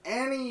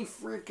any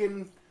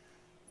freaking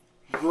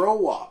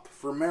grow-up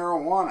for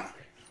marijuana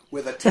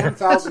with a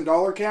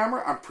 $10,000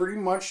 camera, I'm pretty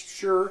much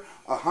sure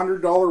a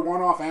 $100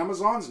 one off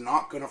Amazon's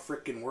not going to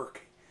freaking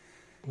work.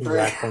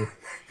 Exactly.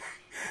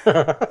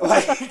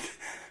 Like,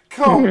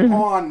 come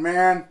on,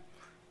 man.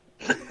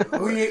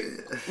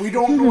 We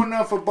don't know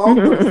enough about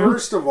them,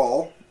 first of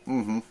all,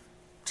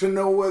 to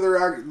know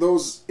whether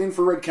those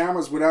infrared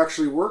cameras would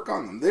actually work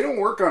on them. They don't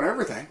work on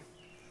everything.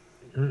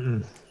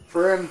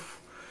 Friend.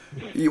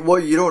 Well,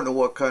 you don't know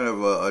what kind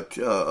of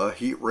a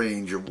heat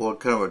range or what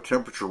kind of a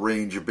temperature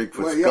range a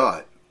Bigfoot's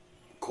got.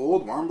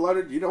 Cold,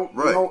 warm-blooded, you don't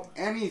know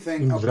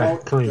anything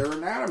about their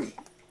anatomy.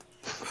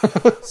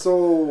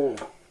 So...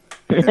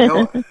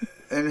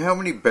 And how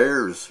many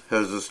bears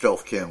has a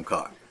stealth cam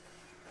caught?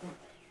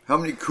 How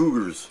many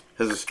cougars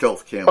has a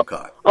stealth cam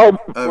caught?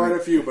 Quite a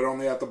few, but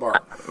only at the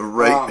bar.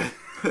 Right.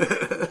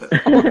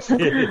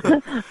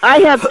 I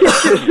have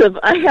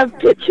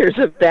pictures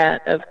of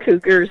that, of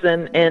cougars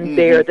and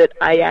bear that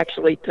I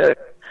actually took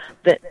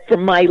that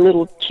from my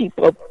little cheap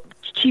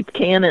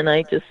Canon.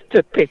 I just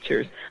took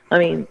pictures. I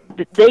mean,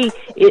 they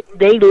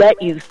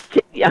let you.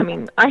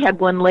 I had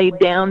one laid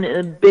down,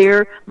 a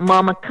bear,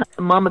 mama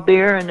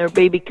bear and her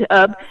baby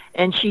cub,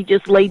 and she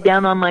just laid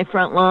down on my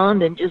front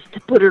lawn and just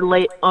put her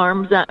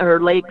her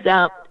legs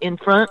out in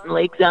front and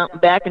legs out and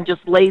back, and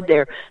just laid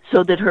there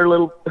so that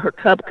her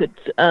cub could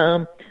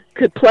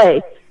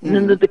play. And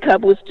then the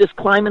cub was just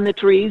climbing the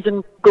trees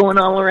and going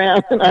all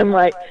around, and I'm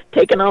like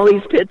taking all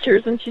these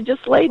pictures, and she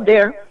just laid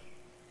there.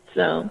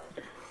 So.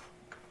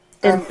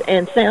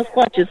 And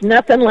Sasquatch is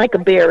nothing like a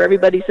bear.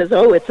 Everybody says,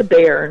 "Oh, it's a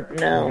bear."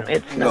 No,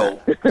 it's not.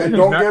 And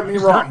don't get me wrong.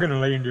 It's not going to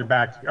lay in your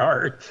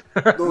backyard.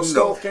 Those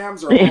stealth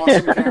cams are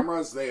awesome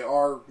cameras. They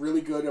are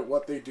really good at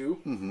what they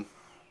do.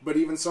 But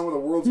even some of the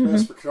world's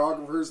best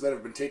photographers that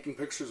have been taking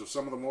pictures of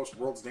some of the most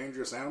world's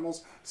dangerous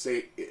animals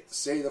say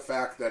the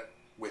fact that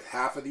with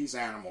half of these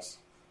animals,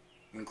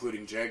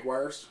 including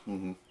jaguars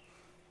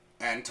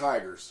and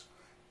tigers,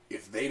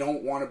 if they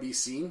don't want to be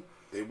seen,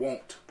 they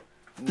won't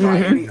try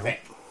anything.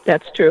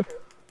 That's true.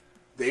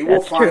 They will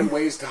find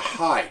ways to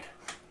hide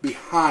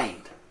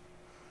behind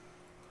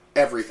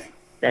everything.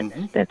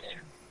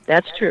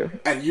 That's true.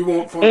 And you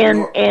won't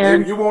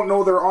you won't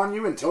know they're on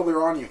you until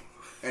they're on you,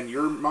 and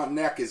your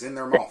neck is in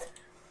their mouth.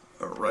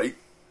 Right.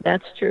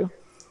 That's true.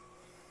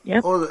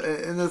 Yeah. Well,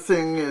 and the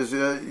thing is,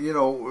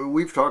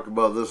 we've talked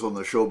about this on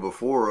the show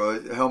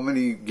before. How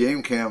many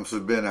game cams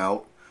have been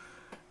out,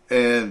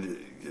 and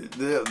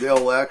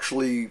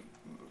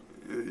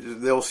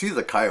they'll see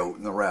the coyote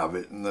and the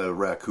rabbit and the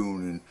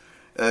raccoon and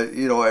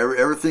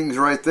everything's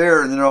right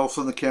there, and then all of a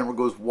sudden the camera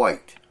goes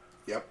white.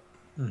 Yep.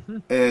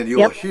 And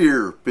you'll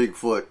hear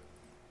Bigfoot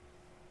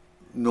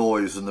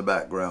noise in the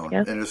background.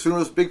 Yep. And as soon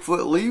as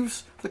Bigfoot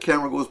leaves, the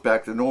camera goes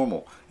back to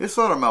normal. It's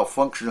not a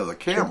malfunction of the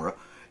camera.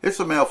 It's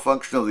a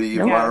malfunction of the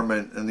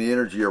environment and the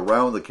energy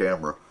around the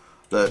camera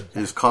that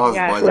is caused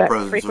by the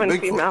presence of Bigfoot.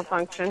 Frequency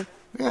malfunction.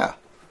 Yeah.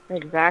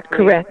 Exactly.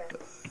 Correct.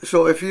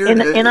 So if you're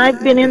and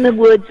I've been in the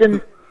woods,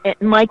 and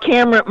my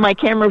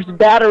camera's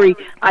battery,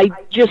 I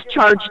just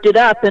charged it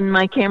up, and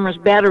my camera's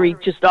battery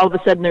just all of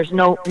a sudden there's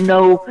no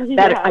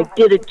battery. I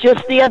did it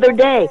just the other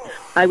day.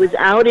 I was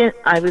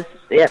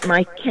at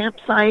my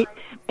campsite,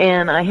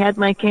 and I had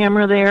my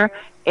camera there,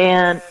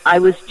 and I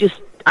was just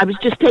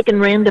taking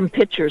random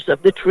pictures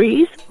of the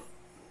trees.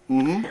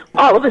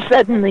 All of a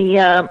sudden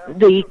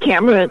the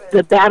camera,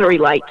 the battery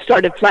light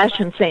started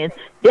flashing, saying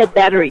dead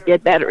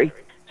battery.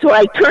 So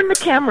I turned the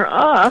camera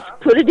off,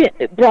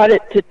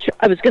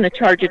 I was going to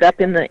charge it up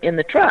in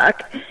the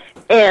truck,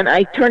 and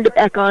I turned it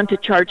back on to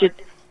charge it,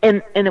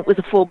 and it was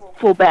a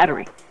full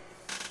battery.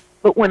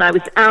 But when I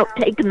was out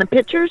taking the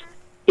pictures,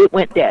 it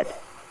went dead.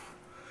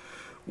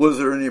 Was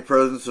there any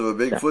presence of a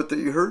Bigfoot that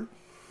you heard?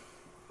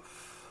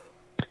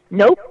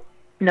 Nope,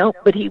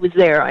 but he was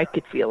there. I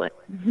could feel it.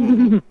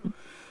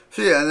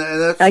 See, and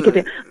that's I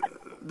could.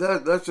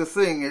 That's the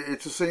thing.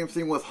 It's the same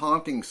thing with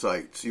haunting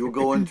sites. You'll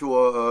go into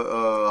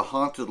a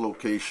haunted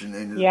location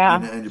and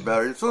your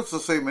battery. So it's the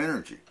same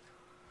energy.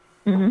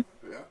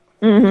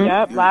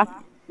 Yep.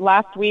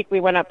 Last week we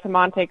went up to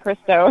Monte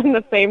Cristo, and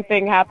the same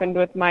thing happened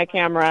with my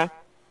camera.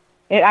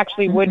 It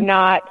actually would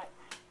not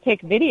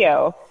take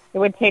video. It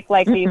would take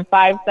like these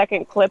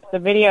 5-second clips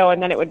of video,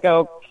 and then it would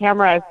go,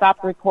 camera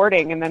stopped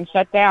recording, and then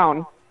shut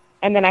down.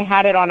 And then I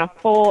had it on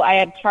I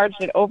had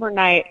charged it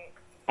overnight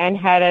and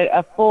had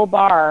a full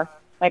bar,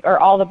 or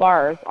all the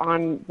bars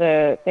on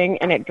the thing,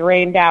 and it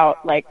drained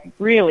out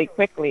really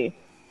quickly.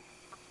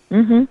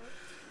 One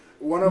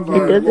of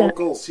our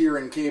locals here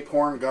in Cape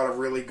Horn got a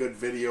really good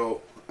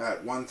video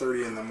at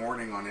 1:30 in the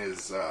morning on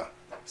his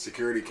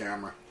security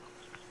camera.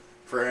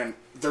 And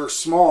they're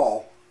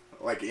small,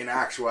 in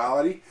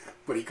actuality,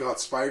 but he got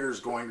spiders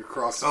going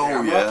across the Oh,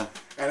 camera. yeah.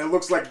 And it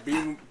looks like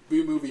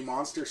B-movie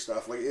monster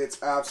stuff. Like,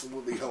 it's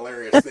absolutely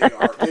hilarious.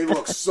 They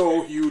look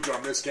so huge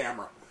on this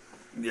camera.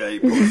 Yeah, he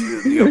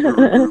posted in the upper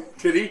group.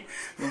 Did he?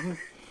 Mm-hmm.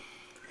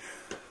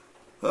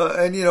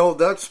 And,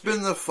 that's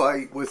been the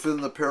fight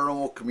within the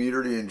paranormal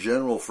community in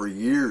general for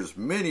years,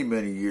 many,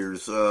 many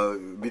years.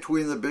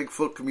 Between the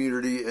Bigfoot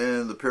community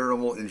and the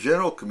paranormal in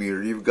general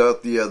community, you've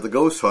got the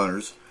ghost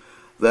hunters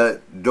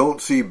that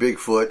don't see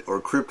Bigfoot or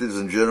cryptids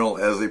in general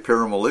as a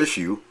paranormal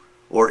issue,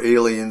 or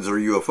aliens or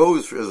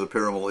UFOs as a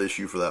paranormal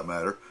issue for that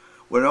matter,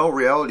 when in all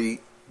reality,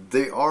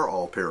 they are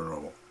all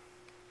paranormal.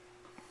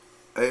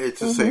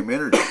 It's the same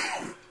energy.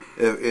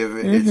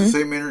 It's the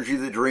same energy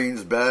that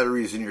drains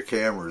batteries in your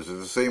cameras. It's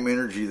the same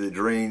energy that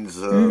drains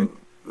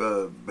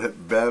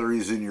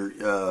batteries in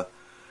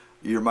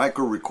your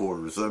micro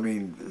recorders. I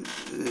mean,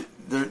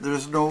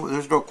 there's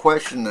no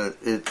question that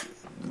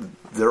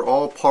they're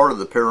all part of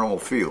the paranormal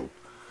field.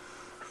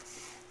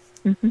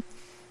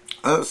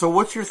 So,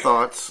 what's your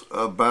thoughts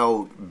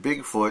about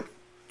Bigfoot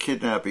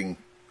kidnapping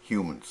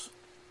humans?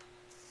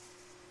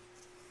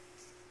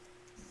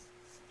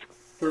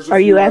 Are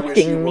you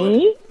asking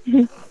me?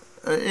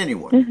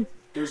 Anyone.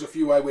 There's a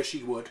few I wish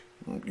he would.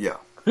 Yeah.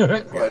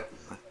 But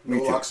Me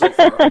no too. luck so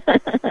far.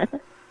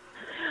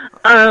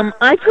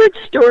 I've heard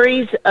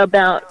stories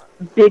about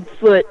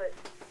Bigfoot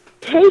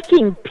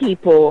taking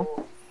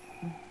people,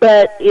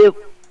 but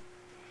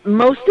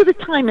most of the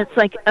time it's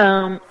like,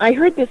 I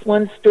heard this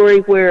one story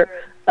where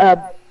a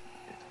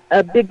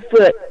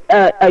Bigfoot,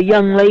 a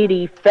young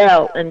lady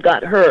fell and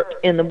got hurt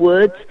in the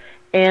woods,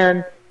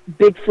 and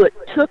Bigfoot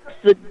took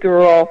the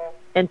girl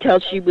until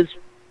she was,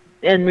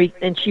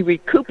 and she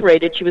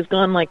recuperated. She was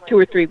gone like 2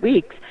 or 3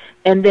 weeks,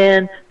 and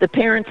then the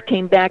parents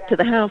came back to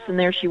the house, and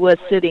there she was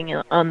sitting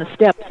on the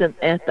steps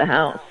at the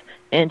house,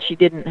 and she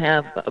didn't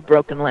have a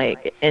broken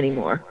leg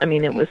anymore. I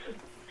mean, it was,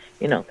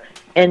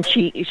 and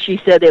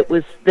she said it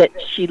was that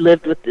she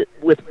lived with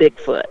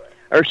Bigfoot,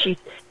 or she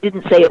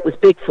didn't say it was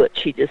Bigfoot.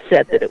 She just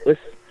said that it was,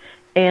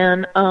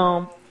 and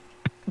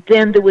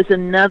then there was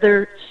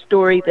another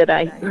story that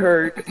I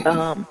heard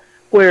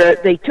where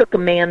they took a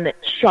man that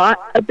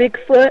shot a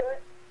Bigfoot,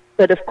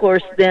 but of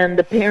course then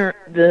the parent,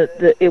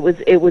 it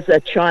was a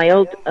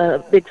child,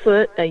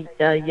 Bigfoot,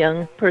 a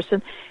young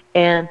person,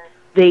 and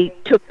they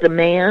took the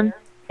man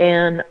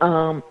and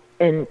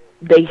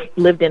they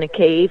lived in a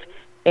cave,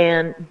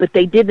 but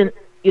they didn't,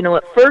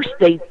 at first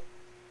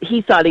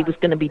he thought he was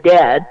going to be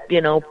dead,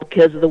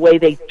 because of the way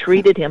they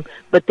treated him,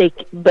 but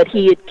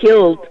he had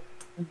killed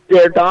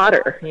their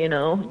daughter,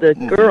 the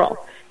girl,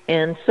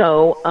 and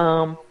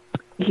so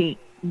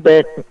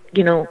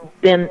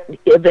then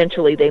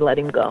eventually they let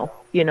him go.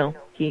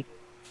 He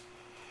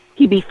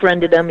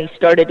befriended them. He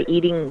started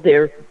eating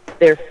their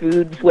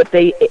food. What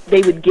they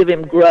would give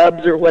him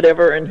grubs or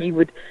whatever, and he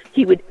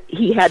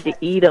had to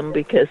eat them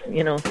because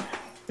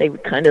they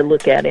would kind of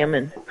look at him,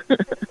 and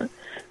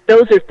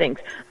those are things.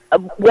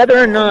 Whether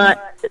or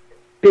not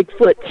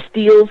Bigfoot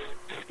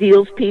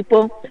steals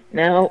people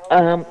now.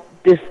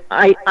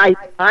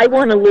 I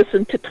want to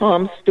listen to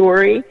Tom's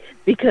story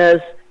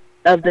because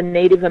of the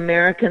Native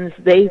Americans.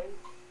 They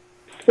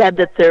said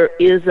that there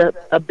is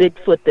a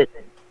Bigfoot that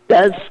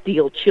does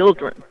steal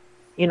children,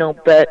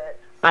 but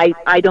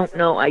I don't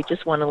know. I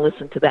just want to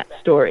listen to that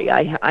story.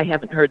 I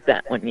haven't heard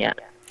that one yet.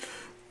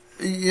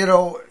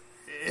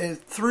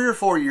 3 or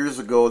 4 years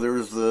ago, there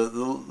was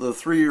the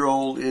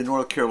 3-year-old in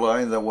North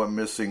Carolina that went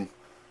missing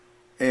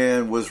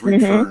and was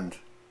returned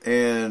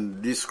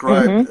and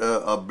described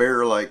a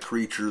bear-like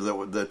creature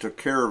that took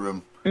care of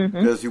him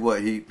because he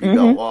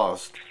got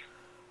lost.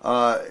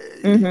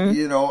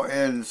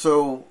 And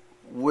so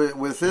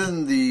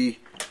within the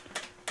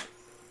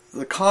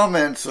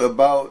comments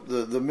about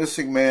the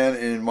missing man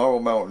in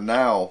Marblemount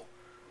now,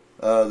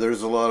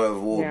 there's a lot of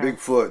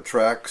Bigfoot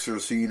tracks are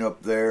seen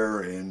up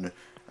there, and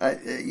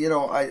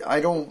I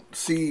don't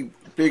see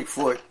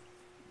Bigfoot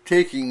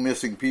taking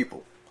missing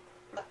people.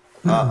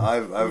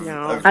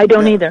 I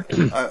don't either.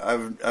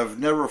 I've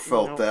never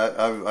felt that.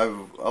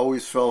 I've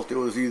always felt it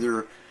was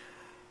either.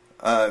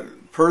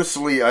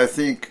 Personally, I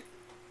think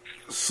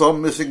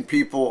some missing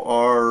people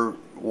are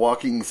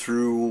walking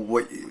through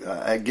what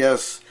I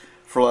guess,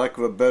 for lack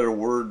of a better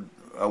word,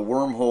 a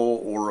wormhole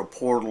or a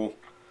portal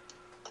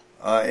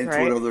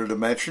into another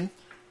dimension.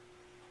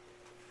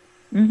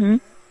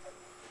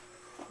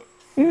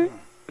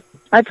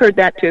 I've heard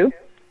that too.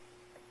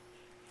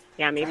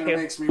 Yeah, me Kind too. of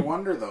makes me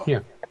wonder, though.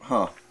 Yeah.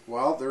 Huh.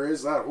 Well, there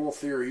is that whole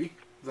theory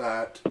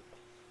that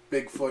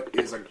Bigfoot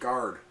is a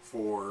guard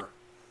for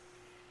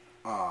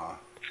the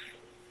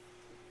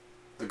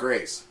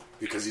Greys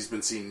because he's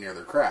been seen near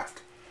their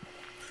craft.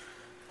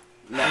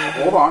 Now,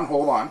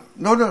 hold on.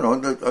 No.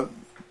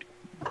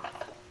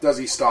 Does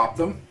he stop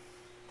them?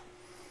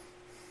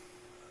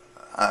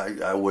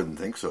 I wouldn't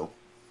think so.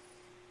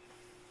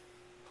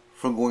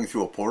 From going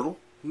through a portal?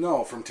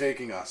 No, from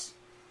taking us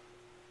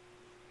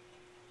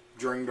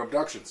during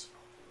abductions.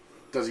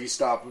 Does he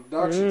stop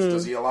abductions?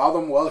 Does he allow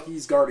them while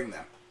he's guarding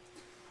them?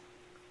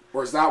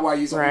 Or is that why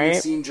he's only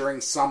seen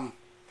during some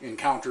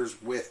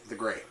encounters with the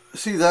Grey.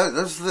 See,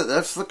 that's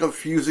the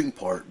confusing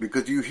part,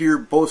 because you hear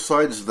both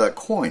sides of that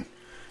coin.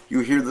 You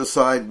hear the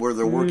side where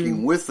they're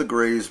working with the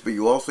Greys, but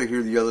you also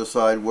hear the other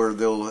side where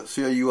they'll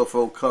see a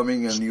UFO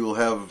coming and you'll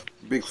have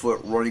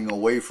Bigfoot running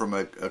away from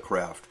a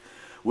craft,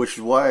 which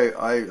is why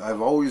I've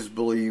always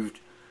believed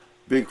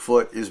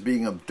Bigfoot is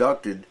being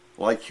abducted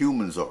like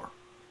humans are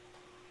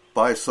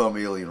by some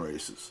alien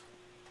races.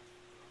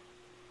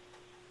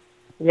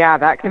 Yeah,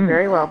 that can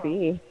very well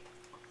be.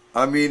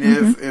 I mean,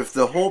 if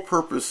the whole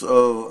purpose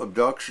of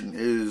abduction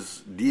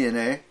is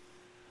DNA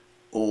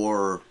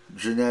or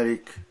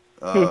genetic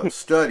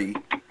study,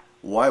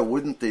 why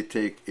wouldn't they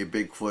take a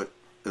Bigfoot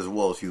as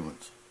well as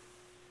humans?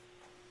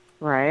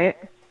 Right.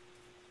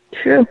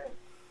 True.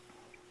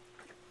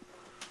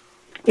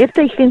 If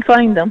they can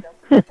find them.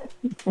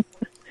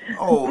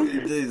 Oh,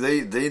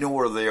 they know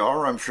where they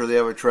are. I'm sure they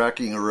have a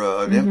tracking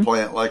or an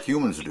implant like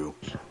humans do.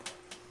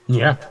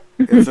 Yeah.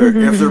 If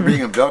they're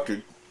being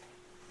abducted.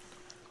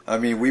 I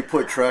mean, we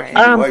put tracking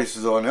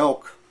devices on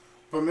elk.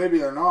 But maybe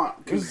they're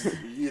not, because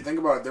you think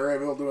about it, they're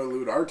able to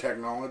elude our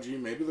technology.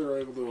 Maybe they're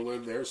able to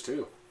elude theirs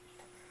too.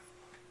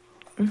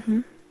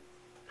 Mm-hmm.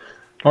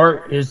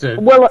 Or is it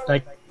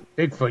like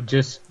Bigfoot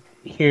just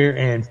here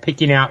and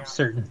picking out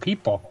certain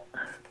people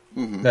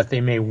that they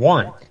may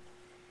want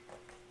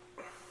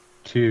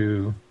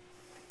to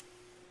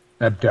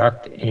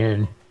abduct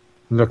and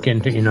look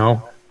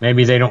into,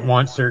 maybe they don't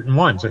want certain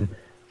ones. And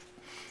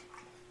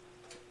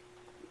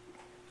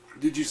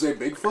did you say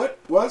Bigfoot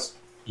was?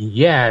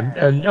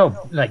 Yeah, no,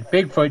 like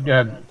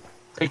Bigfoot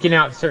picking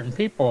out certain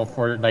people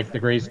for like the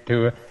Greys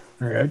to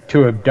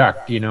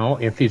abduct.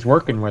 If he's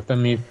working with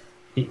them,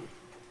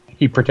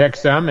 he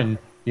protects them, and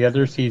the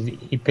others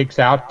he picks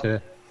out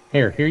to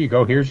here you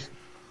go. Here's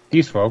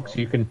these folks.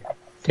 You can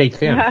take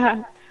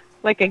them.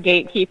 Like a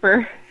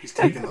gatekeeper. He's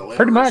taking the litters.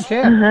 Pretty much,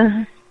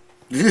 yeah.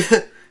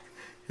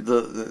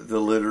 the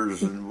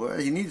litters, and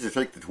he needs to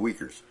take the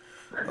tweakers.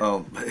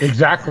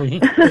 Exactly.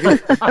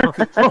 That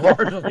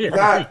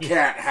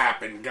can't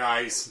happen,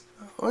 guys.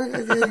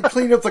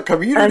 Clean up the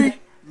community.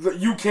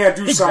 You can't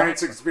do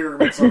science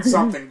experiments on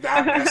something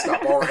that messed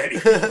up already.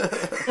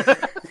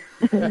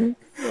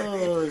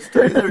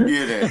 Straight there,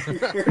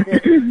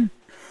 get in.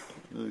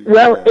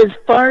 Well, as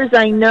far as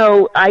I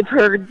know, I've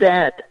heard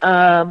that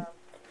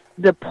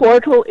the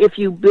portal, if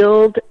you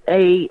build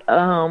a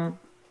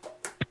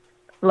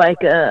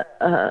like a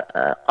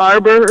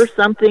arbor or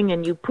something,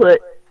 and you put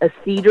a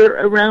cedar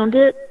around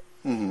it,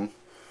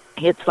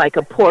 it's like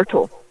a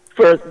portal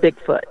for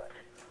Bigfoot.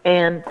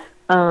 And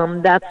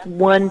that's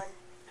one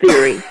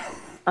theory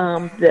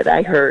that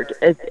I heard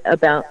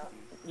about,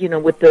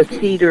 with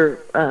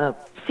the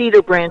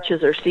cedar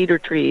branches or cedar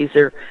trees,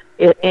 or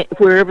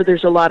wherever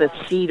there's a lot of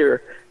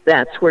cedar,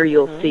 that's where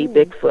you'll see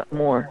Bigfoot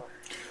more.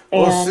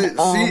 Well,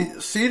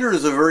 cedar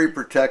is a very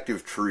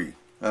protective tree.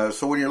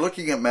 So when you're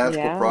looking at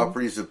magical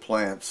properties of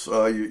plants,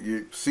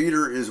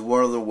 cedar is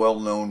one of the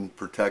well-known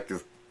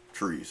protective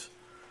trees.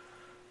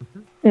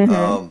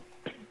 And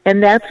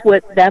that's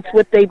what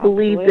they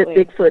believe that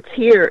Bigfoot's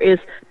here, is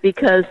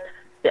because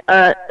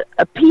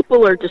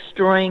people are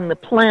destroying the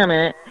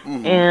planet,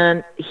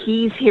 and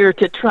he's here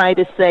to try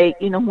to say,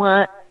 you know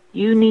what,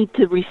 you need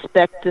to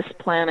respect this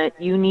planet.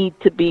 You need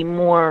to be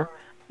more,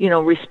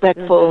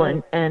 respectful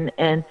and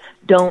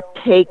don't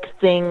take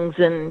things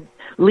and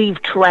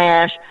leave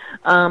trash.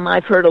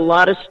 I've heard a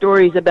lot of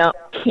stories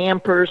about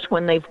campers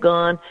when they've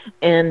gone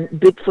and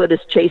Bigfoot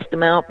has chased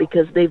them out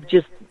because they've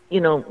just,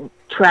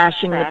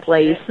 trashing the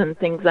place and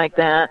things like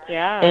that.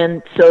 Yeah.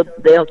 And so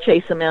they'll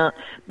chase them out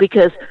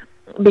because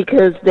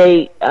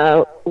they,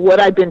 what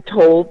I've been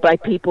told by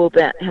people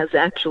that has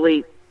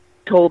actually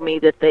told me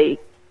that they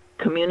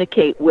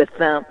communicate with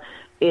them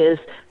is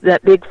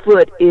that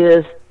Bigfoot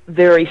is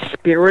very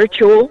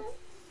spiritual,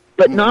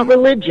 but not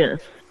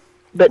religious,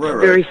 but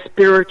very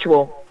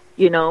spiritual,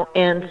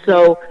 and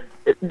so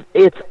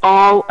it's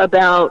all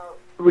about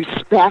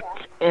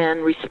respect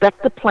and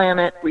respect the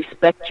planet,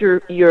 respect your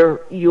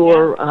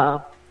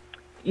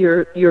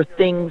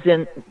things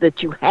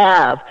that you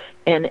have,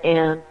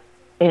 and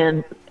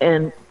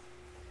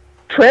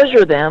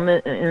treasure them,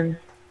 and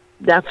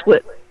that's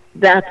what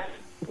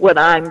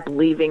I'm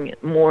believing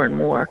more and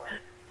more,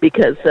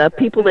 because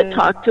people that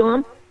talk to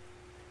them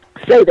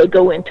say they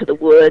go into the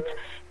woods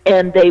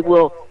and they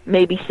will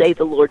maybe say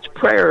the Lord's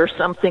Prayer or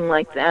something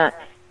like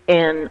that,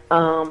 and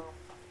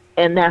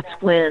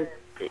that's when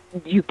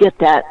you get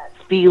that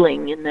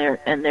feeling in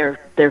there, and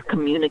they're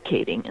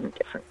communicating and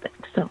different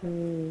things. So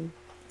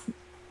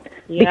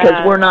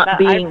because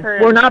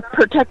we're not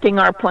protecting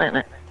our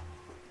planet.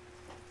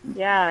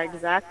 Yeah,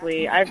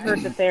 exactly. I've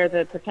heard that they're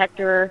the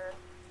protector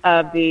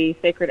of the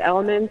sacred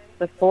elements,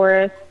 the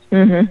forest,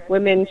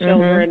 women,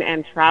 children,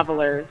 and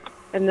travelers,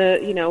 and the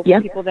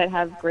people that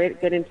have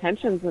good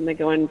intentions when they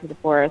go into the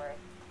forest.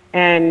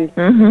 And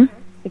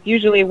it's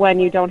usually when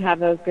you don't have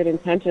those good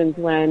intentions,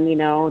 when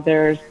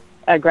there's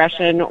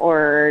aggression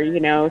or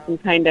some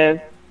kind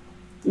of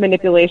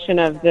manipulation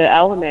of the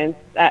elements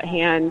at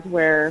hand,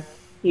 where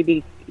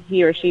he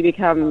he or she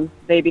become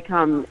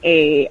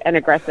an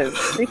aggressive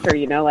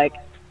creature. Like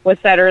was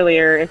said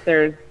earlier, if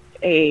there's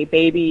a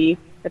baby,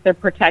 if they're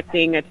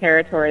protecting a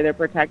territory, they're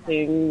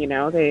protecting,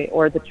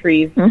 or the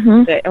trees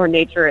or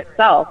nature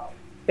itself.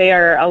 They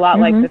are a lot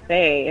like the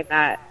Fae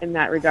in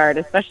that regard.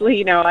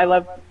 Especially, I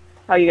love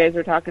how you guys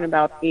were talking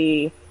about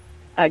the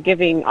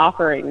giving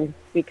offerings,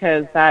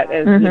 because that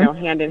is,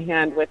 hand in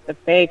hand with the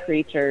Fae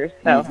creatures.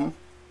 So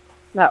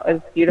that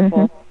was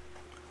beautiful.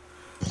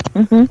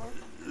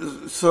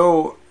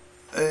 So,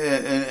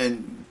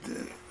 and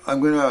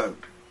I'm going to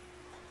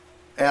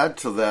add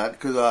to that,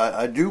 because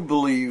I do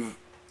believe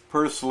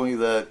personally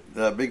that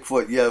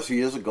Bigfoot, yes, he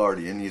is a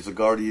guardian. He's a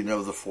guardian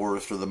of the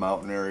forest or the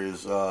mountain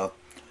areas.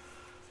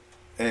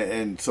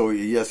 And so,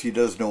 yes, he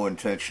does know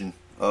intention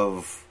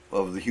of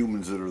the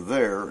humans that are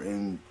there,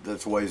 and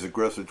that's why he's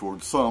aggressive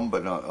towards some,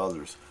 but not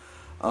others.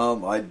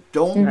 I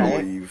don't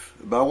believe,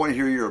 but I want to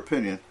hear your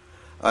opinion.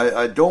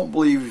 I don't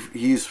believe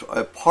he's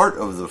a part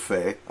of the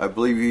Fae. I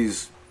believe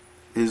he's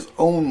his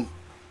own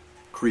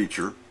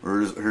creature, or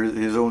his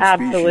own species.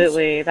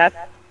 Absolutely. That's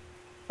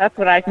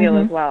what I feel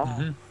as well.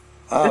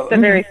 Just a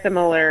very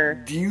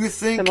similar. Do you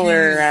think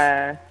he's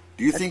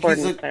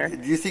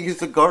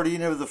the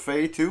guardian of the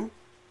Fae too?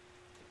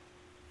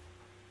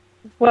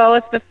 Well,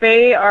 if the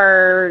Fae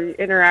are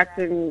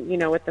interacting,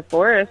 with the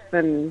forest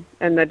and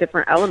the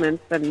different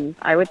elements, then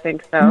I would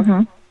think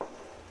so.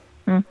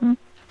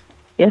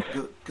 Yes.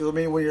 Because I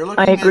mean, when you're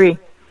looking,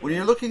 when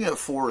you're looking at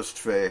forest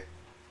Fae,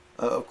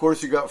 of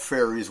course you got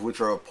fairies, which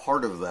are a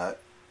part of that,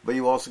 but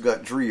you also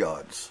got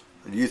dryads.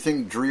 Do you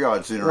think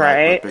dryads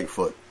interact with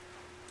Bigfoot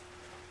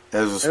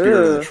as a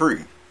spirit of the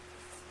tree?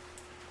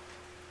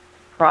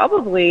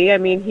 Probably. I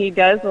mean, he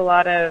does a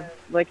lot of,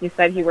 like you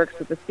said, he works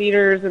with the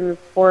cedars and the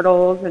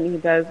portals, and he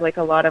does like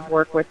a lot of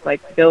work with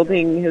like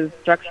building his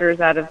structures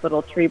out of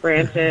little tree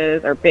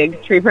branches or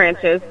big tree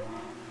branches,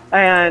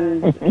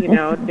 and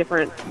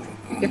different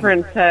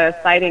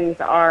sightings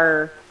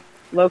are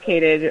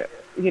located,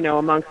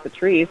 amongst the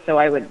trees. So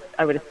I would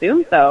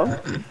assume so,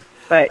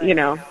 but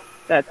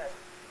that's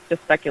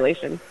just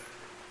speculation.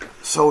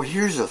 So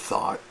here's a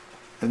thought,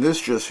 and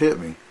this just hit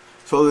me.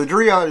 So the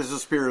dryad is the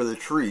spirit of the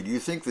tree. Do you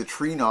think the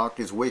tree knock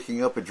is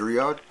waking up a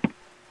dryad?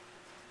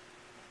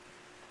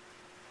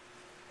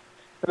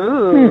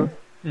 Ooh.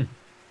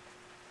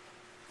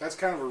 That's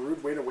kind of a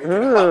rude way to wake it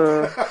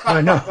up.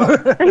 I know.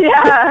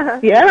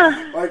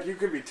 Yeah. Like you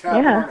could be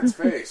tapping on its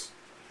face.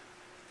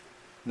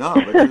 No,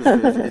 but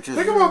it just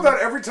think about that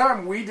every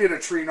time we did a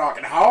tree knock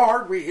and how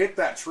hard we hit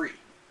that tree.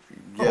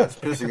 Yeah, it's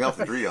pissing off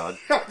the dryad.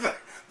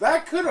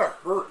 That could have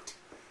hurt.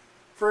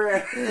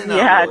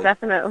 Really.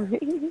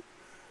 Definitely.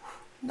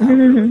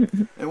 Really.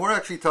 And we're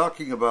actually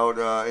talking about,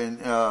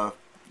 I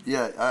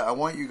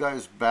want you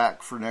guys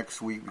back for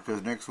next week,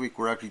 because next week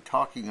we're actually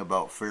talking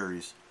about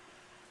fairies,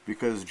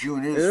 because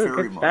June is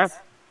Faerie Month.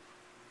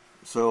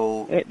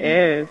 So it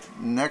is.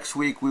 Next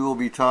week we will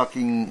be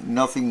talking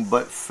nothing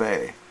but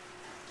Fae.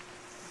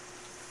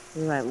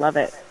 Ooh, I love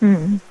it.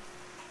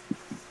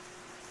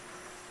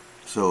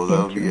 So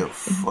that'll be a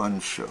fun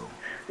show.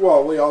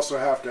 Well, we also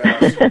have to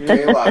ask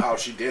Kayla how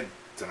she did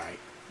tonight.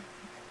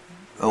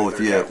 Oh, with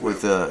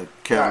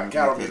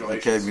cattle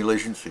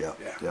mutilations? Yeah.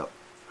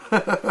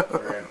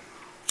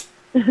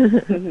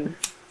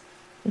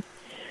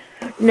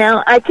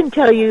 Now, I can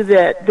tell you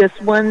that this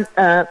one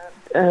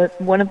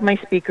of my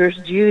speakers,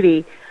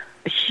 Judy,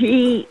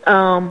 she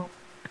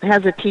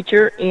has a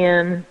teacher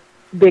in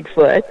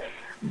Bigfoot,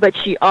 but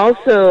she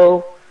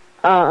also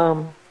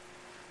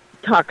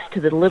talks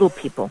to the little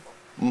people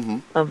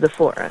of the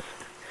forest.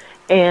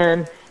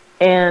 And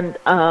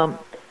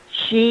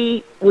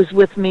she was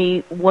with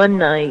me one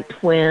night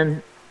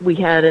when we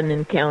had an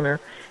encounter,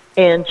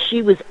 and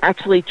she was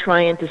actually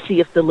trying to see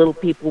if the little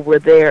people were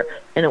there,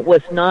 and it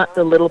was not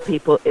the little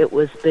people, it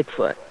was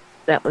Bigfoot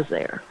that was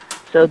there.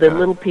 So the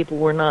little people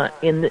were not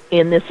in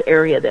this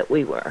area that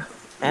we were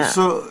at.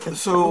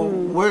 So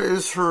what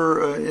is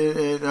her,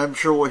 and I'm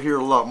sure we'll hear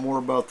a lot more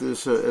about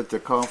this at the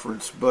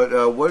conference,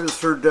 but what is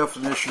her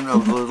definition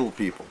of little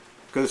people?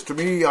 Because to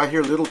me, I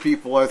hear little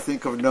people, I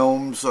think of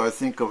gnomes, I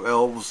think of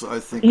elves, I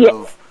think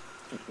of...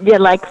 Yeah,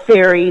 like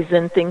fairies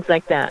and things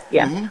like that,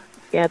 yeah.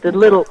 Yeah, the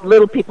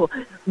little people.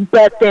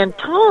 But then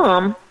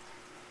Tom,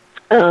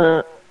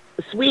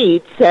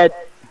 Swede, said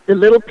the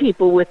little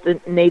people with the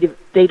native,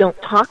 they don't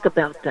talk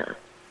about that.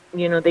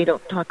 They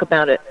don't talk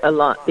about it a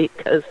lot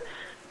because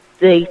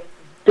they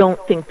don't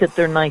think that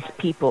they're nice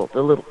people,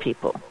 the little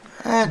people.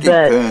 It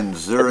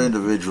depends. They're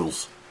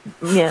individuals.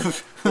 Yeah,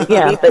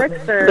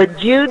 but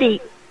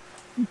Judy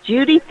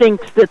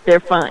thinks that they're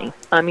fine.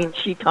 I mean,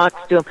 she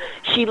talks to them.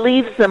 She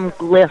leaves some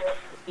glyphs,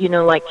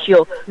 like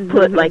she'll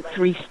put like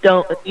 3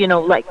 stone,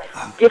 like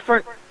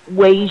different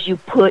ways you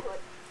put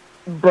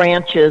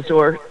branches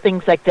or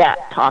things like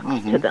that,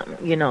 talks to them,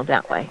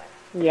 that way.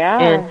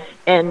 Yeah.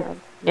 And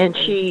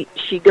she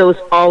goes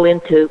all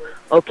into,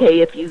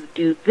 okay, if you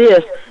do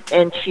this,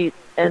 and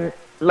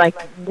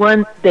like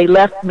one, they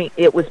left me,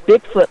 it was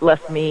Bigfoot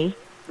left me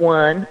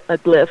a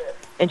glyph,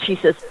 And she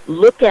says,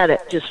 look at it,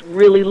 just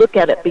really look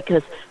at it,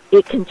 because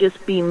it can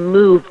just be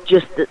moved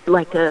just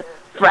like a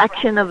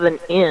fraction of an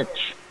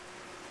inch,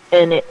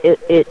 and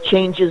it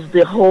changes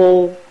the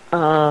whole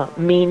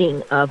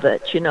meaning of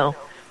it,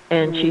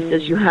 And she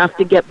says, you have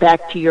to get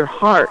back to your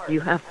heart.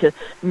 You have to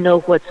know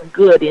what's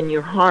good in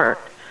your heart.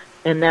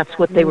 And that's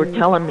what they were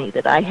telling me,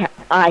 that I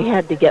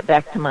had to get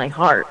back to my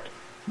heart.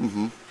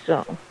 Mm-hmm.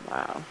 So,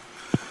 wow.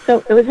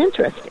 So it was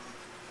interesting.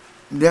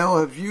 Now,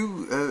 have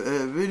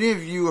any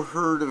of you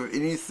heard of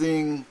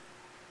anything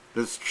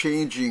that's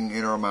changing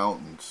in our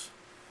mountains?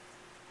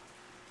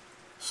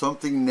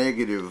 Something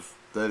negative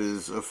that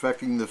is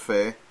affecting the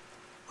Fae,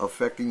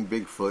 affecting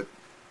Bigfoot,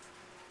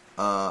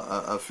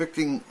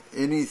 affecting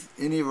any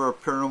of our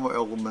paranormal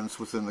elements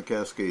within the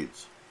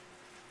Cascades?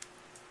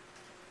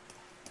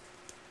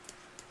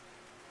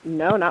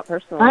 No, not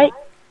personally.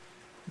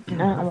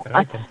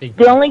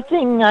 The only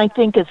thing I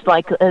think is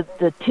like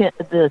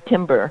the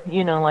timber,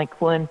 like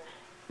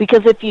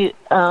because if you,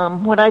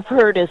 what I've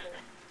heard is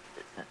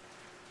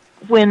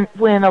when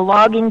a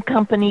logging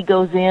company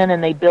goes in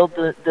and they build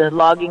the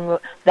logging,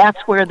 that's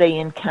where they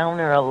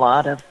encounter a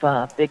lot of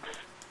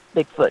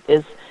Bigfoot,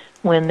 is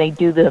when they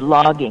do the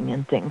logging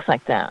and things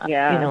like that.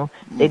 Yeah.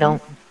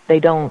 They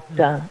don't,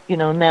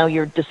 now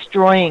you're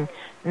destroying,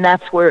 and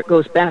that's where it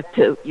goes back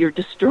to, you're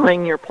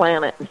destroying your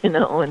planet,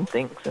 and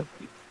things.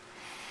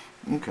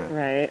 Okay.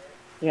 Right.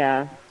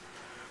 Yeah.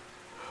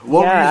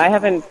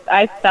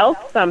 I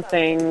felt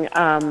something,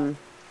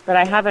 but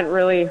I haven't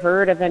really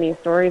heard of any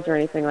stories or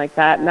anything like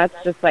that. And that's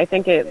just, I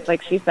think it,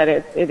 like she said,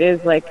 it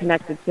is like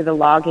connected to the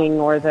logging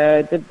or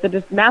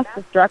the mass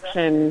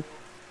destruction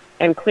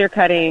and clear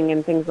cutting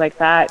and things like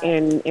that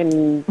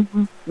in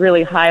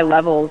really high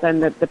levels,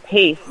 and the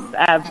pace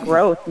of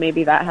growth,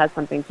 maybe that has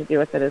something to do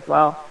with it as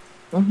well.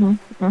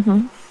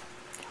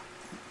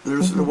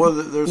 There's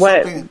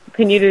something.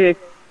 Can you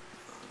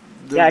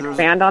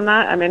expand on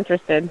that? I'm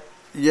interested.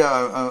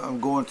 Yeah, I'm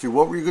going to.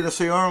 What were you going to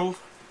say, Arnold?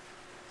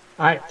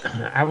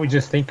 I was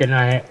just thinking,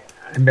 I've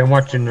been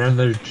watching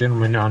another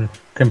gentleman on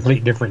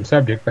complete different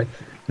subject, but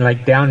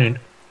like down in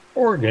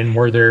Oregon,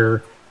 where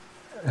they're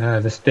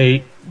the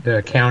state,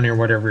 the county, or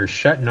whatever is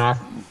shutting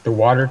off the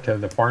water to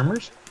the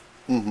farmers.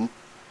 Mm-hmm.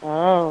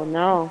 Oh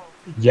no.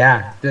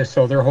 Yeah,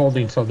 so they're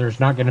holding. So there's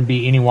not going to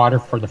be any water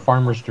for the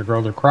farmers to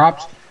grow their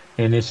crops,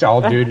 and it's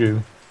all due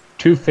to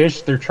two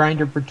fish they're trying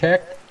to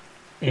protect,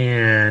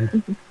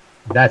 and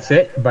that's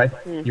it.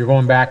 But you're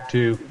going back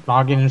to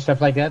logging and stuff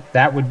like that.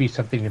 That would be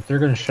something, if they're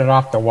going to shut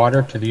off the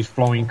water to these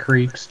flowing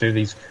creeks, to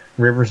these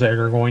rivers that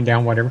are going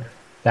down, whatever.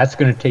 That's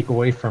going to take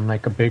away from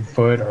like a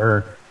Bigfoot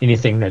or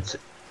anything that's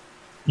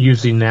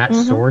using that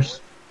source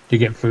to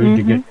get food,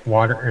 to get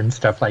water and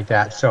stuff like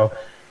that. So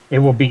it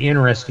will be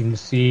interesting to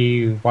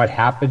see what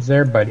happens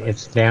there, but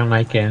it's down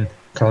like in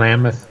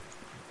Klamath,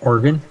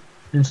 Oregon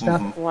and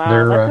stuff.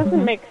 Wow, that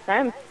doesn't make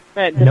sense.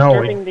 But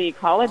disturbing the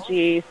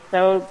ecology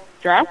so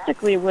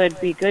drastically would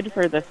be good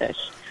for the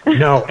fish.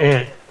 No,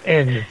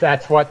 and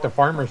that's what the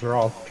farmers are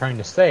all trying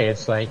to say.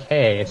 It's like,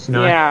 hey, it's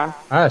not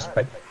us,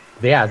 but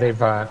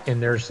they've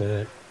and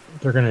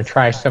they're going to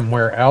try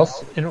somewhere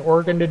else in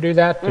Oregon to do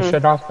that, to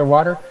shut off the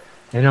water.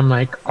 And I'm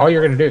like, all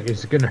you're going to do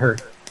is going to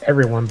hurt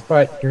everyone,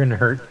 but you're going to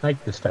hurt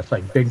like the stuff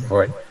like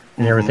Bigfoot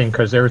and everything,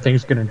 because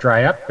everything's going to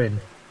dry up and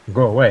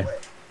go away.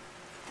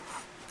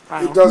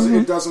 Wow. It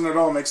doesn't at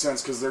all make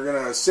sense, because they're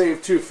going to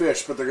save two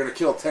fish, but they're going to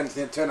kill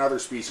 10 other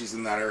species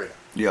in that area.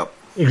 Yep.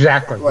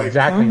 Exactly.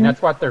 And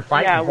that's what they're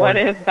fighting for. Yeah, what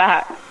is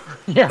that?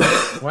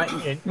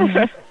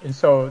 And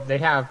so they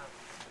have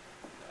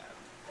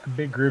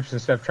big groups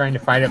and stuff trying to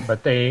fight it,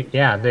 but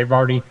they've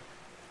already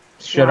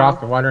shut off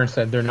the water and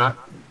said they're not,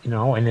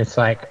 and it's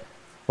like,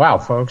 wow,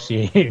 folks,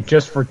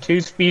 just for two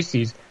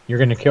species, you're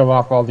going to kill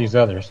off all these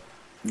others.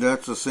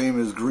 That's the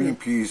same as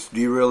Greenpeace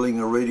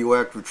derailing a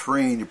radioactive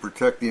train to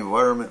protect the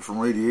environment from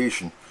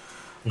radiation.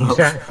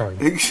 Exactly.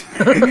 It's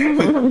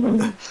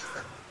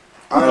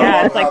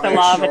like the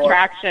law of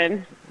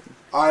attraction.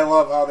 I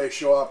love how they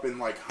show up in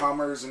like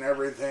Hummers and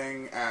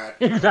everything at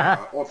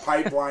or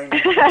pipeline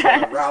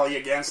rally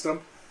against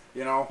them.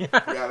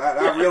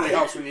 That really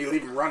helps when you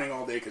leave them running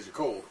all day because you're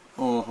cold.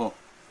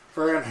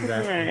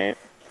 Right.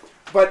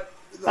 But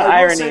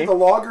I would say the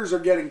loggers are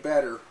getting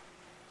better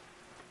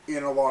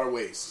in a lot of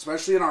ways,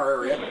 especially in our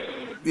area.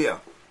 Yeah.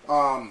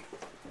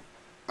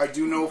 I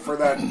do know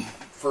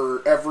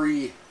for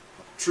every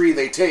tree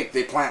they take,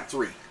 they plant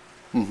 3.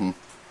 Mm-hmm.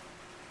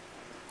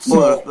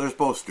 So they're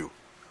supposed to.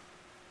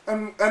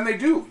 And they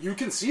do. You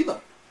can see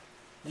them.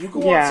 You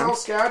go on South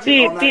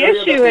Skagit. The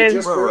issue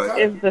is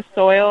the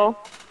soil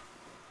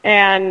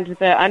and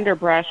the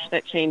underbrush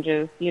that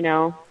changes,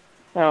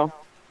 so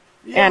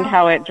and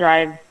how it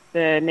drives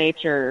the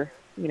nature,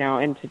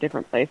 into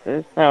different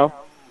places. So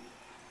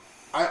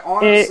I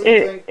honestly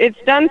think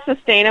it's done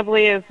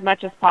sustainably as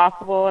much as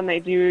possible, and they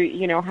do,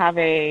 have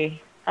a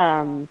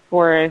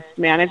forest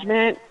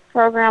management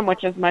program,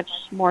 which is much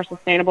more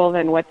sustainable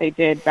than what they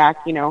did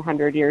back,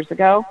 100 years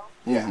ago.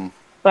 Yeah.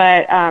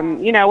 But,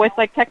 with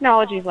like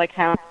technologies like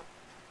how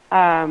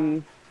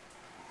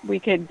we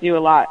could do a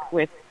lot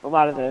with a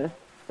lot of the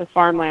the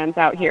farmlands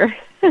out here.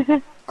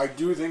 I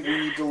do think we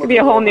need to look be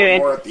a a whole little new bit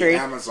more at the industry.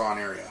 Amazon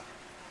area.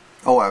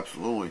 Oh,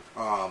 absolutely.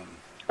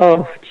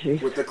 Oh,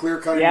 jeez. With the clear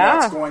cutting Yeah.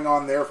 that's going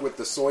on there with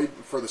the soy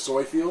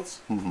fields.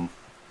 Mm-hmm.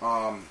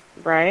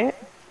 Right?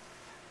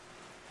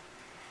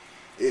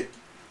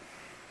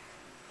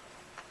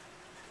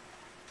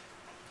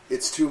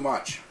 It's too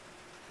much.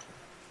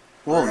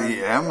 Well,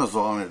 the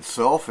Amazon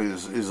itself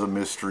is a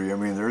mystery. I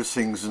mean, there's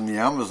things in the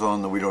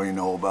Amazon that we don't even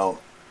know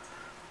about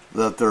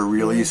that they're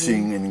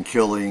releasing and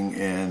killing,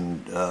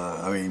 and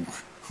I mean,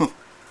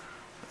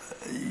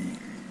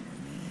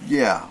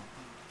 yeah.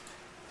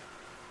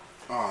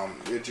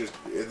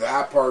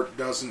 That part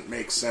doesn't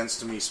make sense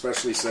to me,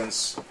 especially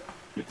since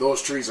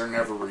those trees are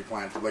never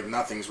replanted. Like,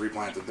 nothing's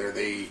replanted there.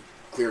 They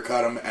clear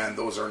cut them, and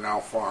those are now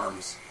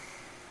farms.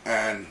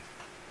 And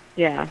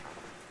Yeah.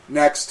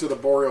 next to the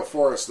boreal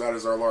forest, that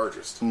is our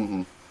largest.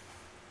 Mm-hmm.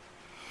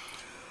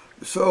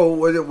 So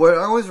what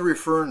I was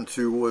referring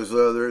to was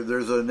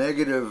there's a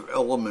negative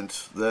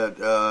element that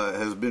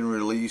has been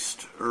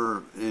released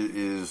or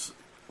is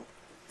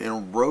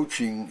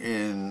encroaching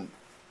in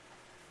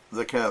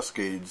the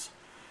Cascades,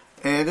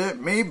 and it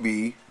may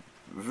be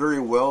very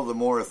well, the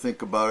more I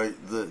think about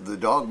it, the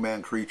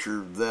dogman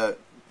creature that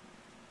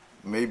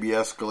may be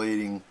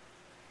escalating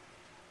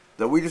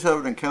that we just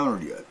haven't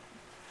encountered yet,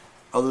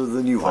 other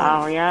than you.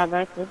 Wow, yeah,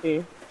 that could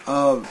be.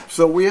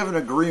 So we have an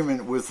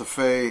agreement with the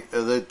Fae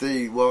that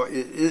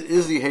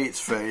Izzy hates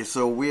Fae,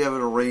 so we have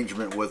an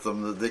arrangement with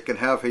them that they can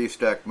have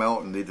Haystack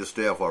Mountain, they just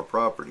stay off our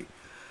property.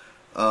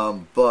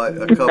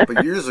 But a couple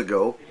of years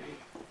ago,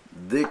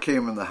 they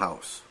came in the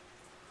house,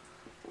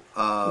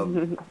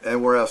 and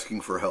we're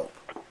asking for help.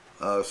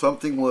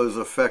 Something was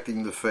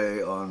affecting the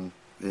Fae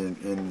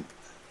in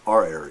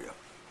our area.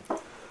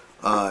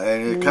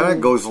 And it kind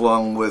of goes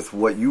along with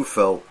what you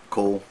felt,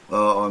 Cole,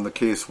 on the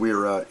case we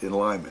were at in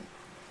Lyman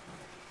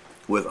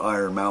with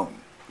Iron Mountain.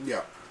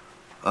 Yeah.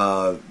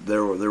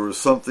 There was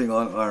something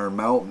on Iron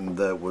Mountain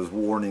that was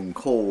warning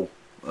Cole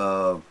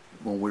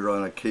when we were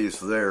on a case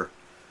there.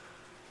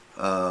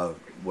 2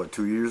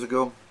 years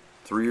ago?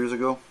 3 years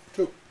ago?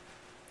 2.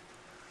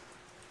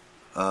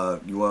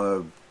 You want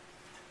to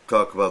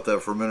talk about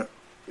that for a minute?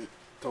 It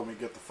told me,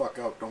 get the fuck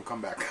out, don't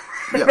come back.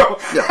 Yeah,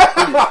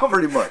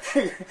 pretty much.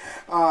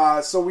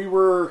 So we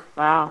were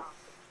Wow.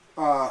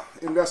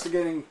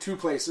 investigating 2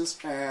 places,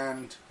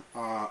 and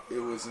it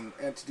was an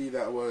entity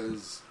that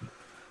was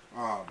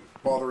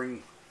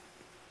bothering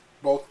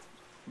both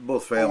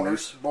families.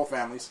 owners, both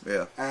families.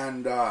 Yeah.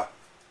 And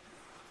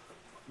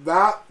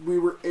that we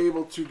were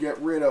able to get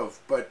rid of,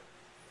 but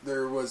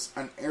there was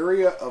an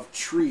area of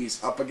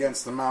trees up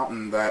against the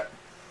mountain that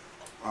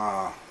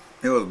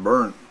it was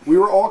burnt. we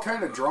were all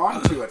kind of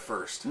drawn to at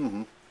first.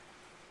 Mm-hmm.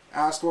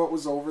 Asked what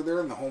was over there,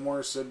 and the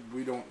homeowner said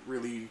we don't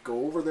really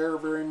go over there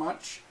very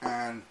much,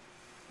 and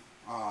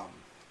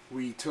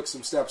we took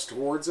some steps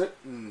towards it,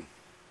 and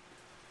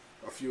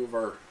a few of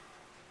our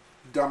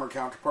dumber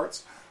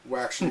counterparts we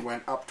actually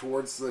went up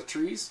towards the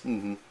trees.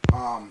 Mm-hmm.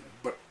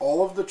 But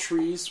all of the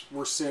trees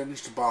were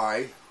singed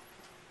by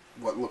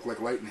what looked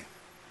like lightning.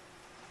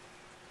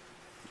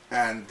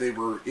 And they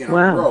were in a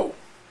row.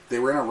 They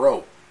were in a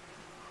row.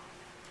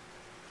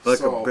 That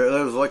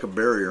was like a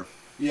barrier.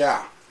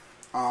 Yeah.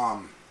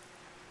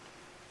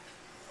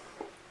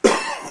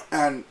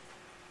 And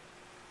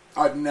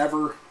I've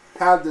never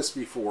had this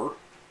before.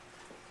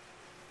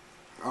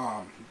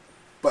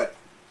 But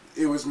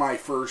it was my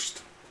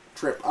first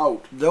trip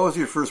out. That was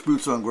your first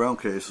boots on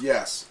ground case.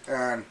 Yes.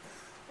 And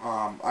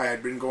I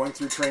had been going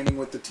through training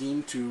with the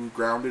team to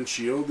ground and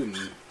shield and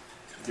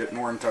get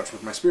more in touch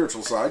with my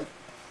spiritual side.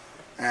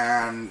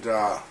 And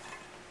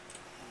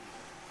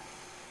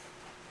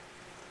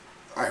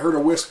I heard a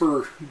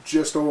whisper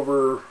just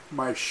over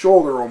my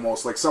shoulder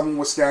almost, like someone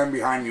was standing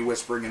behind me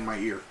whispering in my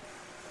ear.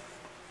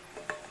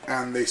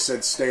 And they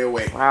said, stay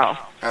away.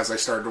 Wow. As I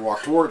started to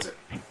walk towards it.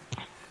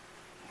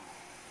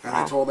 And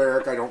I told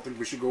Eric I don't think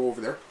we should go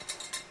over there.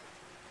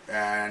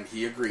 And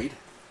he agreed.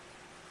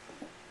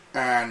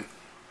 And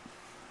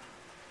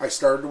I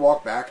started to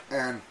walk back,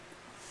 and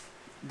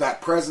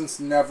that presence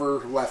never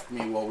left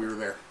me while we were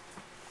there.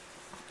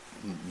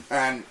 Mm-hmm.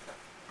 And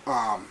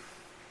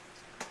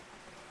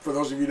for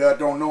those of you that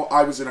don't know,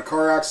 I was in a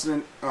car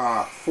accident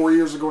 4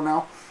 years ago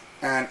now,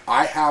 and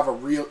I have a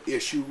real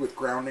issue with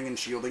grounding and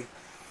shielding.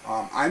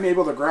 I'm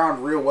able to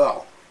ground real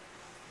well,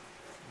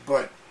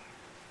 but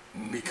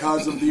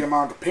because of the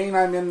amount of pain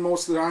I'm in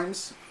most of the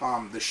times,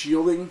 the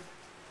shielding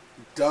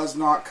does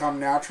not come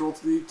natural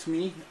to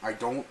me.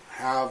 I'm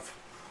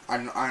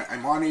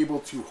unable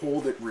to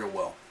hold it real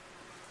well.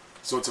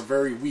 So it's a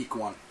very weak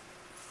one.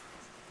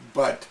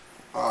 But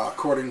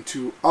according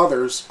to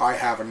others, I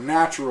have a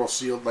natural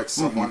shield, like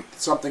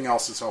something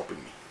else is helping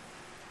me.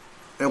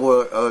 And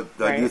well,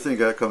 I do think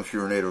that comes from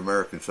your Native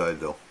American side,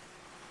 though.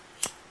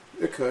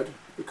 It could.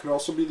 It could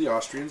also be the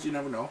Austrians. You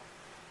never know.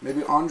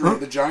 Maybe Andre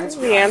the Giant's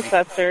the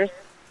ancestors.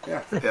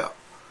 Yeah. Yeah.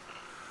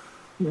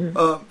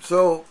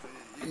 So,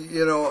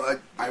 you know,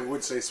 I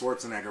would say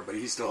Schwarzenegger, but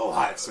he's still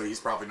alive, so he's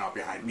probably not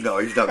behind me. No,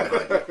 he's not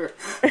behind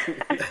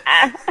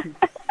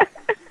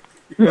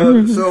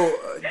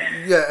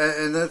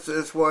And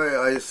that's why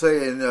I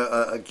say, and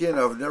again,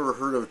 I've never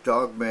heard of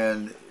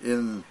Dogman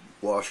in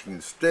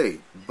Washington State,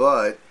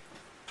 but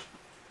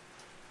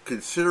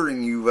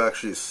considering you've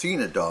actually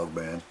seen a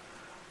Dogman,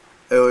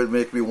 it would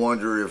make me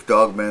wonder if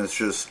Dogman's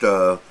just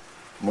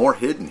more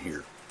hidden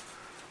here,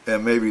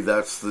 and maybe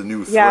that's the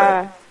new threat.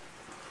 Yeah.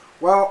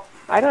 Well,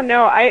 I don't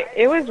know.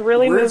 It was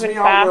really moving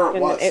fast,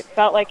 and it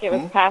felt like it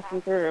was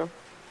passing through.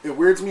 It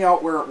weirds me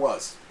out where it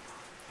was.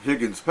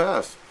 Higgins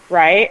Pass.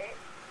 Right?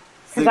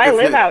 Because I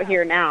live out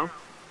here now.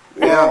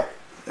 Yeah.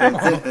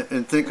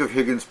 and think of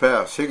Higgins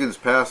Pass. Higgins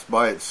Pass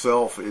by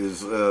itself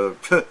is a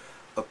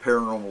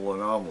paranormal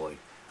anomaly.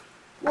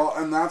 Well,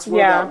 and that's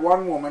where that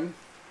one woman...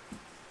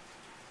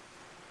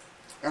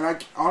 And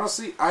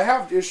I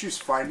have issues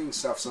finding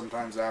stuff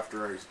sometimes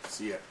after I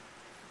see it.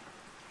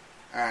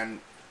 And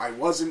I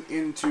wasn't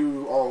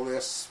into all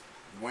this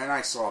when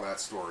I saw that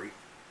story.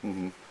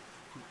 Mm-hmm.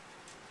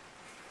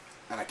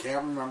 And I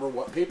can't remember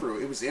what paper.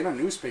 It was in a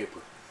newspaper.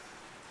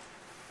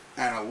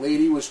 And a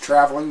lady was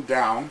traveling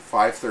down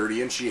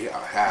 5:30, and she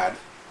had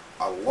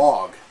a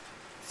log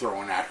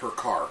thrown at her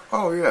car.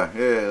 Oh, yeah.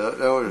 Yeah, that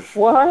was...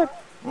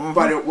 What? Mm-hmm.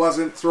 But it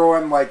wasn't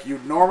thrown like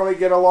you'd normally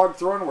get a log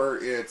thrown, where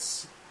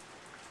it's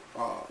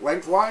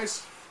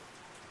lengthwise.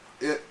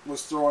 It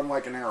was thrown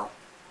like an arrow.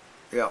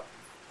 Yeah.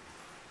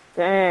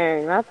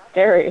 Dang, that's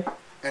scary.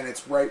 And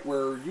it's right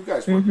where you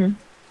guys were. Mm-hmm.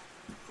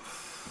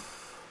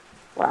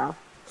 Wow.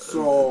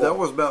 So that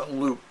was Mountain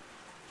Loop.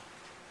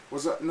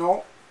 Was that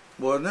no?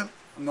 Wasn't it?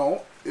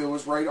 No, it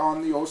was right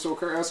on the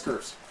Osaka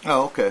S-curves.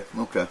 Oh, okay.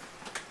 Because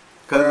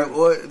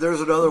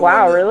there's another one.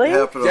 Wow, that really?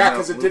 happened on Yeah,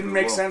 because Mountain it didn't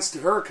Loop make sense to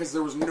her because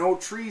there was no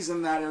trees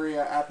in that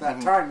area at that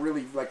time,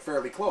 really, like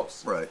fairly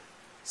close. Right.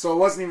 So it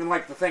wasn't even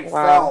like the thing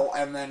fell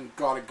and then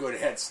got a good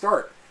head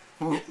start.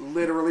 It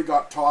literally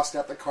got tossed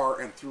at the car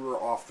and threw her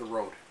off the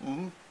road.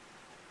 Mm-hmm.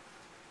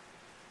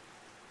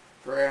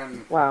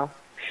 And wow.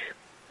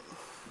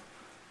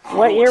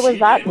 What year was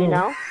that, do you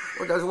know?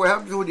 Well, that's what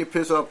happens when you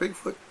piss off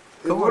Bigfoot.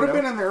 It would have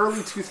been in the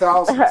early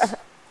 2000s.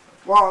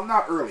 Well,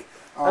 not early.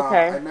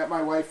 Okay. I met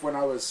my wife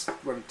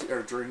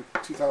during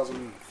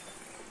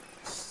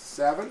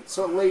 2007,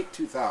 so late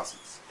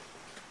 2000s.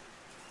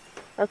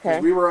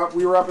 Okay. We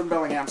were up in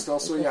Bellingham still,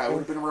 so yeah, it would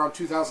have been around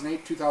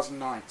 2008,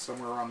 2009,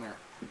 somewhere around there.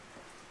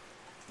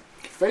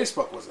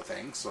 Facebook was a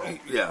thing, so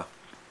yeah.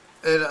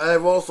 And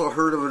I've also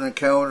heard of an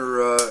encounter.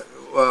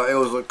 It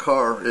was a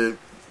car.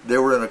 They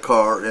were in a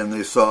car and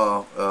they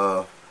saw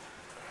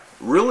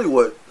really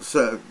what.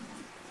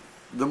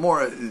 The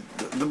more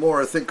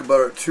I think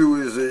about it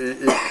too, is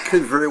it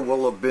could very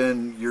well have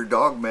been your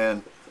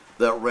Dogman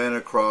that ran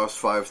across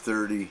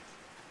 530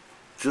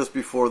 just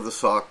before the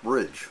Sauk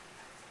Bridge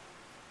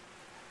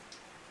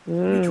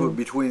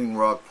between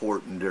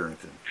Rockport and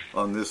Darrington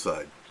on this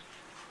side.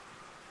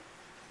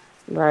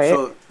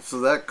 Right.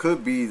 So that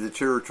could be the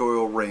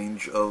territorial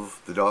range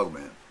of the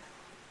Dogman,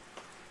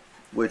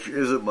 which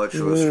isn't much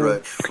of a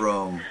stretch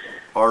from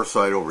our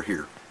side over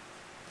here.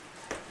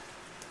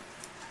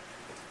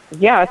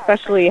 Yeah,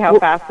 especially how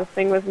fast this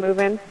thing was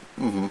moving.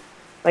 Mm-hmm.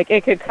 Like,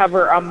 it could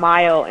cover a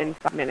mile in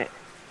 5 minutes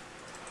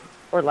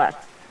or less.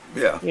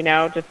 Yeah. You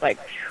know, just like,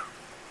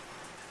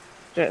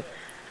 just.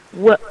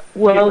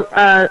 Well,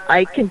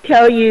 I can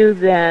tell you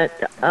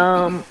that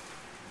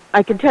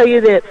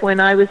when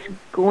I was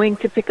going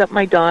to pick up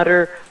my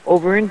daughter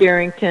over in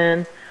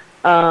Darrington,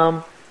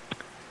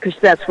 because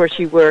that's where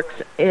she works,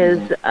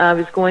 I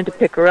was going to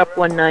pick her up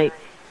one night,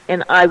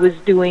 and I was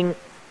doing,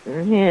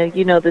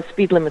 the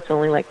speed limit's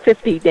only like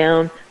 50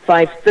 down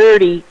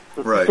 530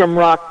 from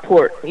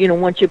Rockport.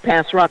 Once you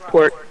pass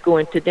Rockport,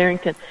 going to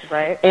Darrington.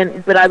 Right.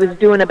 But I was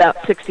doing about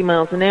 60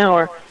 miles an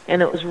hour,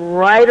 and it was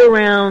right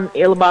around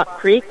Illabok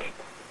Creek,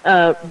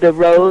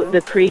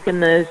 the creek,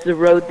 and there's the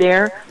road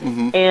there.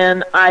 Mm-hmm.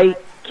 And I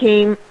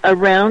came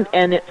around,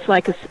 and it's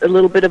like a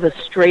little bit of a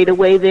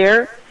straightaway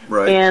there.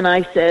 Right. And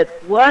I said,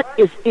 "What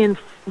is in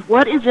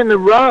the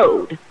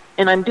road?"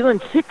 And I'm doing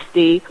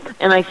 60,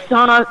 and I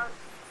saw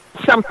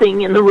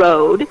something in the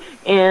road,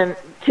 and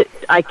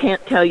I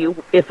can't tell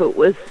you if it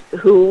was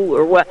who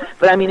or what,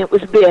 but I mean, it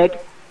was big,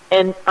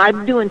 and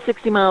I'm doing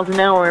 60 miles an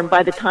hour, and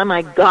by the time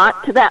I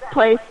got to that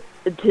place,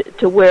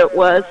 to where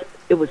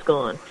it was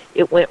gone.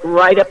 It went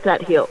right up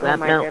that hill, that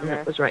mountain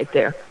that was right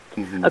there,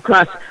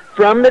 across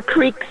from the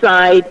creek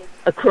side,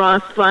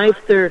 across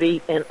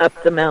 530, and up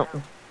the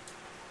mountain.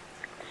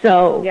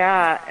 So,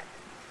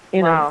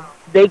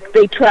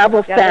 they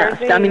travel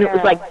fast. I mean, it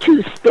was like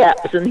 2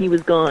 steps, and he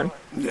was gone.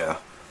 Yeah.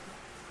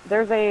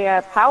 There's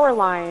a power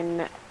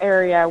line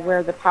area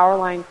where the power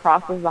line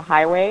crosses the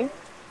highway,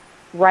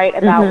 right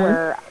about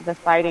where the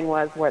sighting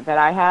was that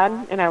I had,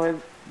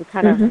 and we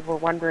kind of were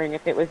wondering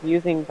if it was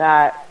using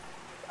that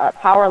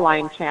power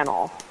line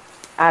channel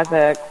as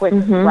a quick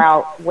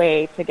route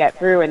way to get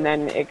through, and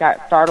then it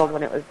got startled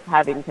when it was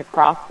having to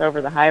cross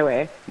over the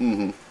highway.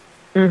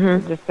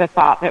 Just a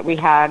thought that we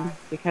had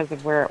because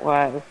of where it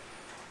was.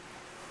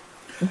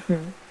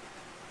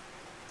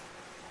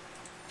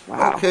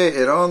 Wow. Okay,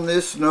 and on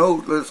this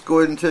note, let's go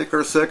ahead and take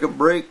our second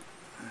break,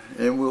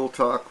 and we'll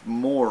talk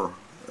more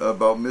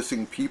about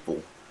missing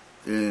people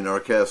in our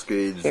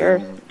Cascades,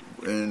 Sure.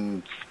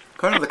 and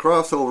kind of the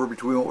crossover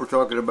between what we're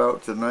talking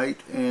about tonight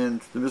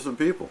and the missing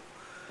people.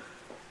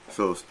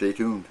 So stay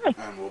tuned.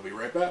 And we'll be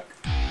right back.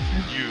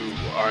 You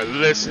are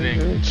listening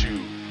to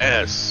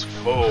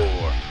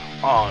S4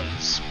 on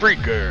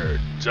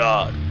Spreaker.com.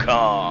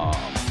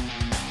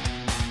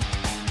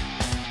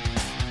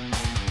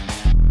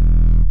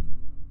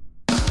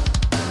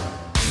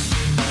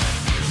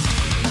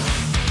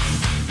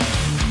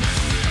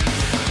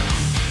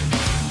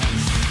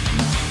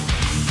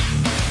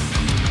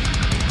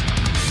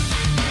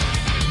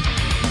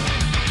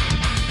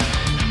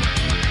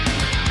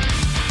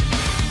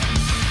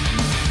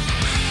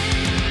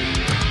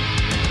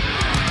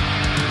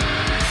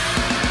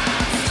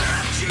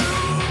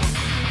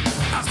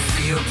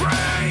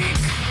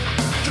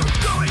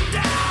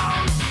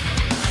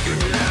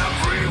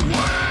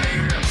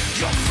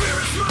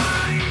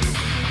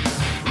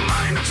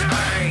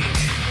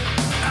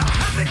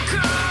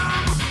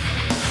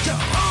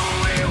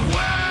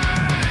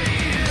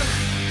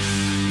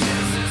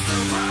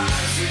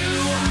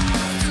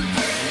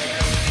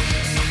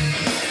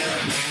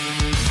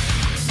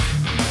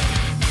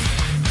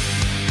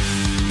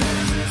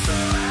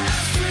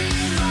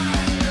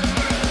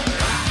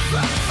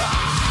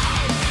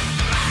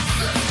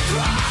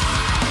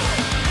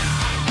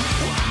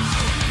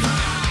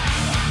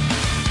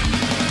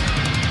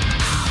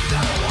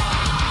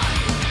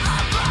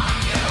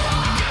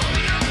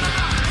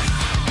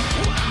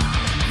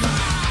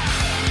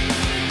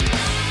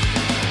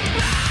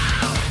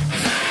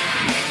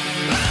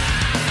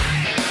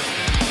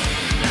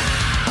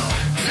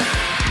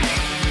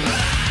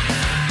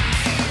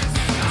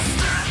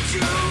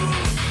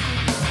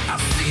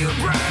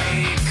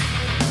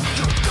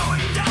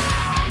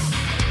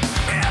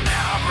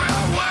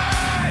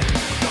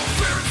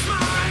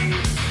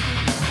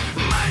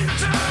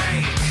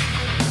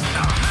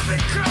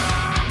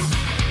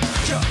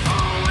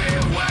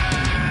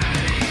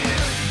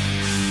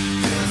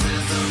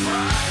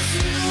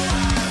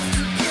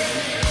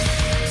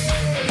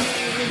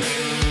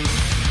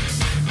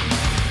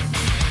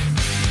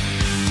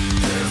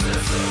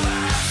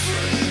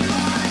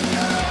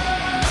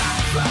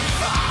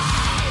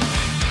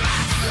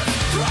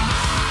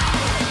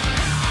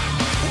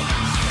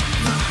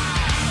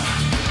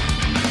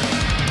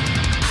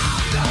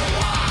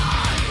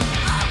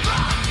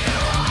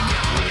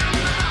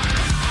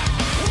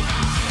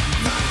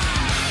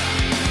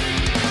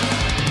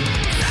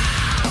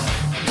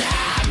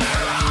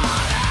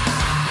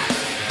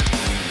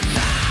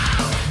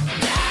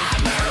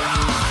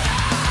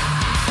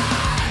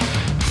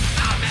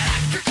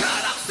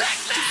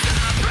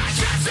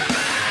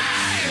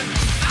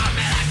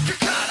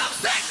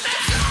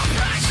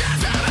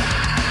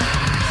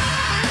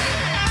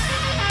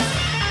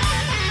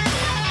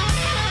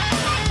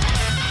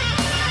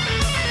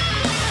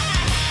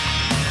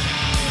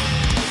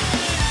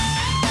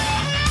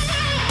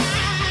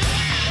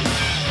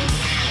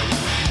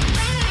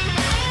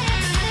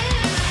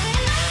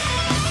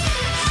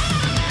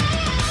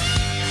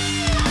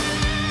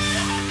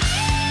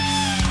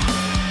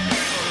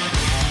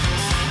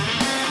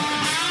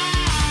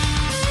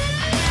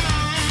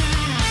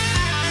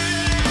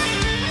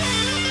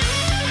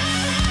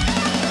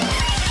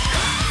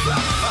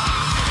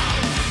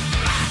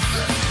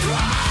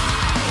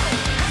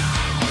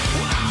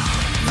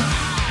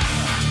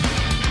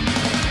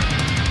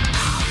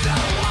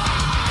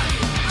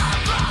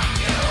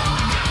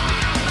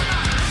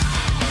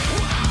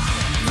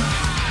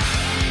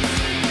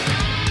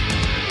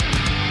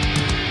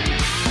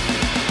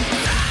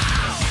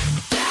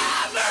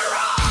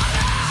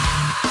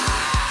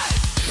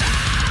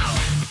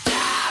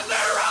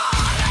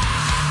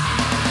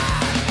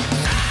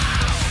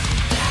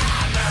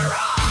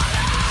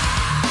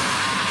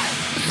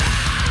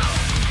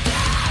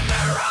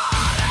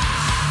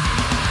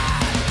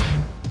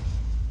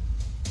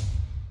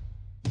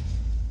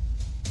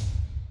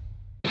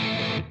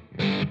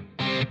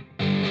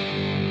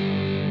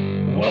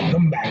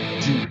 Welcome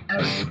back to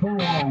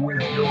S4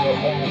 with your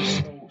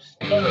host,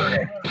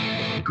 Eric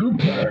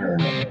Cooper.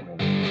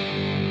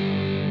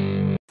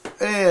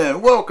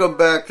 And welcome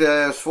back to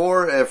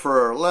S4, and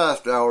for our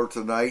last hour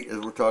tonight, as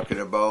we're talking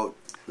about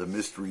the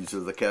mysteries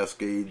of the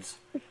Cascades.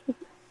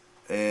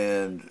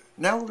 And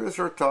now we're going to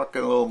start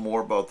talking a little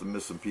more about the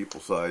missing people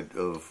side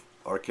of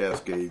our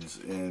Cascades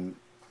and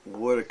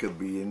what it could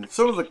be, and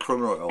some of the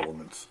criminal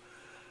elements.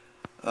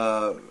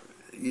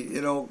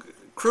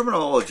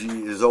 Criminology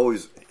is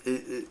always,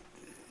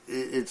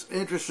 it's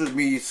interested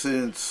me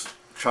since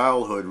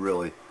childhood,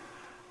 really.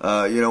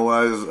 I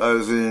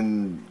was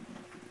in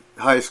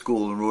high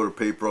school and wrote a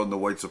paper on the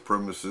white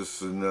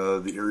supremacists and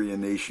the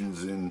Aryan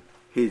nations in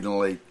Hayden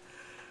Lake.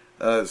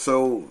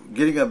 So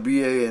getting a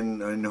BA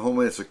in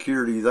Homeland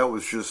Security, that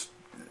was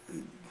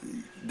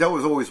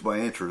always my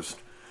interest.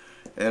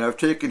 And I've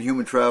taken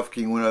human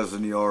trafficking when I was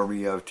in the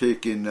Army. I've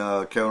taken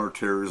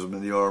counterterrorism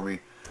in the Army.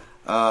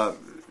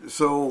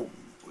 So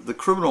the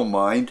criminal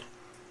mind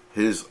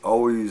his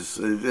always,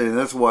 and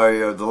that's why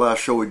the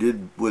last show we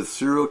did with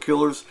serial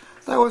killers,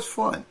 that was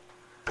fun.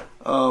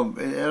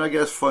 And I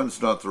guess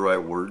fun's not the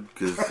right word,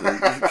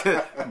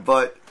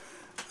 but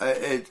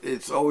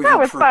it's always that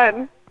was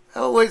fun.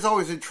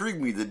 Always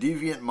intrigued me, the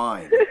deviant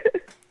mind.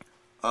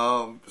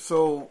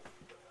 So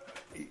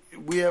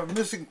we have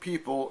missing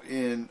people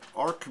in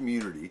our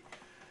community.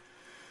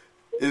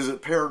 Is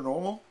it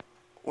paranormal,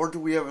 or do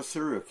we have a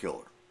serial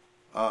killer?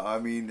 I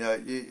mean,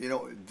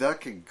 that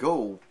can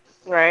go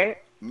right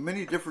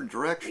many different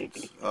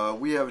directions.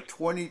 We have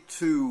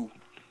 22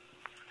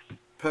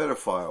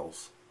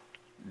 pedophiles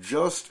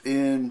just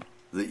in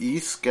the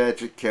East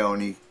Skagit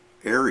County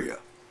area.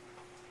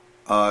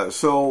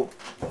 So,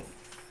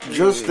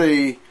 just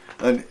an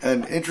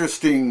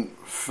interesting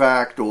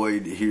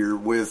factoid here.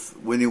 With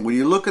when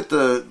you look at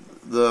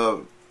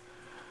the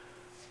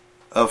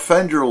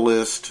offender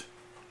list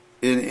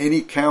in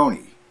any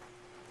county,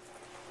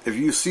 if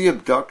you see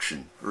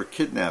abduction or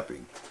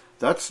kidnapping,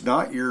 that's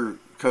not your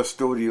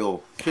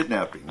custodial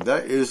kidnapping.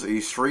 That is a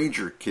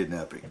stranger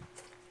kidnapping.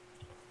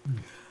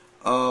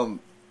 And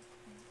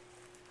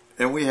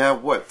we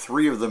have,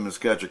 3 of them in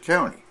Skagit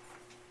County.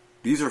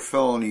 These are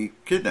felony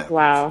kidnappings.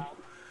 Wow.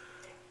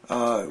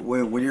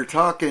 When you're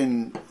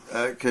talking,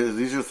 because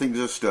these are things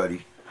I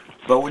study,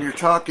 but when you're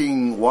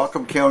talking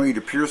Whatcom County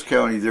to Pierce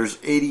County, there's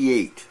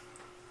 88.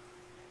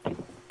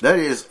 That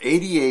is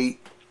 88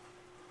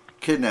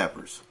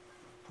 kidnappers.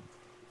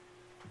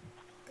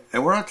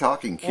 And we're not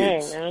talking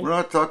kids. We're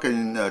not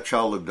talking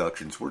child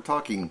abductions. We're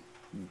talking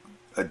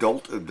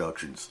adult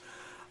abductions.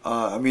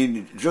 I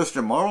mean, just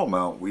in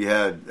Marblemount, we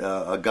had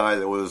a guy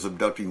that was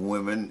abducting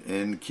women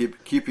and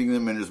keeping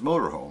them in his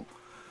motorhome.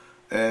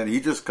 And he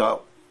just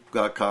got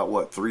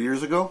caught, 3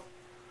 years ago?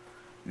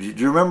 Do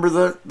you remember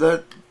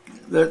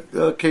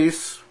that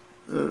case,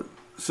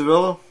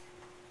 Syvella?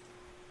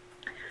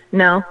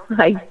 No,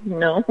 I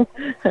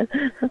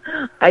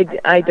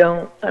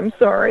don't. I'm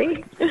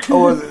sorry.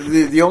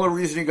 The only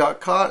reason he got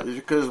caught is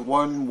because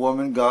one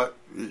woman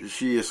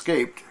she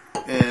escaped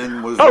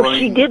and was running.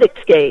 She did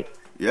escape.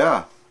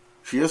 Yeah,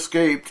 she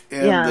escaped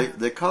and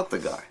they caught the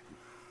guy.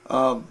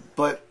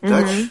 But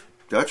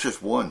that's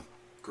just one.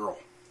 Girl.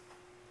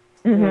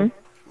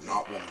 Mm-hmm.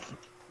 Not woman.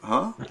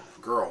 Huh?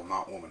 Girl,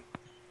 not woman.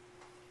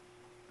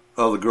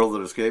 Oh, the girl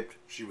that escaped?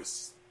 She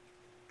was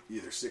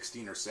either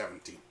 16 or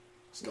 17.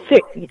 Still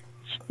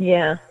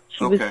yeah,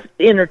 she was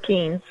in her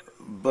teens.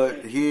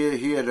 But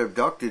he had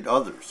abducted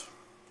others.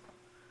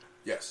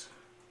 Yes.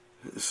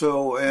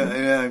 So,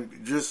 and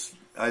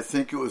I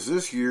think it was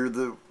this year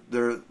the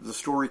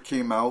story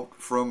came out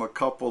from a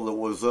couple that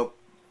was up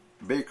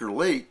Baker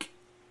Lake,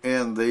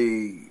 and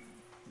they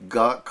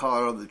got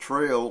caught on the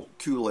trail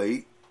too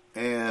late,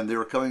 and they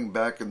were coming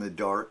back in the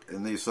dark,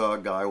 and they saw a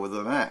guy with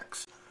an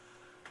axe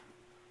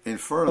in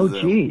front of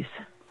them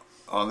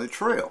on the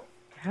trail.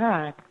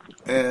 God.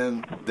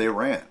 And they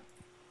ran.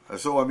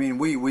 So I mean,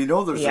 we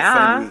know there's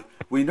offenders.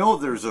 We know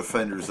there's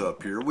offenders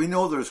up here. We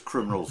know there's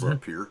criminals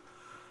up here.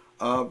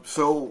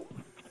 So,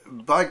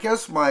 I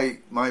guess my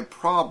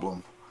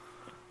problem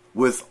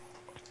with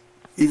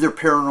either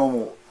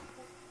paranormal,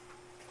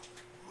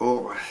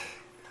 or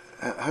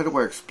how do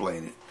I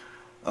explain it?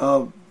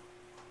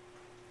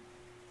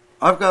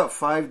 I've got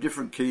 5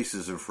 different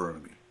cases in front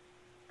of me.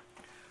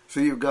 So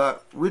you've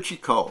got Richie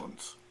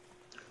Collins.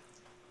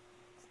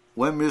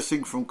 Went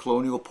missing from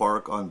Colonial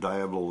Park on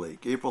Diablo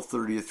Lake, April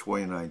 30th,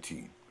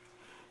 2019.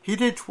 He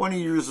did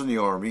 20 years in the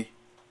Army.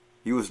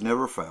 He was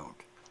never found.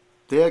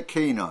 They had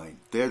K-9.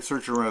 They had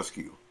search and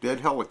rescue. They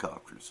had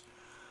helicopters.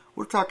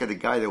 We're talking a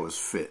guy that was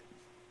fit.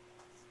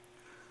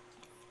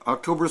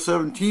 October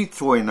 17th,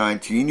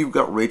 2019, you've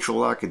got Rachel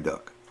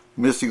Lakaduck,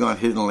 missing on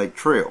Hidden Lake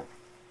Trail.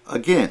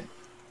 Again,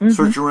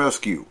 search and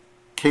rescue,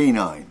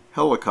 K-9,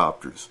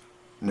 helicopters,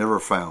 never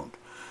found.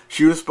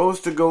 She was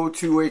supposed to go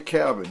to a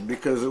cabin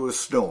because it was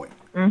snowing.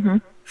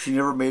 She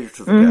never made it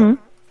to the cabin.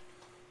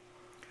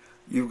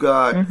 You've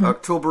got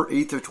October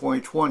 8th of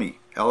 2020,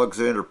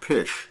 Alexander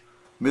Pish,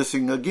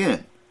 missing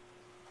again.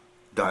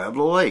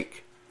 Diablo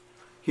Lake.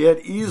 He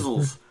had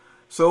easels.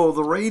 So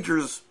the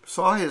Rangers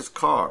saw his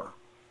car,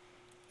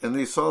 and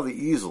they saw the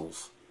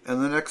easels.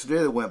 And the next day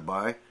they went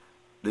by,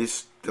 they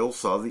still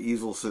saw the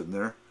easel sitting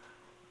there.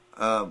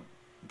 But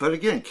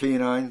again,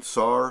 K-9,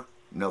 SAR,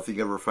 nothing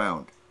ever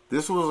found.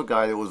 This was a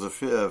guy that was a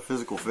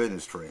physical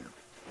fitness trainer.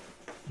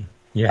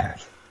 Yeah.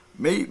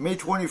 May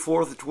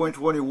 24th of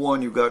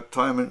 2021, you've got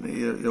Tom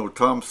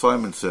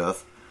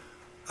Simonseth,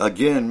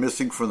 again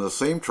missing from the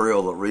same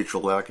trail that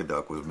Rachel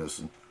Lakaduck was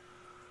missing.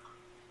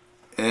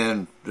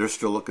 And they're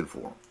still looking for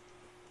him.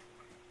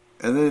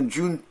 And then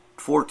June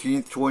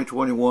 14th,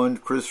 2021,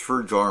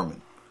 Christopher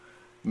Jarman,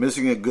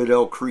 missing at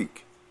Goodell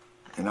Creek.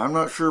 And I'm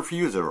not sure if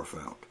he was ever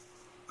found.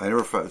 I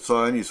never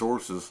saw any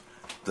sources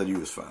that he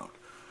was found.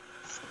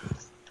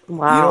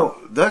 Wow.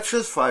 That's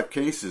just 5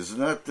 cases,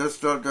 and that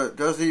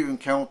doesn't even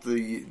count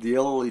the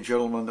elderly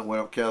gentleman that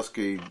went up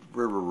Cascade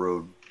River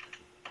Road,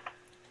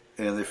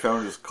 and they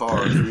found his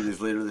car, and 3 days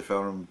later they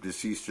found him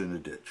deceased in a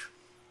ditch.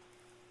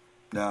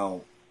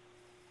 Now,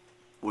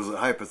 was it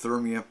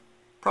hypothermia?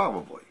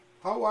 Probably.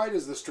 How wide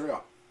is this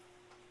trail?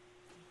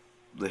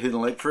 The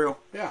Hidden Lake Trail?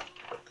 Yeah.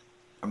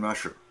 I'm not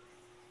sure.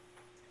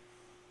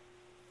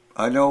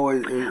 I know,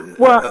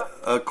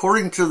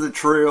 according to the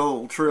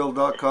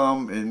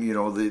trail.com, and you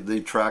know they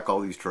track all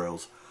these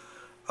trails.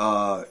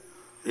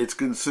 It's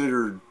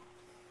considered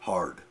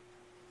hard.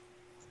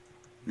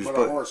 But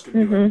a horse could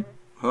do it.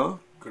 Huh?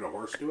 Could a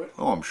horse do it?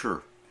 Oh, I'm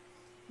sure.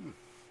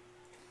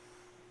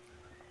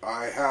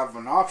 I have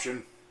an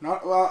option,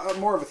 not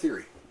more of a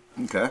theory.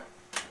 Okay.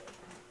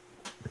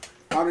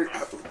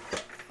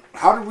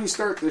 How did we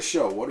start this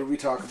show? What did we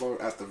talk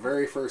about at the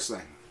very first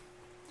thing?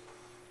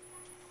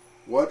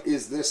 What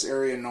is this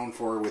area known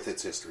for with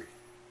its history?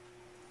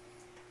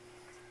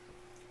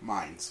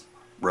 Mines.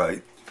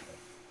 Right.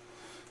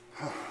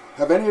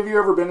 Have any of you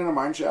ever been in a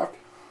mine shaft?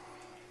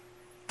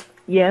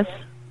 Yes.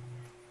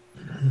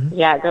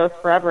 Yeah, it goes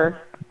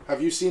forever.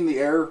 Have you seen the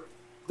air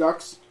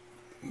ducts?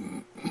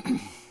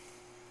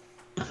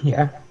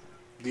 Yeah.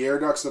 The air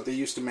ducts that they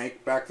used to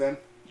make back then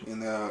in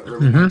the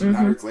early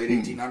 1900s, late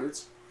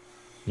 1800s?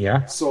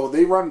 Yeah. So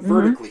they run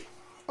vertically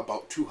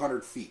about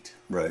 200 feet.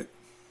 Right.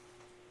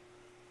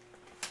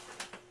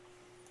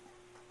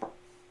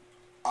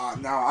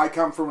 Now, I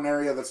come from an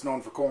area that's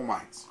known for coal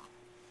mines.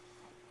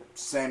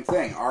 Same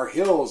thing. Our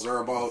hills are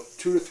about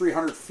 200 to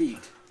 300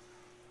 feet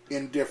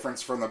in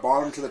difference from the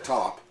bottom to the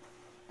top.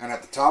 And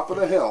at the top of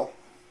the hill,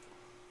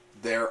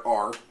 there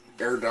are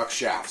air duct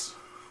shafts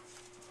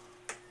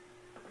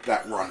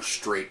that run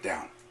straight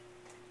down.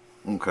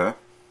 Okay.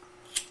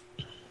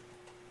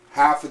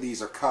 Half of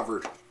these are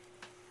covered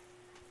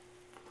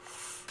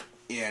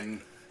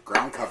in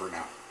ground cover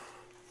now.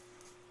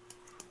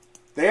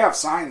 They have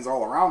signs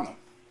all around them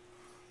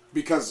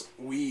because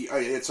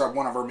it's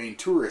one of our main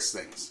tourist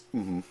things.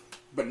 Mm-hmm.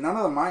 But none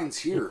of the mines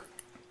here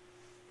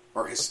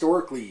are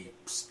historically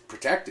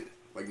protected.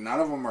 Like, none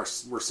of them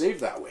were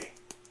saved that way.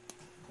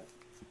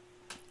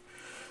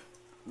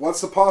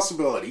 What's the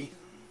possibility?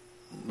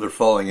 They're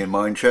falling in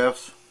mine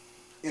shafts?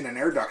 In an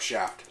air duct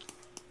shaft.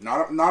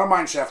 Not a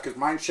mine shaft, because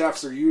mine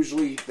shafts are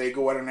usually, they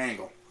go at an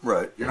angle.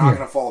 Right. You're not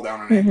going to fall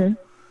down an angle.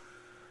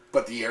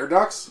 But the air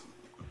ducts,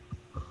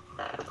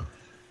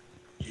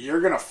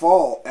 you're going to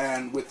fall,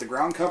 and with the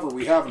ground cover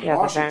we have in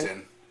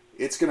Washington,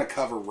 it's going to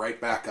cover right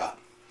back up.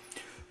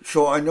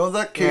 So I know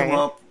that came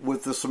up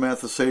with the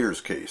Samantha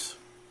Sayers case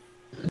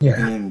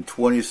in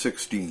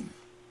 2016,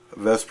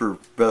 Vesper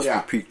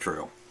Peak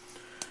Trail.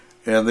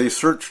 And they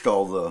searched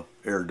all the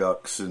air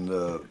ducts, and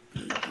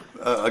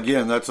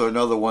again, that's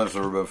another one that's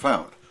never been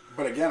found.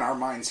 But again, our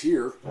mines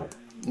here,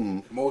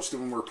 most of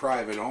them were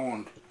private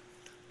owned,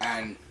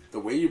 and the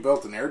way you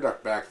built an air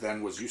duct back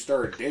then was you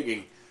started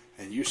digging,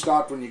 and you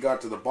stopped when you got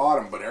to the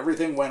bottom, but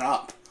everything went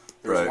up.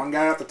 There was one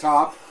guy at the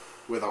top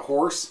with a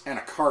horse and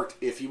a cart,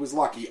 if he was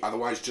lucky.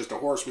 Otherwise, just a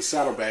horse with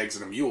saddlebags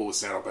and a mule with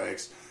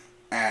saddlebags.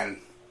 And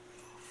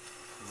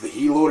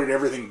he loaded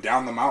everything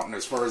down the mountain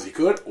as far as he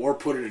could, or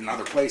put it in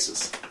other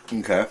places.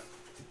 Okay.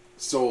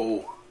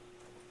 So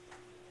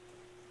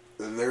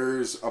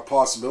there's a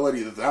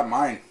possibility that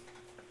mine,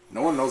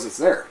 no one knows it's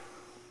there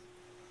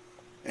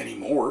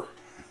anymore.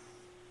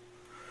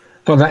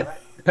 Well,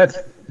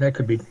 that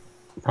could be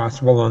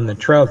possible on the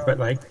trails, but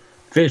like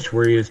Fish,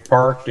 where he was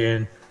parked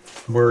and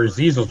where his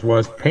easels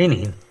was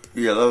painting.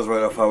 Yeah, that was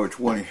right off Highway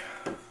 20.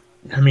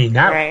 I mean,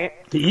 the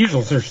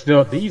easels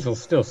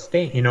still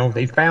stay. You know,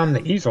 they found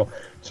the easel,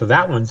 so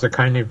that one's a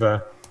kind of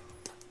a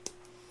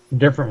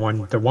different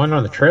one. The one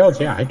on the trails,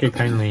 I could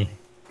kindly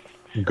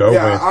go with.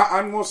 Yeah,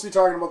 I'm mostly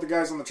talking about the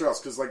guys on the trails,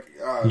 because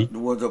the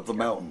ones up the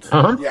mountains.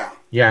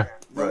 Yeah.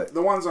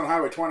 The ones on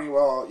Highway 20,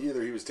 well,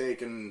 either he was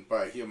taken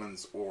by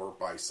humans or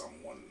by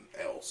someone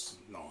else,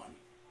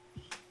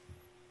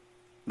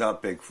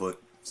 Not Bigfoot.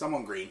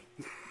 Someone green.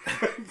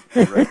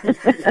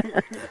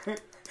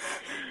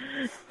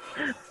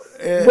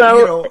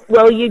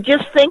 Well, you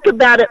just think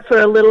about it for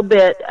a little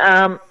bit.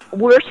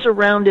 We're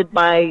surrounded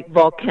by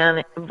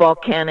volcanic,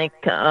 mountains,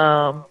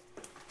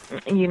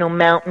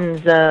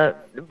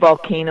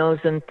 volcanoes,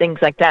 and things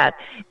like that.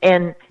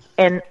 And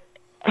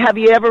have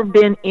you ever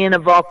been in a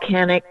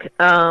volcanic,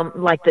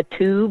 like the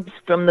tubes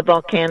from the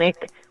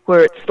volcanic,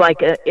 where it's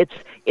like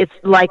it's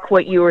like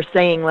what you were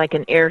saying, like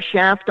an air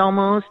shaft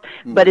almost,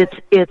 but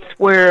it's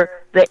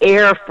where the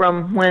air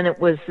from when it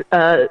was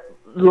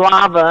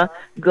lava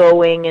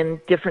going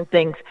and different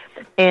things.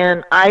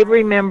 And I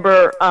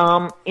remember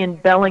in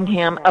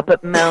Bellingham up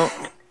at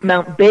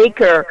Mount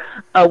Baker,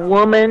 a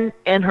woman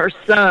and her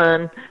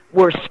son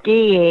were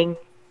skiing,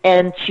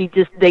 and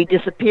they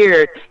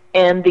disappeared.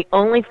 And the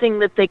only thing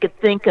that they could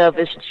think of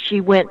is she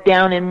went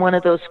down in one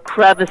of those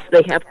crevices.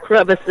 They have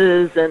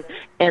crevices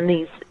and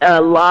these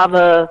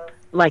lava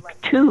like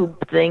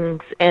tube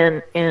things,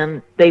 and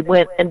they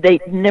went, and they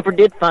never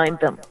did find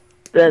them.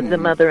 The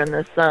mother and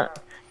the son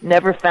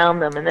never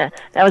found them, and that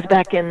was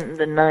back in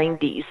the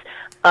 90s.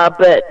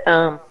 But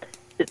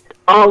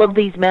all of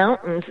these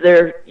mountains,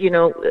 they're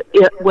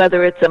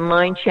whether it's a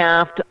mine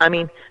shaft. I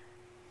mean,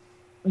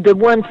 the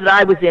ones that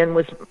I was in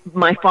was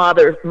my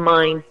father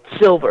mined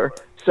silver,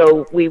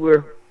 so we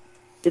were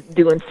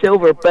doing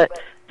silver.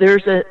 But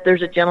there's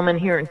a gentleman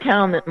here in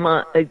town that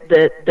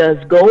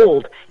does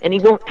gold, and he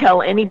won't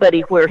tell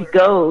anybody where he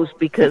goes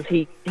because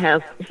he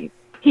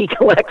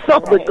collects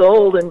all the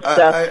gold and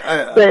stuff.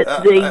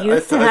 But they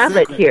used to have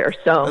it here,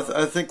 so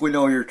I think we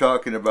know who you're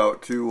talking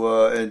about too,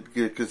 and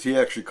because he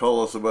actually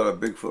called us about a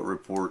Bigfoot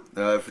report.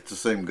 If it's the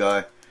same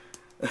guy.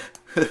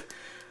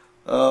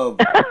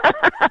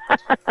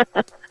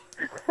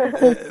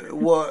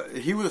 Well,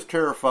 he was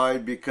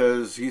terrified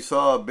because he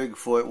saw a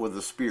Bigfoot with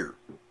a spear.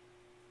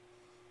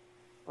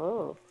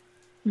 Oh.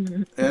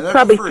 Mm-hmm. And that's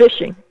probably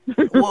fishing.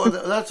 Well,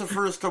 that's the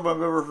first time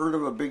I've ever heard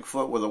of a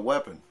Bigfoot with a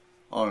weapon,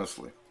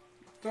 honestly.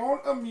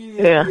 Don't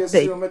immediately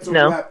assume it's a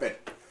weapon.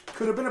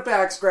 Could have been a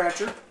back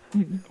scratcher.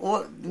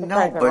 Well,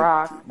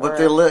 no,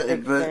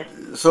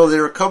 so they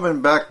were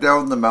coming back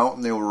down the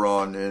mountain they were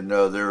on, and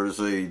there was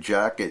a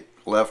jacket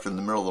left in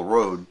the middle of the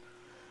road,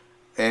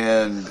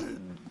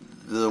 and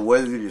the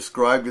way they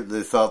described it,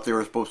 they thought they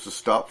were supposed to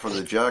stop for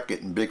the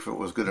jacket, and Bigfoot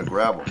was going to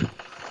grab them.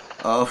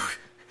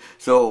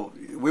 So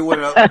we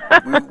went up.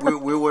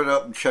 we went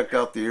up and checked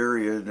out the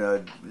area,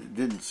 and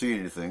didn't see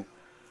anything.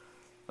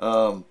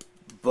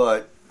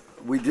 But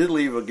we did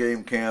leave a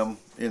game cam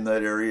in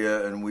that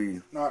area, and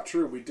we... Not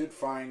true. We did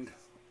find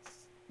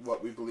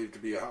what we believe to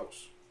be a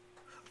house.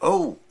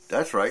 Oh,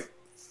 that's right.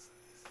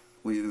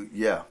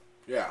 Yeah.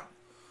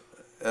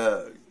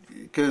 Cause,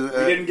 we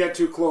didn't get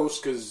too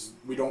close because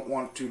we don't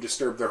want to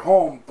disturb their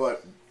home,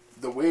 but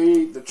the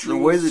way the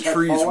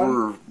trees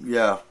were,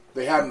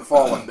 they hadn't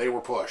fallen. They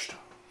were pushed.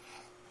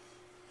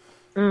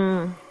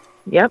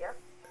 Yep.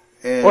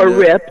 And, or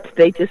ripped.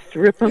 They just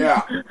rip them.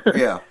 Yeah.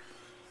 Yeah.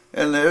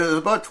 And it was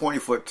about 20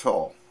 foot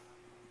tall.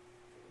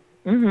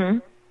 Mm-hmm.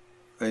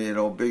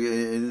 And,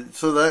 big.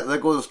 So that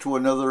goes to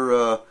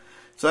another.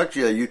 It's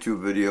actually a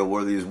YouTube video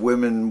where these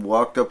women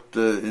walked up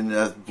and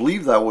I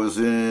believe that was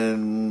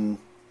in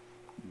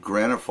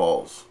Granite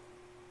Falls.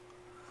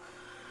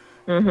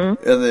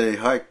 Mm-hmm. And they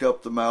hiked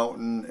up the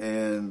mountain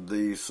and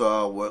they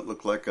saw what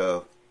looked like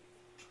a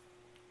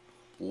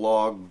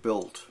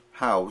log-built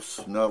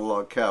house, not a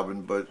log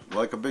cabin, but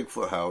like a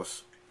Bigfoot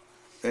house.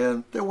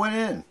 And they went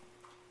in.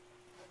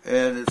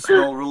 And it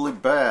smelled really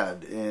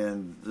bad.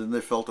 And then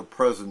they felt a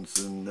presence,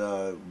 and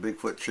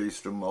Bigfoot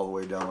chased them all the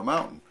way down the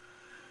mountain.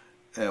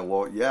 And,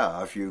 well,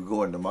 yeah, if you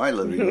go into my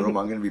living room,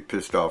 I'm going to be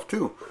pissed off,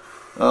 too.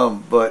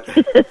 But,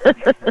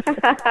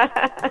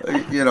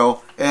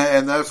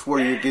 and that's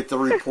where you get the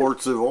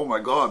reports of, oh, my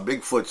God,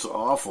 Bigfoot's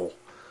awful.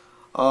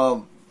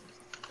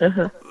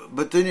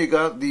 But then you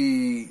got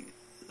the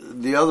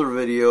other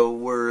video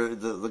where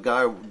the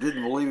guy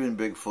didn't believe in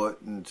Bigfoot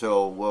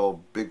until,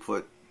 well,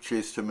 Bigfoot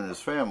chased him and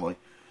his family.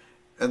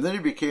 And then he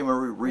became a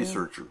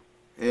researcher.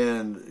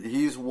 And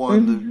he's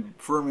one that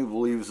firmly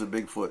believes that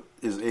Bigfoot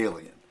is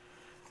alien.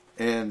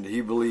 And he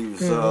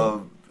believes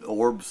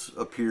orbs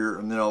appear,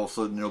 and then all of a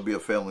sudden there'll be a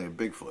family of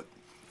Bigfoot.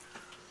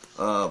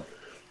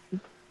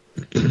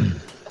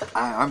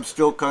 I'm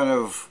still kind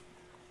of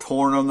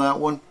torn on that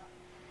one.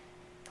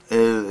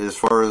 As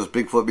far as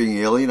Bigfoot being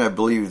alien, I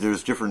believe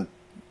there's different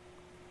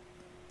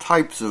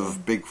types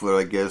of Bigfoot,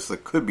 I guess,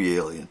 that could be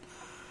alien.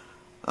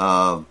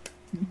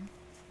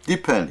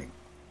 Depending.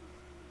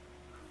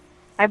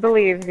 I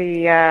believe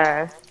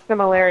the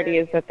similarity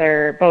is that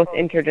they're both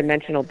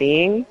interdimensional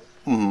beings.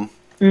 Mm-hmm.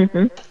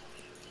 Mm-hmm.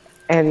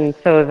 And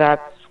so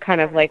that's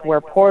kind of like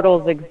where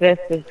portals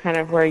exist is kind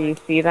of where you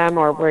see them,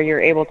 or where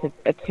you're able to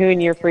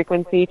attune your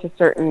frequency to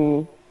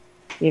certain,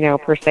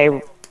 per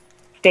se,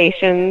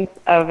 stations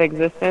of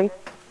existence.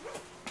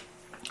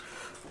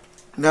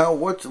 Now,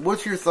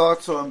 what's your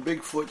thoughts on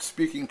Bigfoot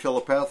speaking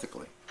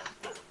telepathically?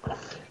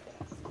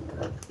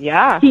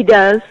 Yeah. He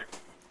does.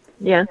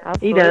 Yeah,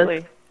 absolutely.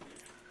 He does.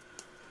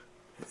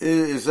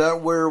 Is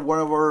that where one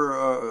of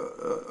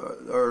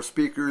our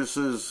speakers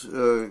is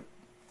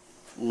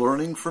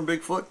learning from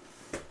Bigfoot?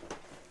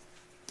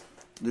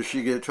 Does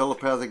she get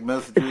telepathic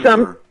messages?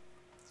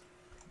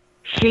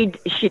 She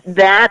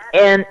that,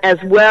 and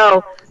as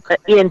well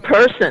in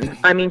person.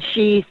 I mean,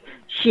 she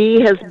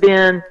has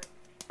been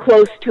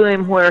close to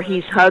him where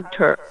he's hugged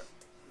her.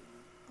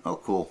 Oh,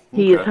 cool.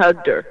 Okay. He has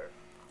hugged her,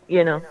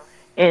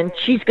 and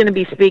she's going to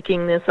be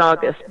speaking this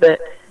August,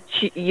 but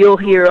you'll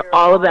hear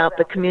all about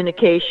the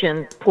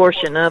communication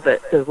portion of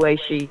it, the way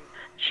she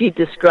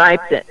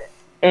describes it.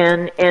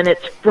 And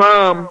it's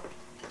from,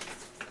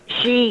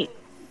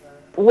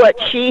 what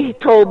she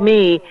told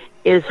me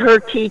is her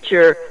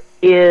teacher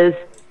is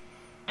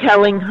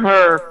telling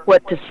her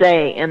what to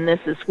say, and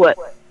this is what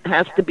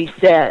has to be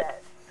said,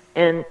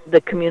 and the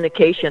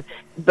communication.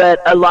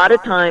 But a lot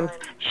of times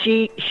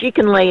she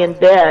can lay in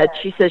bed.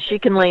 She says she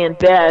can lay in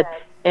bed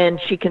and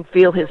she can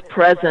feel his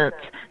presence,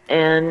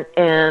 and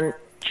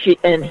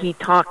he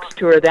talks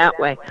to her that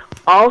way.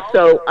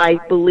 Also, I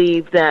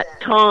believe that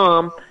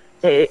Tom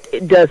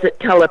does it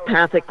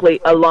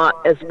telepathically a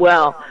lot as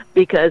well,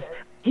 because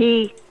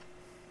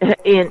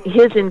in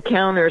his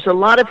encounters, a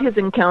lot of his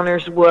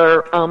encounters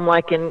were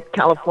like in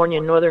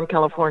California, Northern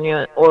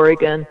California,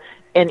 Oregon,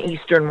 and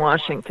Eastern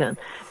Washington,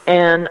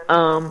 and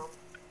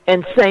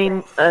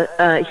same.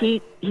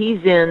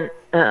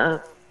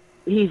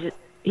 He's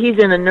he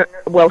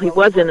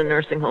was in a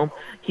nursing home.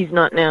 He's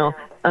not now,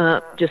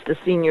 just a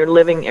senior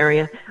living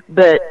area.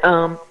 But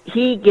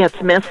he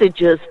gets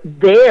messages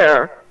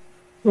there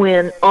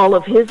when all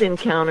of his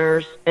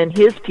encounters and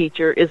his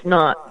teacher is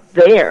not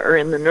there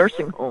in the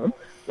nursing home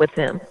with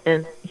him,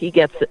 and he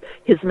gets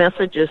his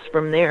messages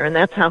from there, and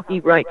that's how he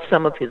writes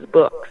some of his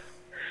books.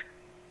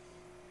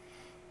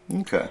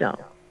 Okay.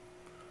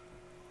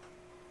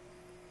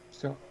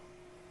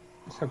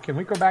 So can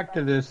we go back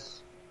to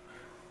this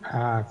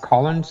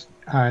Collins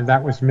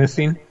that was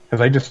missing? Because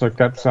I just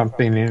looked up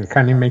something, and it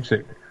kind of makes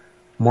it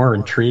more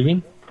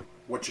intriguing.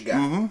 What you got?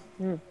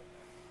 Mm-hmm.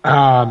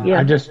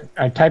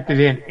 I typed it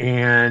in,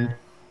 and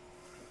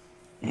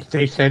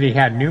they said he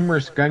had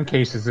numerous gun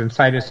cases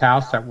inside his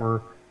house that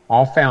were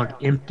all found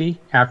empty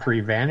after he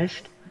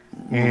vanished,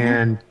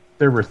 and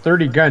there were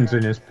 30 guns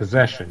in his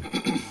possession.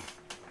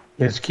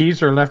 His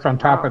keys are left on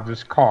top of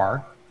his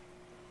car.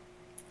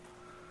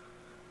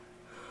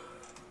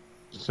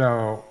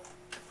 So,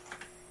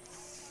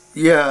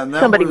 yeah, and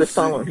somebody was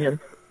following him.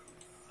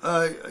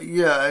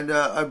 Yeah, and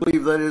I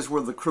believe that is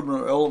where the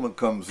criminal element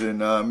comes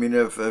in. I mean,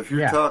 if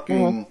you're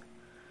talking,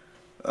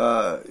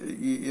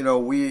 you know,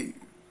 we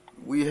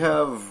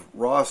have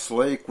Ross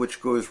Lake,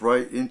 which goes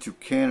right into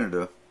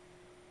Canada.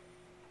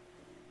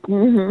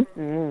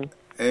 Mm-hmm.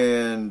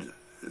 And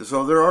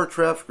so there are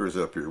traffickers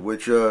up here,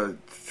 which, to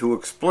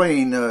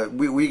explain,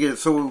 we get,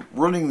 so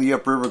running the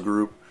Upriver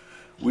group,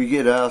 we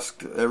get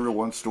asked every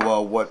once in a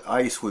while what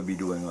ICE would be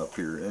doing up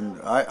here. And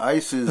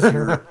ICE is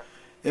your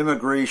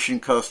immigration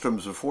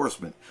customs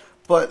enforcement.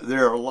 But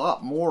they're a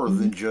lot more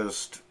than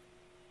just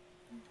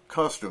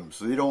customs.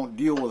 They don't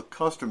deal with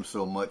customs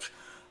so much.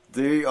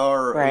 They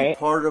are a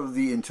part of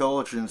the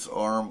intelligence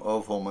arm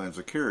of Homeland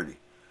Security.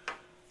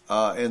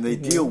 And they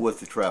deal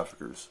with the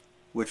traffickers,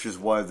 which is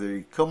why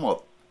they come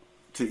up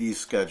to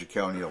East Skagit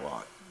County a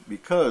lot,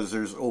 because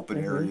there's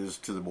open areas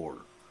to the border.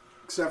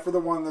 Except for the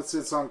one that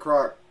sits on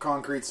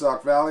Concrete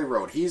Sock Valley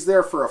Road. He's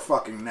there for a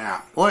fucking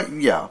nap. Well,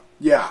 yeah.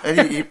 Yeah.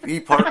 And he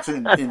parks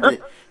in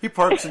he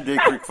parks in Day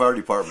Creek Fire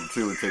Department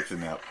too and takes a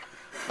nap.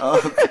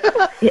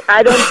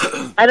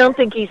 I don't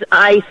think he's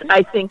ICE.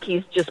 I think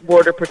he's just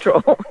Border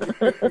Patrol.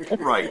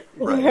 Right.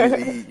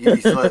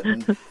 He's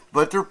letting,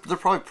 but they're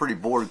probably pretty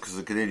bored because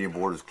the Canadian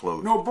border is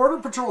closed. No, Border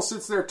Patrol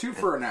sits there too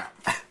for a nap.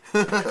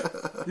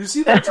 You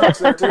see that trucks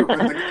there too,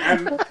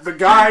 and the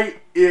guy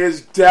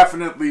is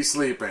definitely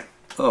sleeping.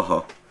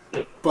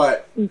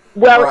 But the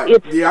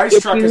ICE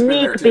truck has been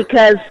there too.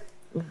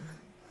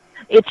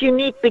 It's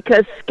unique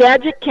because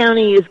Skagit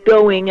County is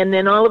going, and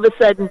then all of a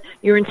sudden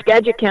you're in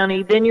Skagit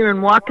County, then you're in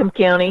Whatcom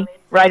County,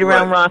 right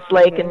around Ross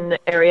Lake and the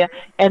area,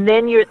 and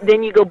then you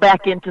go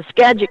back into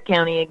Skagit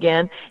County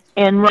again,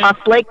 and Ross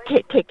Lake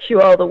takes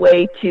you all the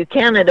way to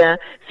Canada.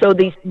 So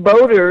these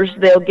boaters,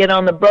 they'll get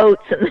on the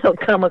boats and they'll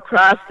come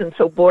across, and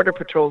so Border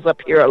Patrol's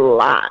up here a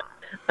lot.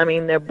 I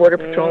mean, they're Border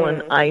Patrol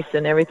and ICE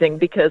and everything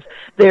because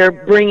they're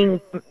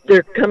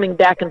coming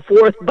back and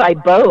forth by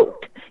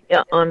boat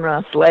on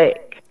Ross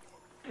Lake.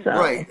 So,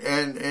 right,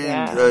 and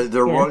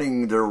they're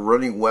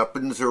running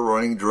weapons, they're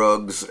running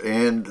drugs,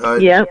 and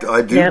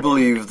I do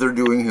believe they're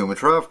doing human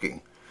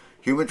trafficking.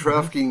 Human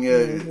trafficking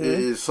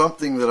is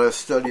something that I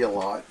study a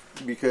lot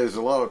because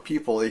a lot of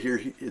people they hear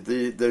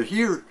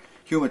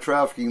human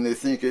trafficking, they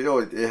think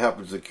it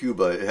happens in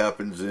Cuba, it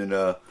happens in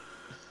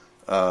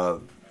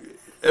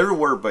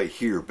everywhere but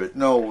here, but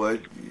no,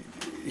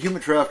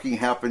 human trafficking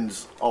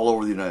happens all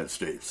over the United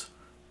States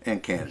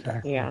and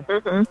Canada. Yeah.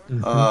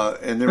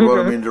 And they run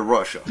them into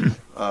Russia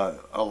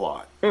a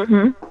lot.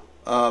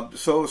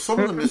 So some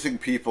of the missing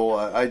people,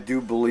 I do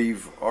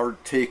believe, are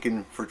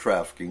taken for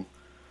trafficking.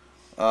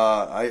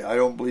 I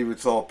don't believe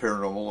it's all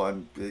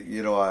paranormal.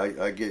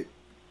 I get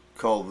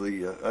called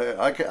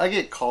I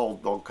get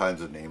called all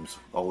kinds of names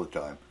all the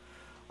time.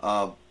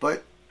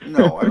 But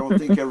no, I don't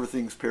think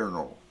everything's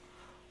paranormal.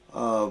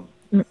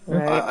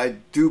 I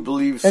do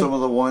believe some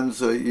of the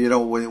ones,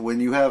 when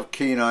you have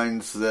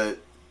canines that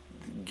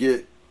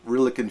get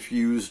really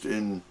confused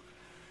and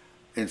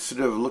instead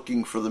of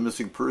looking for the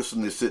missing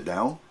person, they sit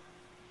down.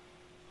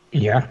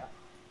 Yeah.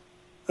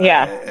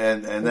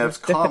 And that's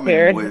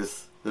common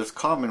with the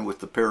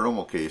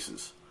paranormal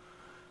cases.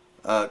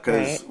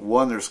 Because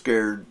one, they're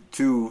scared.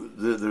 Two,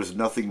 there's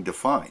nothing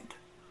defined.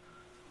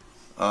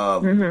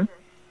 So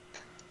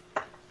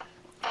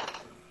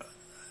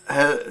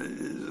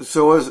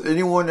has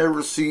anyone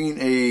ever seen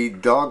a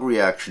dog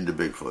reaction to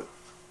Bigfoot?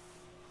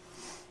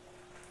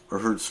 Or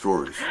heard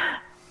stories?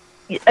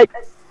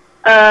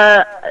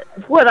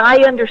 What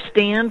I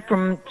understand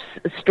from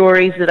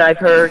stories that I've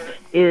heard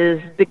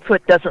is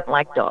Bigfoot doesn't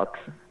like dogs.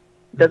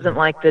 Doesn't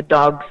like the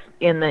dogs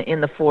in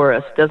the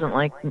forest. Doesn't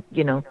like and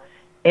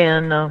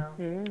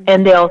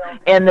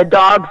the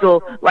dogs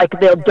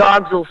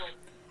will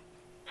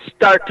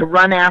start to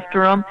run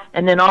after them,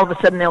 and then all of a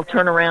sudden they'll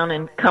turn around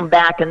and come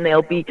back, and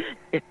they'll be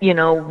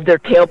their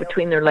tail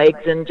between their legs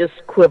and just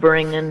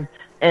quivering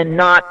and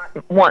not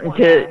wanting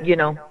to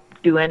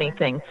do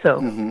anything. So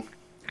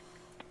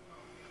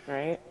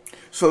right.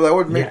 So that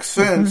would make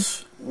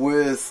sense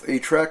with a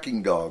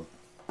tracking dog.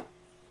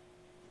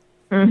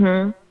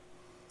 Mm-hmm.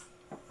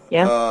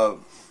 Yeah.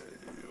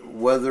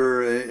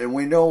 And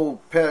we know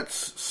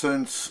pets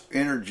sense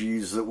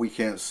energies that we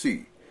can't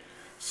see.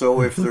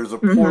 So if there's a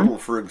portal,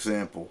 for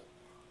example,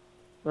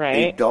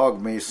 a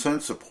dog may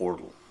sense a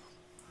portal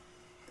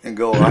and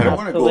go, I don't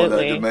want to go in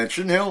that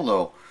dimension. Hell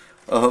no.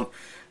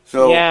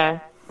 Yeah.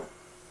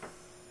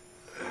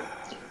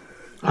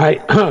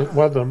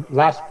 Well, the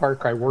last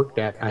park I worked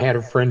at, I had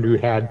a friend who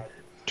had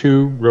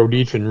 2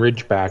 Rhodesian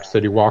Ridgebacks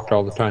that he walked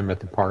all the time at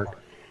the park.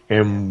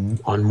 And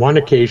on one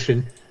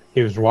occasion,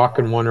 he was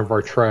walking one of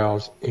our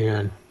trails,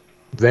 and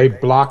they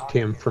blocked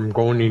him from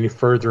going any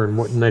further and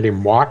wouldn't let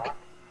him walk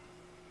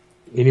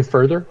any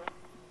further.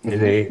 And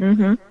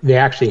they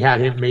actually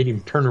made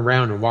him turn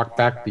around and walk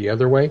back the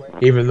other way,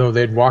 even though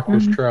they'd walked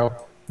this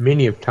trail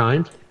many of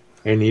times,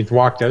 and he'd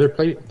walked other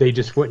places. They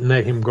just wouldn't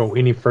let him go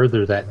any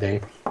further that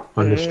day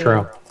on this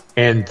trail.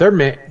 And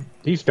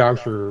these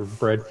dogs are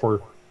bred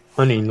for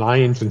hunting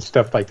lions and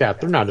stuff like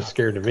that. They're not as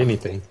scared of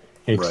anything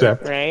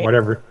except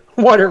whatever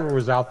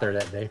was out there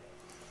that day.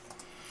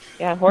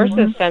 Yeah,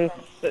 horses sense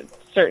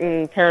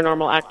certain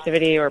paranormal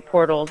activity or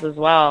portals as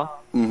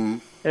well.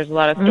 There's a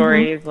lot of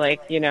stories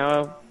like,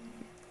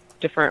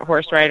 different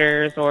horse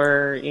riders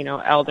or,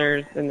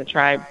 elders in the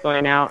tribe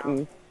going out,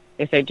 and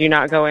they say do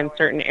not go in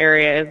certain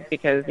areas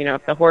because,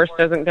 if the horse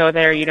doesn't go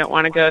there, you don't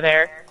want to go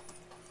there.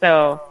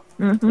 So,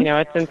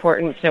 it's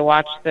important to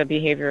watch the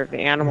behavior of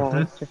the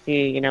animals to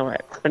see,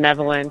 what's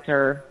benevolent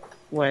or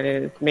what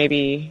is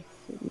maybe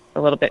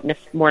a little bit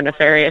more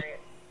nefarious.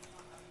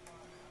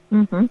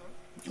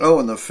 Oh,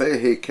 and the Fae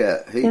hate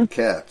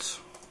cats.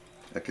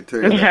 I can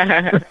tell you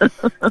that.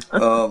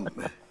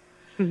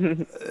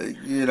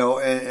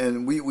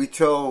 And we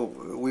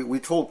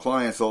told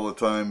clients all the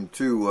time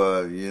too.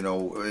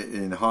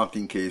 In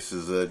haunting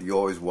cases, that you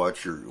always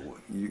watch your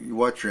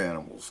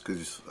animals,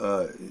 because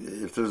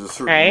if there's a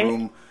certain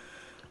room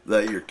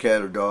that your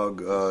cat or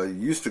dog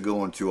used to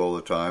go into all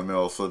the time, and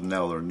all of a sudden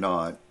now they're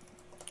not.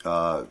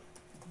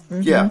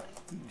 Yeah,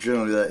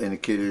 generally that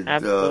indicated a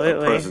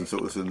presence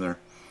that was in there.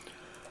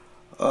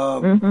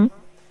 And,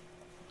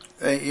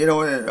 and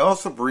it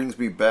also brings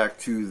me back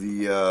to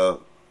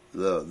the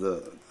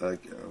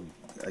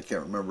I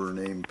can't remember her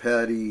name,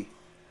 Patty.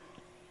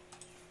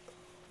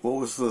 What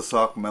was the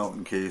Sauk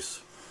Mountain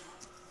case?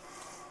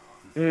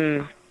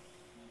 Do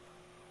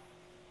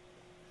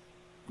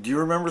you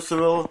remember,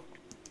 Syvella?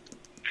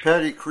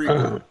 Patty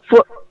Kriegel.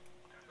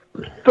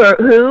 For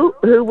who?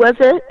 Who was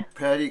it?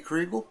 Patty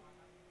Kriegel.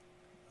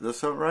 Does that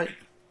sound right?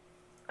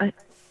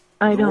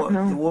 I don't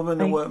know. The woman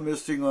that went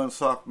missing on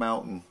Sauk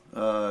Mountain,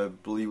 I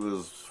believe it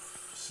was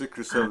 6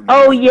 or 7 years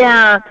ago.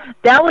 Yeah,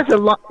 that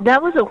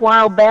was a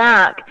while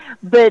back.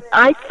 But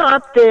I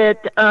thought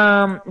that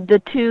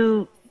the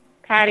two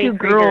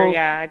girls.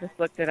 Yeah, I just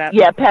looked it up.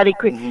 Yeah, Patty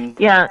Krieger.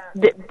 Yeah,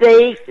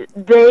 they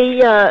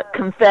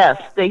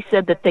confessed. They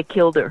said that they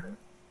killed her.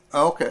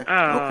 Okay.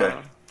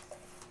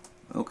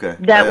 Okay.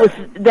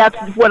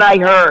 That's what I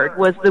heard.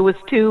 Was there was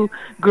 2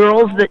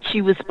 girls that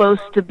she was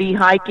supposed to be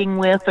hiking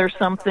with or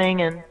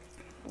something, and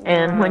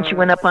when she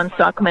went up on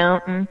Sauk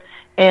Mountain,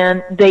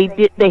 and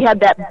they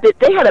had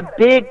a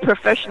big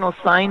professional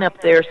sign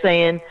up there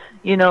saying,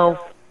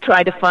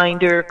 try to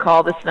find her,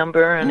 call this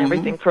number, and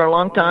everything for a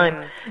long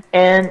time,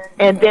 and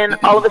then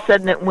all of a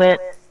sudden it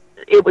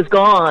was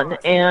gone,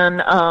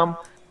 and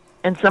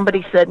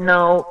somebody said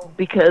no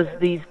because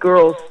these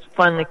girls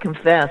finally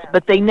confessed,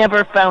 but they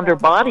never found her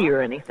body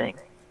or anything.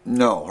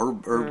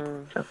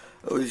 No,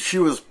 she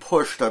was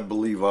pushed, I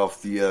believe,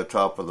 off the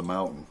top of the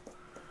mountain.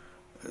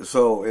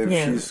 So if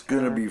she's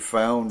going to be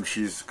found,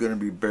 she's going to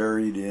be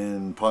buried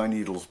in pine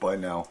needles by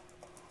now.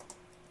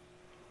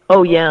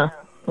 Oh yeah,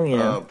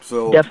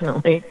 so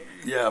definitely.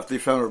 Yeah, if they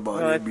found her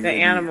body, well, the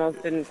animals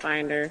didn't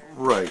find her.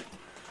 Right.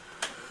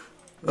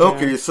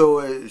 Okay,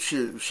 so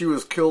she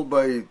was killed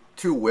by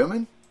 2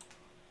 women.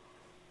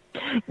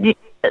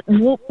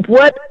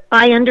 What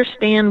I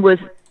understand was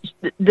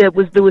there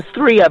was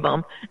 3 of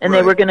them, and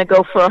they were going to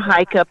go for a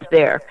hike up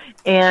there,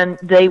 and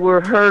they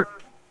were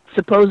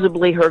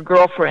supposedly her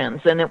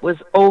girlfriends, and it was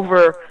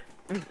over.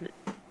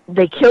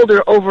 They killed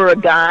her over a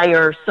guy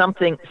or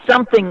something.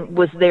 Something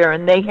was there,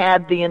 and they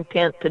had the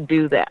intent to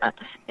do that,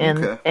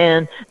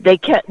 and they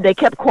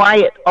kept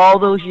quiet all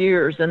those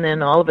years, and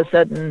then all of a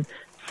sudden,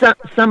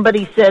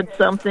 somebody said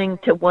something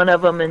to one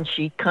of them, and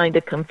she kind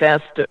of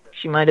confessed.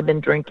 She might have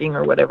been drinking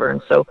or whatever,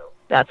 and so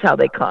that's how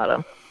they caught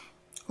him.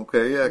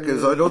 Okay, yeah,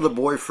 because I know the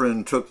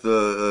boyfriend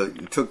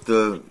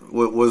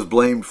was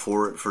blamed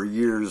for it for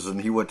years, and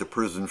he went to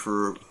prison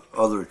for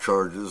other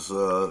charges,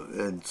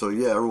 and so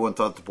everyone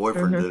thought the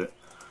boyfriend did it.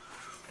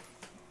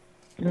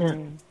 Yeah.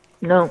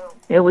 No,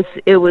 it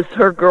was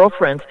her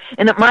girlfriend's,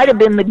 and it might have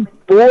been the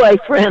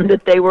boyfriend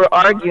that they were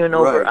arguing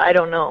over. I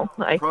don't know.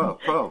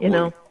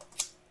 Probably.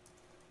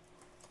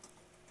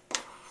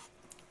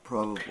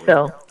 Probably.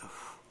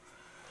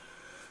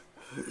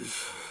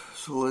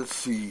 So let's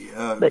see.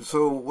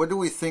 So what do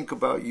we think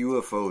about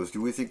UFOs?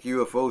 Do we think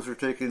UFOs are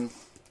taking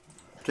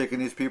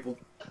these people?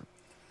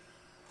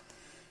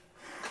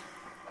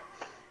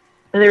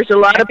 There's a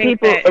lot of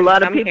people. A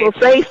lot of people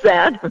face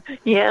that.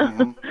 Yeah,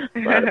 a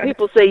lot of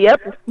people say,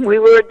 "Yep, we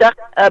were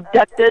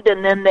abducted,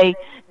 and then they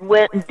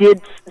went and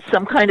did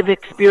some kind of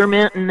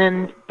experiment, and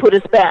then put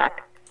us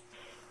back."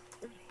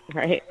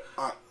 Right.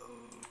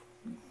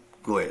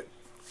 Go ahead.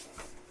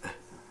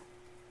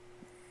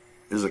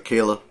 Is it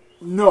Kayla?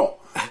 No.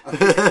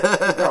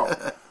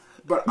 No.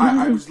 But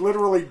I was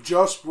literally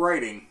just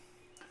writing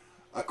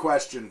a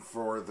question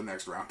for the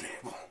next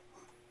roundtable.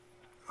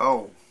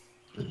 Oh.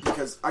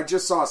 Because I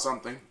just saw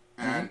something,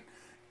 and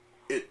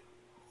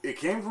it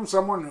came from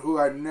someone who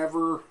I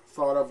never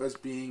thought of as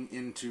being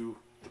into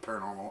the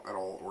paranormal at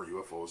all, or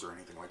UFOs or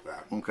anything like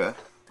that. Okay.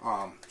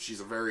 She's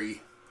a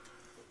very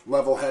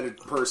level-headed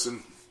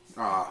person.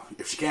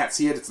 If she can't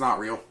see it, it's not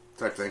real,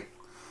 type thing.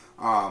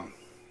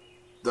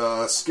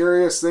 The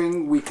scariest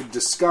thing we could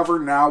discover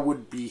now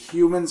would be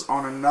humans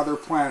on another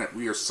planet.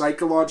 We are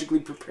psychologically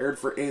prepared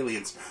for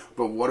aliens,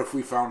 but what if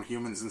we found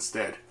humans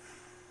instead?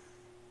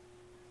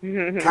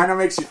 Kind of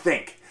makes you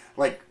think.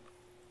 Like,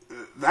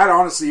 that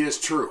honestly is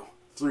true.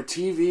 Through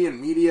TV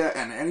and media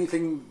and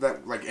anything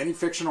that, like any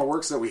fictional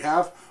works that we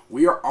have,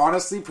 we are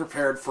honestly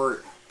prepared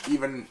for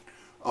even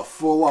a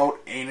full-out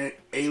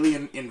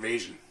alien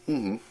invasion.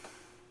 Mm-hmm.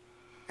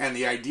 And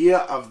the idea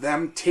of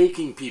them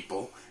taking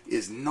people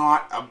is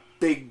not a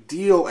big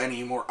deal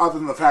anymore, other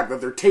than the fact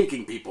that they're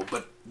taking people.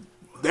 But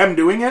them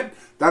doing it,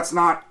 that's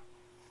not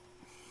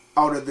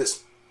out of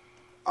this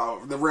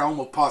the realm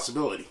of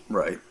possibility.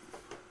 Right.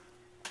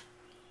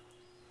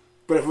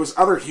 But if it was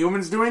other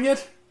humans doing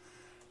it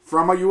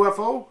from a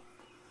UFO,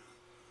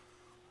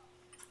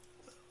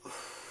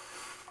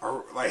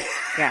 or like,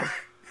 yeah,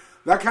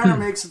 that kind of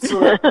makes it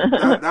so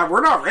that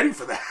we're not ready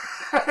for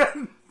that.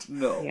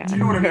 No. Yeah. Do you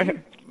know what I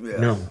mean? Yeah.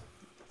 No.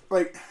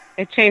 Like,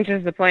 it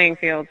changes the playing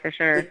field for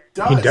sure. it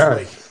does. It does.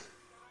 Like,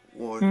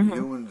 Well,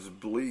 humans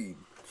bleed.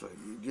 So,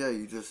 yeah,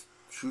 you just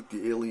shoot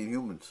the alien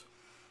humans.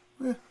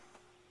 Yeah.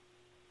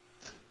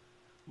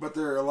 but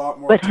they're a lot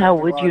more. But how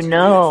would you technologically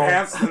know?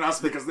 advanced than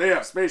us because they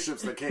have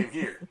spaceships that came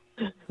here.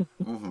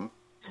 Mm-hmm.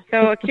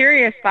 So a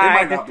curious thought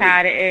might I not just be.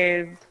 had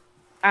is,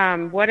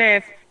 what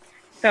if,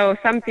 so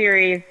some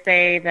theories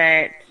say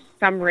that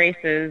some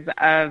races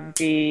of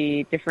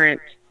the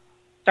different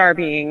star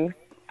beings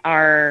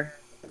are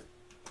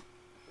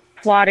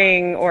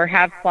plotting or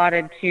have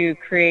plotted to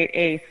create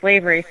a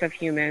slave race of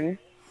humans,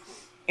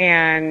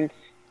 and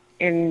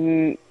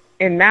in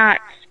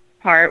that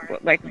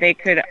part, like, they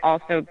could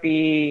also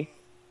be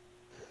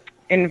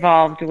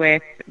involved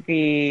with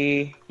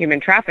the human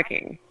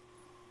trafficking,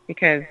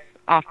 because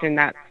often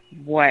that's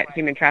what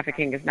human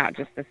trafficking is, not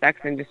just the sex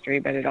industry,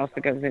 but it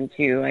also goes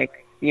into,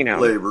 like, you know,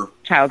 Labor.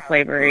 child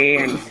slavery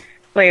and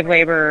slave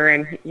labor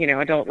and, you know,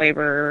 adult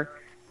labor.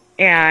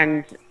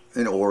 And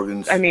And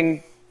organs. I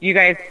mean, you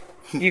guys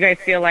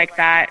feel like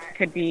that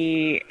could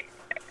be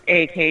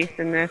a case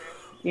in this,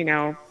 you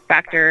know,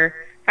 factor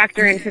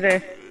into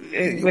this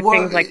with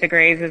things like the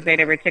Greys as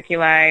Zeta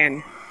Reticuli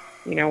and,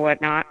 you know,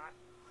 whatnot,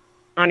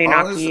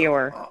 Anunnaki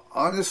or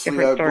honestly,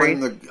 different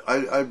stories.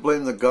 I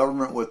blame the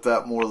government with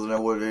that more than I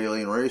would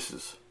alien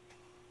races.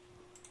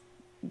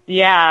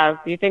 Yeah,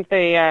 do you think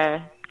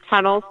the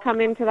tunnels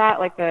come into that,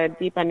 like the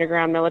deep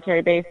underground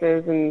military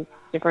bases and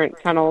different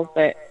tunnels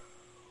that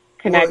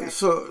connect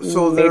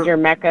so major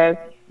meccas?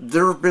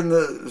 There have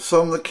been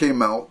some that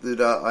came out that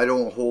I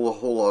don't hold a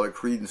whole lot of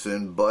credence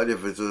in, but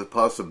if it's a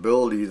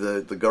possibility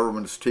that the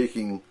government's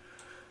taking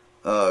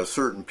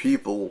certain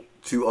people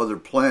to other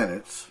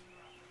planets,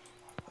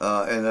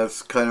 and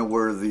that's kind of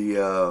where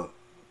the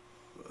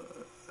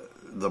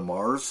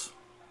Mars,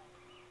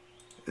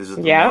 is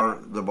it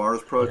the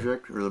Mars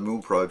Project or the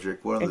Moon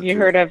Project? One of Have the you two.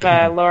 heard of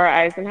Laura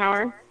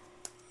Eisenhower?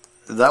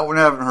 That one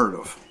I haven't heard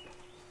of.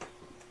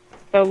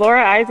 So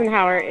Laura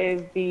Eisenhower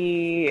is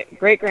the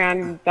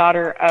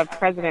great-granddaughter of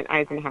President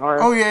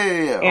Eisenhower. Oh,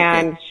 yeah. Okay.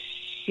 And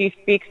she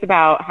speaks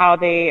about how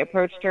they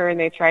approached her and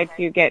they tried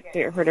to get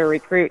her to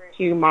recruit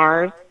to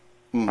Mars,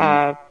 you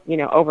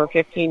know, over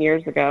 15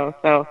 years ago.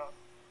 So,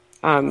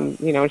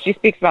 you know, she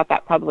speaks about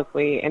that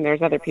publicly, and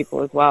there's other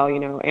people as well, you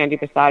know, Andy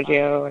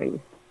Bisagio and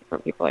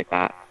different people like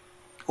that.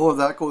 Oh,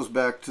 that goes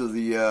back to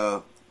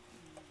the,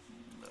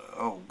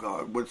 oh,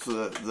 God, what's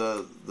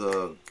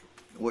the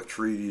what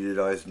treaty did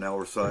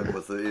Eisenhower sign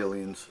with the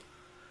aliens?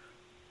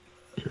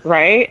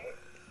 Right?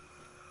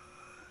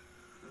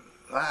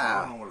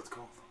 I don't know what it's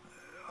called.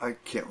 I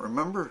can't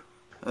remember.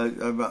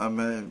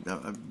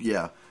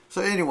 Yeah.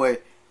 So anyway,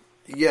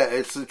 yeah,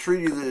 it's the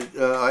treaty that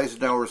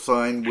Eisenhower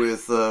signed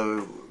with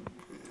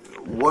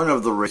one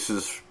of the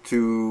races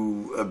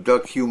to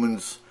abduct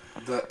humans.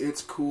 The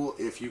 "it's cool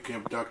if you can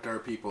abduct our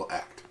people"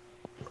 act.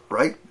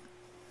 Right?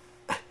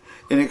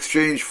 In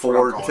exchange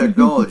for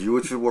technology,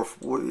 which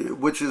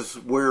is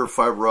where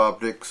fiber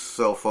optics,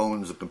 cell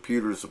phones, and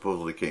computers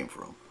supposedly came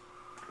from.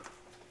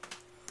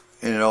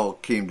 And it all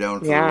came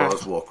down to the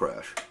Roswell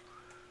crash.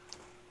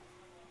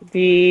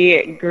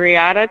 The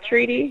Greada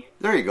Treaty?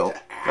 There you go.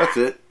 That's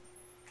it.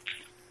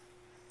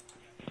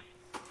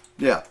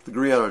 Yeah, the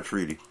Greada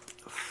Treaty.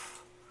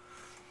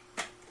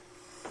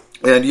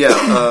 And yeah,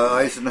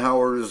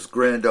 Eisenhower's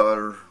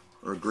granddaughter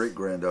or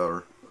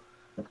great-granddaughter.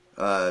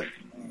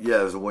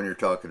 Yeah, it was the one you're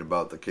talking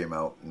about that came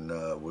out and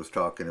was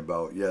talking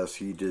about, yes,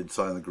 he did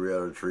sign the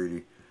Greada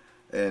Treaty.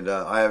 And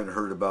I haven't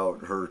heard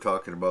about her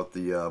talking about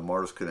the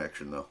Mars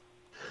connection, though.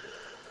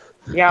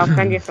 Yeah, I'll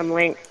send you some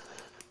links.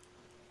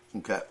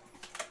 Okay.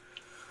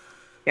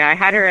 Yeah, I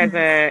had her as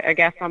a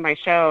guest on my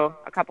show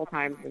a couple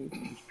times, and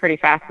it's pretty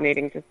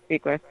fascinating to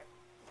speak with.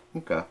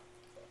 Okay.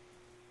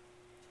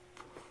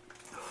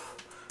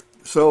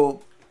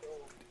 So,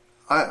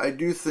 I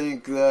do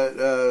think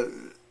that,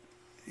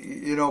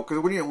 you know, because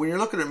when you're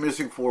looking at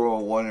missing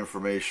 401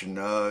 information,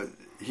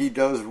 he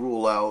does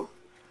rule out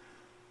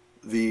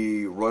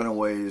the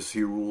runaways.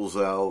 He rules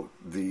out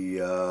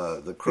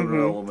the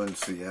criminal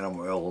elements, the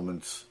animal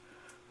elements,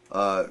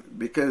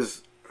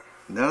 because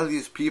none of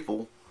these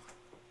people,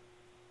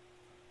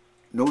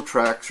 no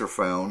tracks are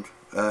found.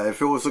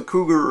 If it was a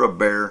cougar or a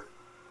bear,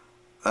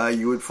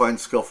 you would find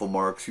scuffle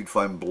marks, you'd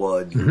find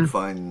blood, you'd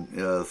find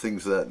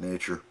things of that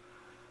nature.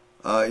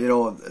 You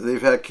know,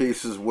 they've had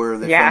cases where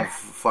they found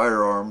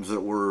firearms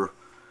that were,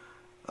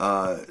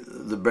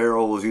 the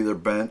barrel was either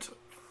bent,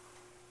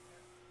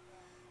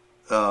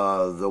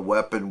 the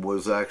weapon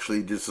was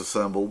actually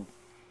disassembled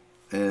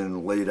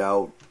and laid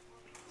out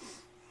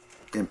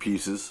in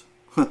pieces,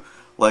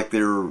 like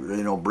they were,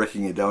 you know,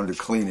 breaking it down to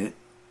clean it.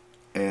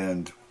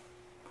 And,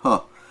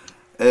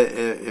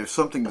 if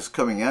something is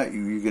coming at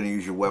you, you're going to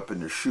use your weapon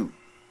to shoot,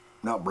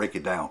 not break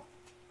it down.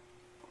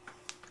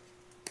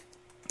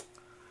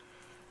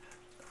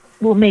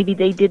 Well, maybe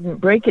they didn't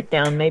break it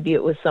down. Maybe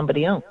it was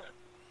somebody else.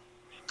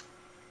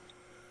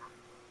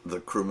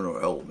 The criminal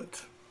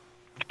element.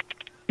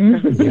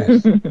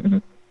 Yes.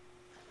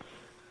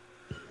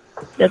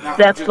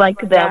 That's like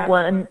that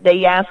one.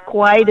 They ask,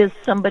 why does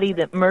somebody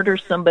that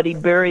murders somebody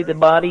bury the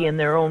body in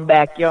their own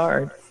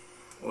backyard?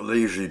 Well, they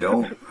usually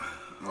don't.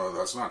 No,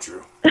 that's not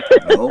true.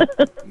 No?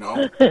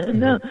 No.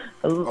 No.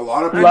 A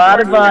lot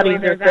of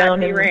bodies are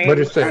found in But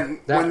it's And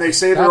when they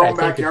say their own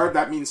backyard,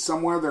 that means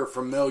somewhere they're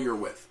familiar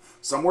with.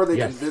 Somewhere they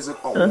can visit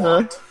a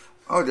lot.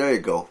 Oh, there you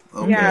go.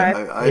 Okay.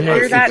 Yeah, I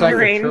you're that thinking-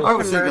 deranged I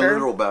was to thinking murder.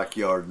 literal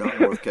backyard, not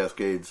North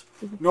Cascades.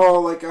 No,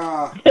 like,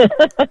 I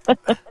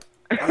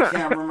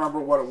can't remember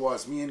what it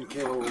was. Me and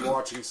Kayla were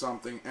watching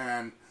something,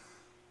 and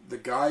the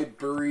guy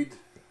buried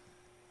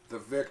the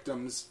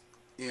victims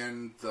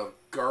in the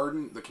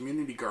garden, the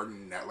community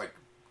garden, like,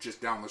 just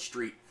down the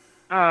street.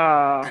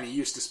 Oh. And he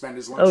used to spend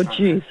his Oh,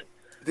 lunchtime there. jeez.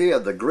 They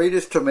had the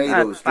greatest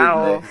tomatoes, That's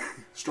foul. didn't they?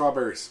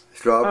 Strawberries.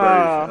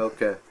 Strawberries, Oh.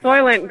 okay.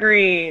 Soylent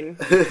Green.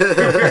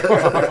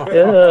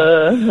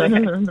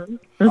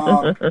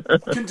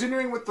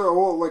 Continuing with the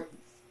whole, like,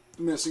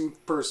 missing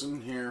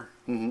person here.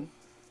 Mm-hmm.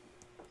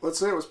 Let's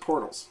say it was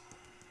portals.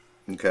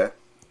 Okay.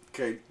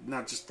 Okay,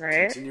 not just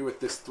Right. continue with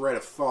this thread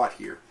of thought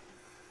here.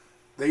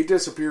 They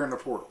disappear into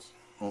portals.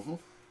 Mm-hmm.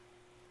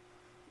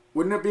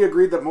 Wouldn't it be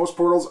agreed that most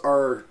portals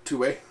are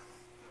two-way?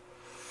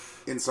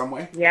 In some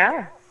way?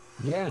 Yeah.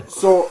 Yeah.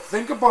 So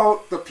think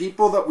about the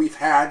people that we've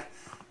had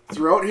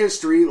throughout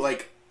history,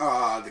 like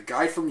the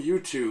guy from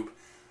YouTube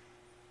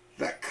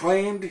that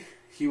claimed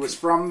he was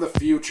from the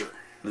future.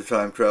 The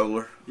time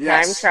traveler.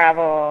 Yes. Time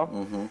travel.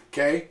 Mm-hmm.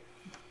 Okay.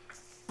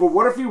 But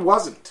what if he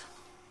wasn't?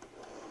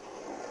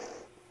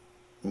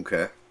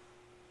 Okay.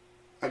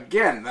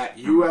 Again, that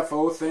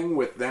UFO thing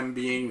with them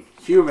being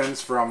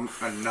humans from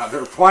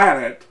another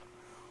planet.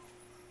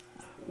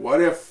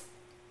 What if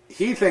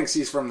he thinks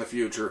he's from the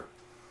future,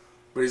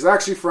 but he's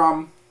actually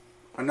from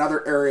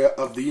another area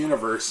of the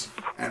universe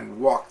and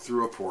walked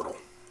through a portal?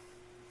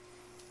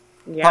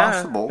 Yeah.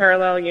 Possible.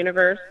 Parallel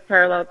universe,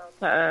 parallel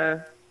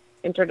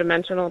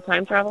interdimensional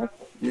time travel.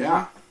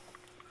 Yeah.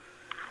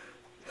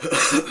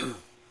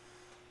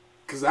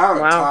 Because that would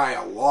tie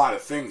a lot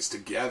of things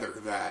together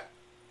that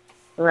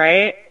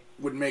Right?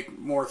 would make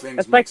more things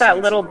It's make like that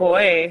sense little in a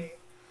way. boy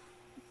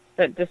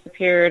that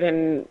disappeared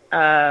in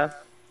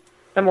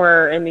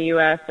somewhere in the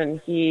U.S. and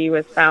he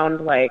was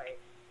found like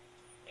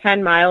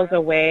 10 miles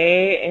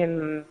away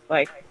in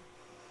like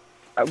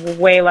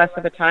way less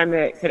of a time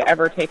that it could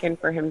ever taken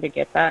for him to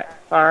get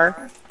that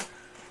far.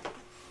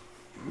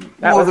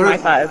 That was my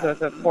thought. It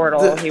was a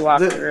portal he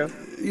walked through.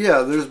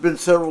 Yeah, there's been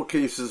several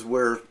cases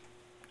where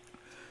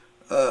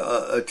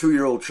a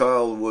 2-year-old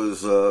child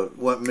was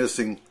went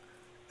missing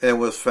and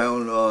was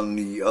found on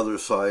the other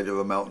side of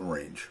a mountain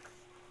range.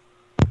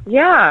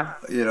 Yeah.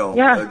 You know,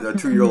 Yeah. a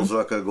 2-year-old's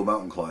not going to go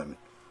mountain climbing.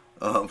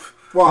 Well,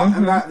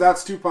 and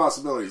that's two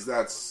possibilities.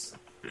 That's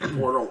a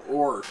portal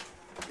or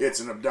it's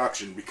an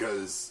abduction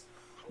because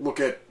look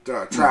at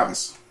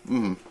Travis.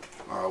 Mm-hmm.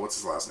 What's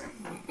his last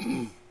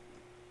name?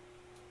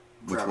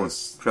 Which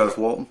Travis. one? Travis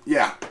Walton?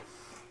 Yeah.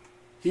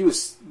 He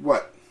was,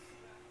 what,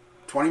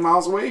 20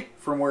 miles away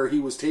from where he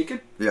was taken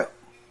Yeah.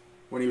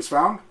 when he was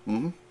found?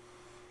 Mm-hmm.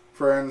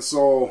 And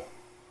so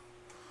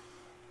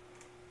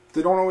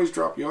they don't always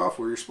drop you off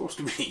where you're supposed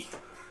to be.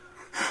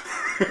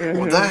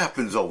 Well, that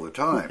happens all the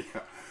time.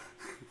 Yeah.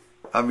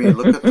 I mean,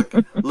 look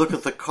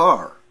at the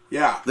car.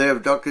 Yeah. They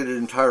abducted an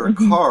entire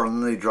car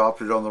and then they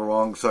dropped it on the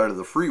wrong side of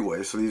the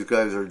freeway. So these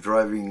guys are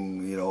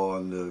driving, you know,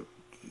 on the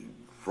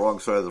wrong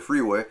side of the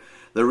freeway.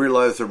 They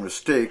realized their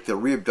mistake. They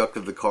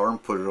re-abducted the car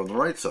and put it on the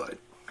right side.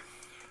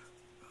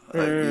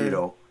 You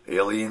know,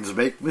 aliens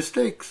make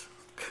mistakes.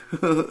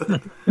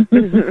 And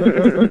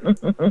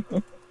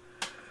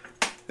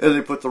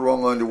they put the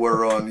wrong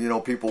underwear on. You know,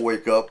 people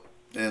wake up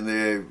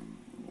and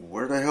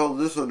where the hell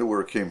did this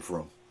underwear came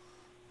from?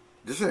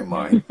 This ain't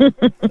mine.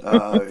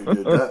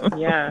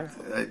 Yeah.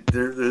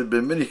 There have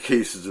been many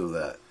cases of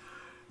that.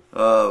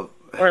 Or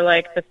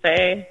like the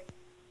Fae,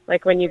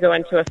 like when you go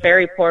into a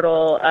fairy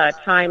portal,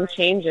 time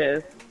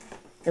changes,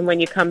 and when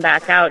you come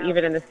back out,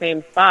 even in the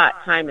same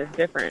spot, time is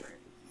different.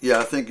 Yeah,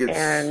 I think it's...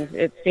 And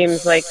it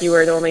seems like you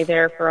were only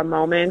there for a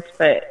moment,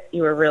 but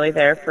you were really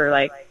there for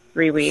like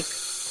 3 weeks.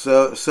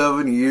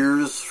 7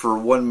 years for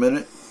 1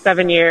 minute?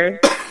 7 years.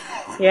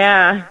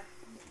 Yeah.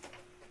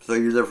 So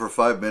you're there for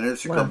 5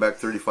 minutes, you come back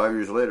 35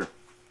 years later.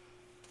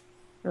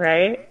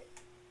 Right?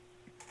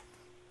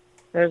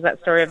 There's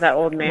that story of that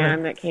old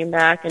man that came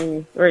back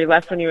or he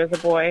left when he was a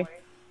boy.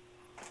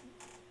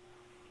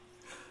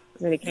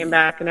 And then he came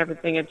back and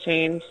everything had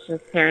changed.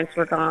 His parents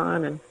were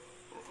gone. And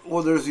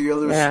well, there's the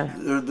other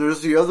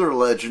there's the other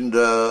legend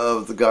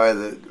of the guy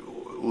that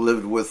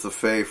lived with the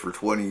Fae for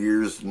 20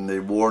 years, and they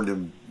warned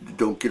him,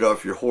 "Don't get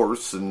off your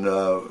horse." And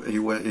he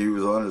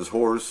was on his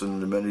horse,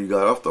 and the minute he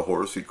got off the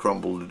horse, he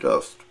crumbled to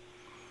dust.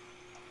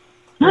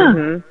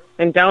 Mm-hmm.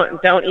 And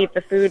don't eat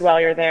the food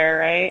while you're there,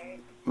 right?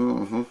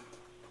 Mm-hmm.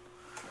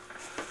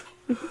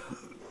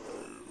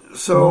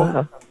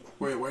 So,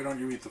 wait, why don't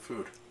you eat the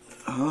food?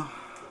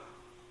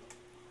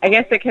 I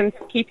guess it can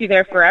keep you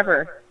there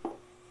forever.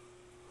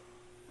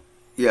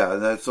 Yeah,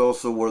 and that's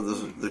also where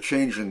the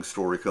changeling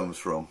story comes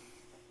from.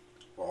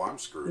 Well, I'm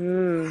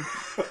screwed.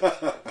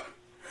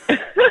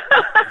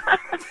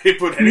 If they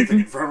put anything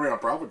in front of me, I'm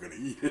probably going to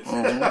eat it.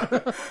 Yeah,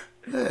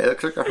 it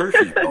looks like a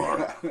Hershey's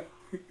bar.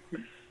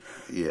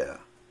 Yeah.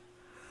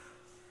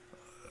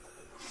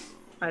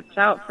 Watch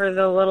out for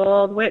the little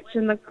old witch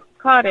in the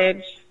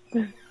cottage.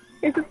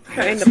 It's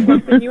kind of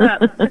pumping you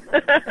up.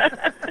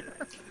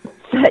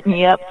 Setting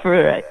you up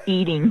for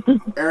eating.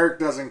 Eric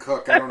doesn't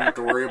cook. I don't have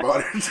to worry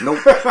about it.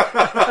 Nope.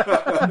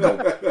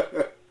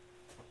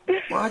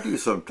 Well, I do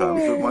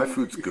sometimes, but my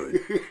food's good.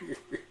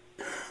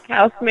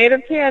 House made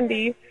of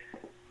candy.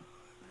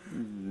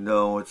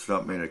 No, it's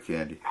not made of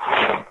candy.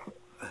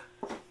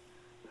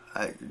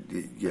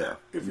 Yeah.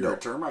 If you're a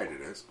termite,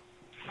 it is.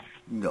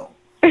 No.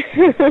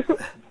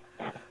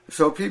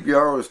 So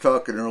PBR was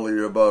talking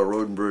earlier about a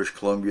road in British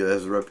Columbia that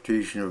has a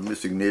reputation of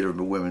missing Native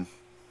women.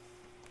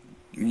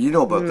 You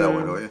know about that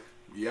one, don't you?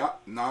 Yeah,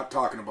 not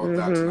talking about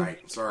that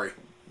tonight. Sorry.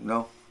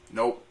 No?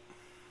 Nope.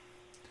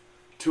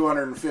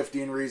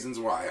 215 reasons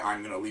why.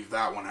 I'm going to leave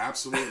that one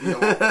absolutely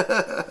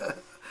alone.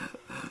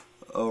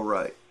 All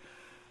right.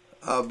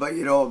 But,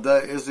 you know,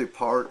 that is a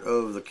part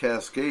of the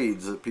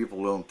Cascades that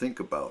people don't think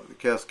about. The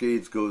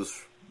Cascades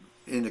goes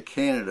into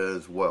Canada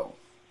as well.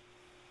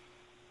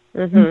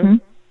 Mm-hmm.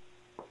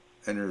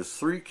 And there's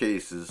 3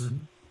 cases.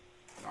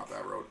 Not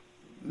that road.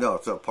 No,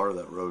 it's not part of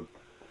that road.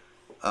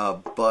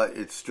 But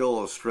it's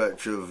still a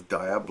stretch of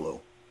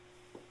Diablo.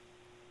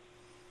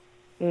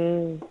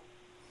 Mm.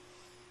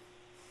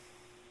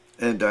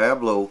 And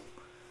Diablo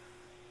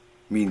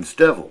means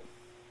devil.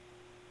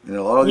 And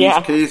a lot of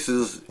these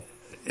cases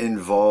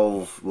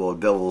involve, well,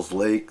 Devil's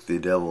Lake, the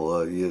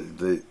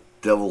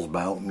Devil's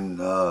Mountain.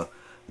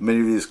 Many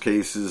of these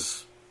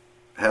cases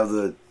have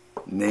the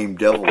name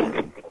devil in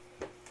them.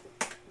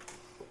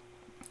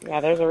 Yeah,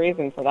 there's a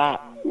reason for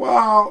that.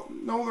 Well,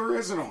 no, there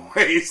isn't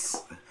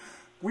always.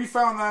 We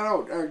found that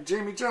out.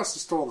 Jamie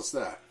Justice told us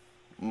that.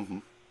 Mm-hmm.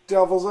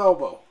 Devil's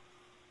Elbow.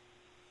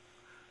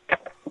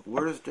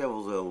 Where's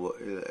Devil's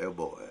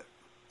Elbow at?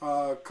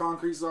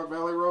 Concrete Dog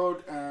Valley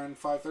Road and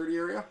 530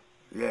 area.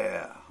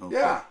 Yeah. Okay.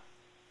 Yeah.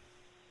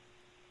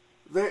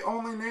 They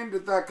only named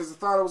it that because they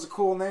thought it was a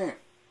cool name.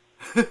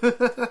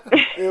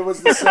 It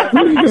was the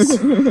 70s.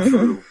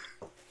 True.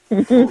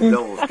 Oh,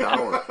 Devil's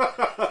Tower.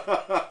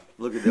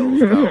 Look at Devil's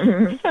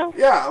Tower.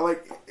 Yeah,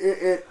 like,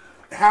 it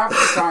half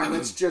the time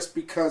it's just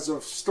because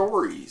of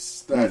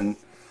stories that,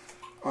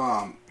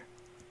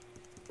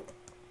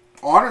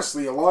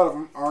 honestly, a lot of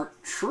them aren't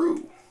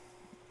true.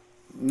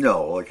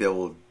 No, like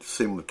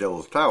same with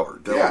Devil's Tower.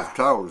 Devil's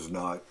Tower's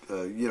not.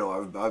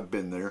 I've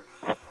been there.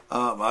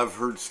 I've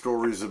heard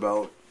stories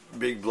about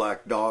big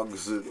black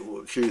dogs that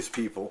will chase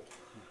people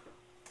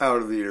out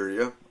of the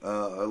area,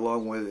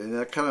 along with, and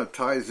that kind of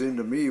ties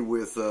into me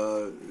with,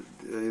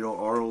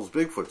 Arnold's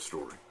Bigfoot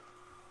story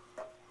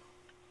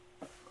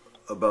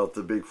about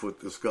the Bigfoot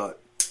that's got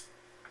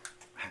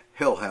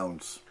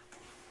hellhounds,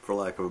 for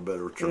lack of a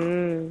better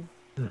term.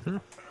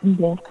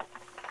 Yeah.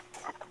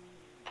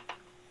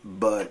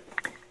 But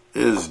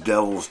is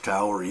Devil's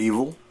Tower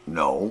evil?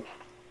 No,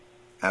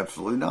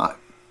 absolutely not.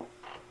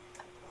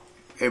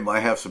 It might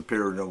have some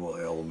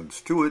paranormal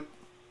elements to it,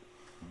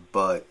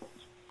 but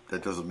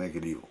that doesn't make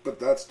it evil. But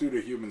that's due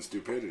to human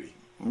stupidity.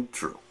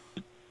 True.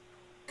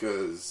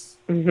 Because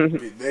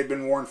they've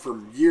been warned for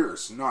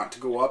years not to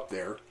go up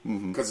there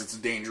because it's a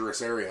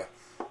dangerous area.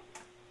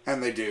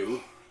 And they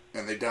do,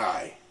 and they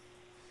die.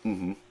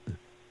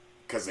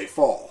 because they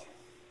fall.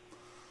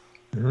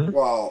 Mm-hmm.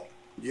 Well,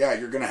 yeah,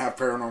 you're going to have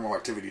paranormal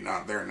activity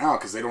not there now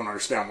because they don't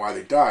understand why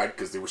they died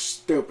because they were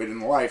stupid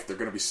in life. They're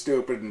going to be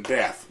stupid in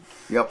death.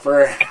 Yep.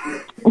 Well,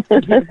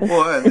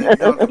 and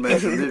not to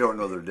mention they don't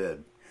know they're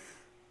dead.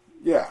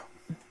 Yeah.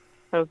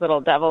 Those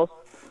little devils.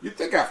 You'd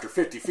think after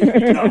 50 feet,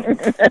 no. About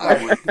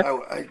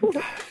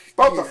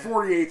the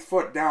 48th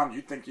foot down,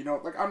 you'd think,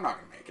 like, I'm not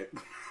going to make it.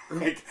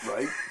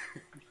 Right?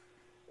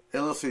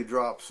 Unless they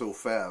drop so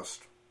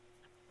fast,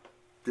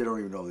 they don't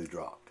even know they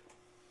dropped.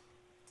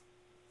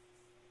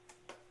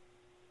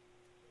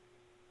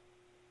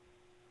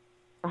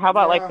 How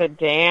about like the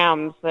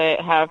dams that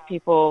have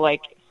people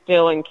like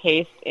still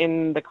encased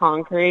in the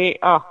concrete?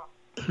 Oh,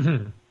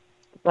 is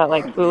that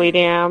like Cooley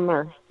Dam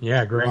or?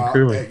 Yeah, Grand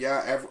Cooley.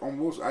 Yeah,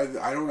 almost. I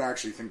don't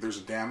actually think there's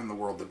a dam in the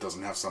world that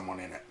doesn't have someone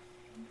in it.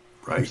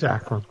 Right.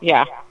 Exactly.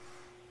 Yeah.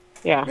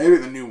 Yeah. Maybe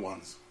the new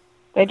ones.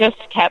 They just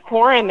kept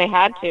pouring. They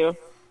had to.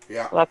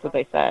 Yeah. Well, that's what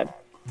they said.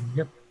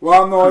 Yep.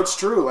 Well, no, it's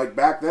true. Like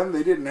back then,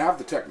 they didn't have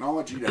the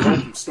technology to help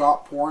them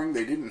stop pouring.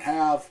 They didn't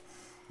have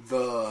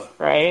the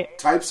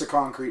types of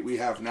concrete we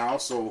have now,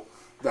 so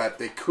that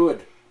they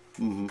could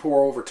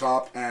pour over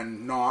top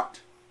and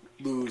not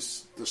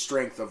lose the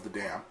strength of the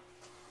dam.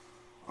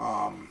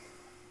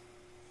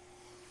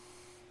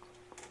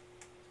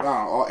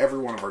 Every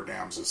one of our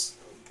dams is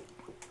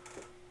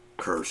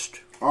cursed,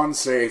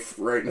 unsafe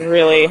right now.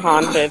 Really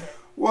haunted.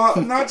 Well,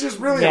 not just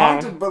really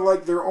haunted, but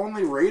like they're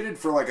only rated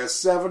for like a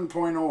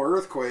 7.0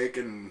 earthquake,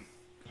 and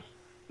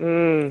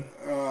and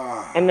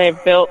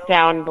they've built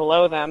down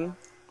below them.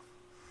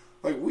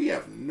 Like we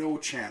have no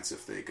chance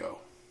if they go.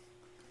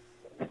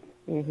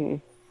 Mm-hmm.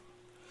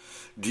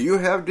 Do you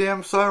have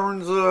dam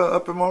sirens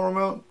up in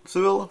Marblemount,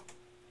 Syvella?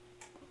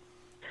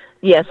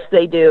 Yes,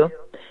 they do,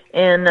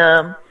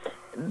 and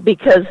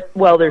because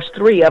there's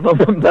 3 of them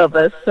above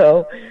us,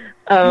 so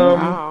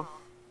wow.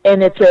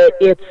 And it's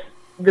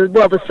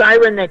the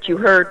siren that you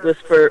heard was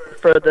for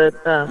the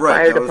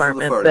fire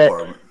department,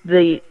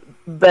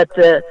 but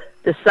the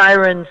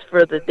sirens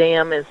for the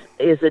dam is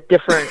a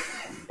different.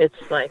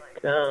 It's like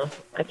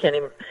I can't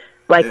even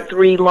like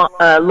 3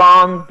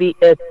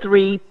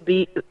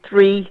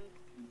 three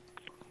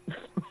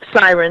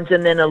sirens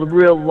and then a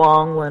real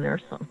long one or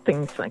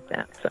something like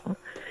that. So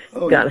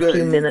got a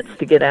few minutes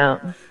to get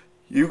out.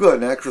 You got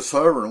an extra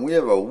siren. We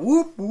have a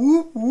whoop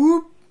whoop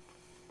whoop.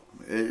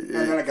 And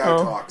then a guy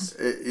talks.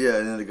 And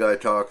then the guy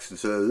talks and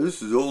says,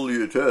 "This is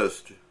only a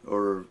test,"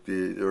 or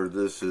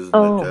 "This isn't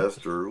a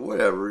test," or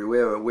whatever. We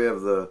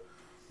have the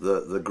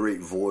great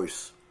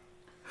voice.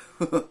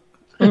 Like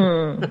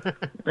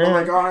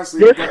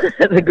honestly,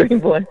 the green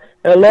boy.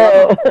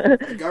 Hello.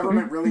 The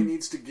government really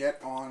needs to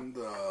get on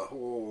the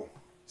whole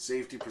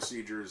safety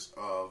procedures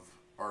of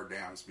our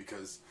dams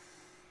because,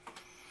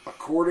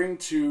 according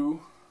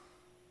to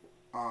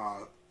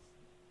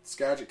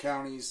Skagit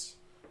County's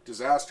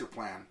disaster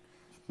plan,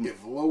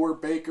 if Lower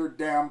Baker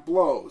Dam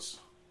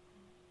blows,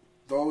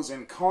 those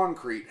in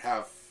concrete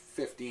have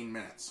 15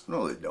 minutes.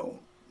 No, they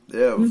don't. They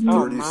have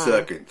 30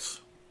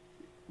 seconds.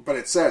 But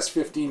it says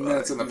 15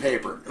 minutes in the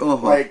paper.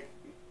 Like,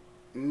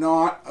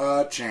 not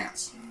a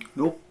chance.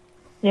 Nope.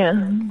 Yeah.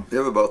 They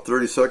have about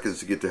 30 seconds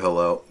to get the hell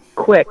out.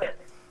 Quick.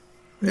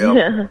 Yep.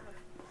 Yeah.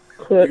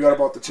 You got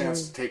about the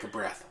chance to take a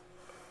breath.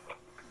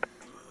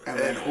 And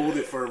then hold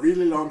it for a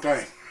really long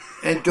time.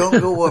 And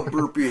don't go up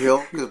Burpee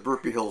Hill, because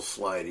Burpee Hill's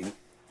sliding.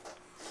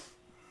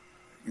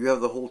 You have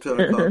the whole ton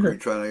of concrete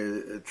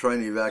trying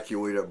to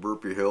evacuate up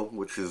Burpee Hill,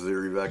 which is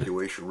their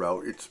evacuation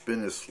route. It's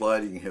been a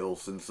sliding hill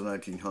since the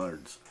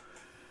 1900s.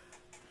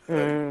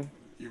 You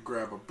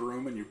grab a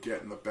broom and you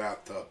get in the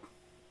bathtub.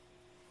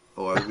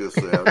 Oh, I was going to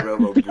say, I'll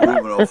grab a broom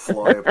and I'll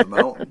fly up the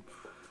mountain.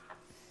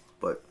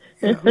 But,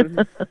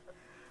 yeah.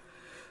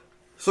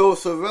 So,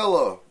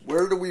 Syvella,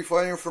 where do we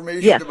find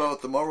information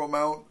about the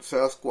Marblemount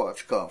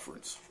Sasquatch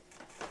Conference?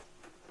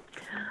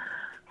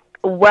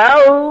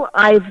 Well,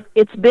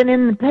 it's been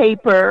in the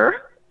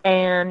paper,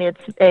 and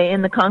it's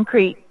in the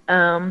Concrete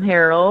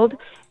Herald,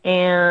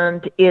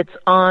 and it's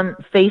on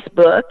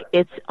Facebook.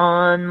 It's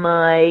on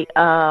my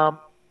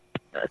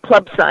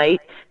club site,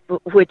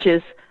 which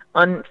is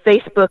on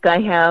Facebook.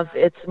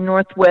 It's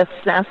Northwest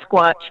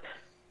Sasquatch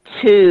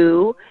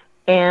 2,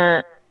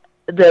 and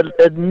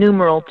the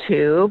numeral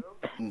 2,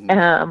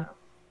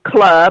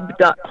 club,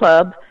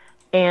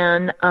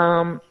 and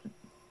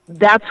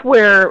that's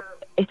where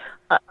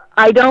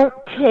I don't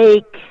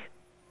play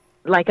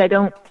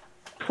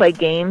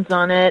games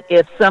on it.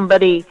 If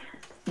somebody,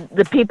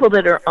 the people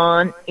that are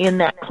on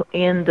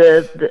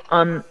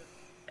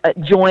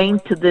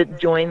join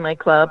my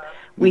club,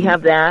 we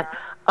have that.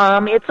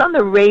 It's on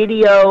the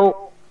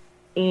radio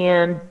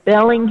in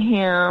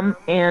Bellingham,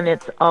 and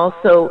it's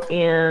also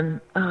in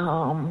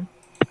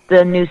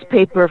the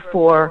newspaper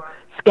for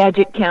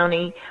Skagit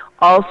County,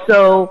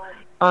 also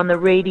on the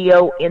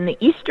radio in the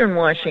Eastern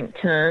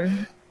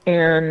Washington,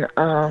 and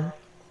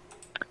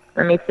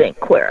let me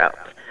think where else.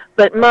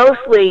 But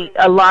mostly,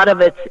 a lot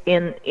of it's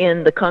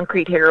in the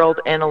Concrete Herald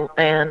and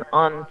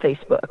on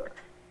Facebook.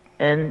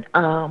 and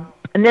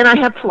then I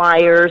have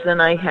flyers,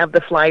 and I have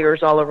the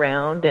flyers all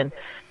around, and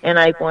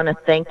I want to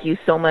thank you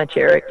so much,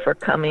 Eric, for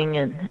coming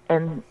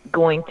and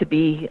going to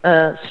be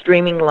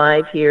streaming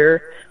live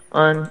here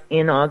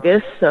in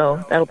August.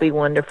 So that'll be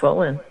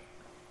wonderful, and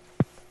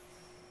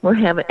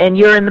and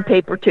you're in the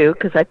paper too,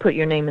 because I put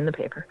your name in the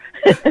paper.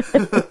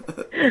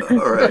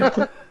 All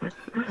right.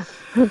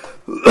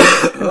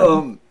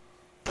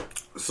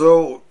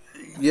 So,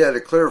 yeah, to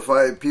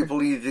clarify, people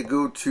need to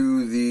go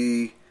to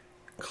the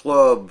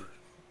club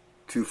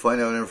to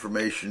find out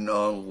information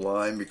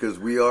online, because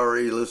we are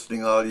a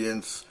listening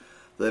audience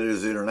that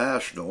is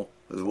international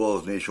as well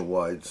as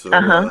nationwide. So,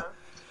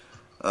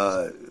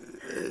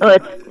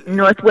 it's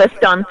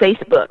Northwest on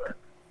Facebook.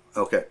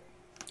 Okay.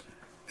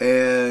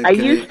 And I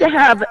used to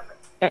have,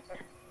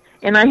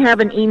 and I have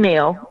an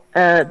email.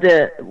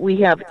 We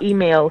have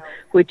email,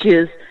 which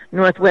is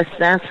Northwest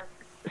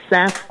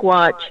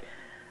Sasquatch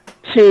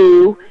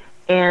 2,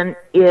 and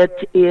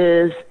it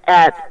is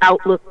at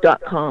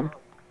outlook.com.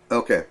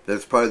 Okay,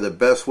 that's probably the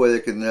best way they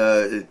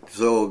can.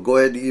 So go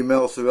ahead and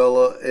email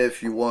Syvella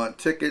if you want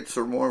tickets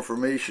or more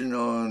information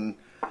on.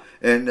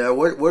 And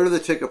what are the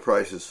ticket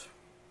prices?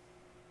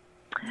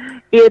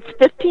 It's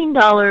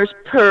 $15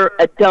 per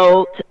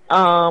adult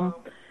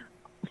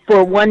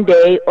for one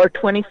day, or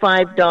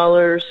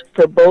 $25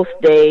 for both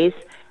days.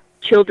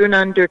 Children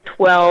under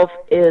 12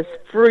 is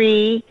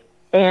free,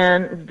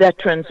 and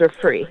veterans are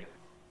free.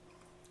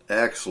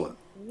 Excellent.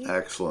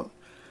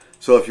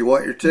 So if you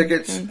want your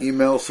tickets,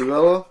 email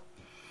Syvella.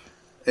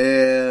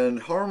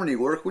 And Harmony,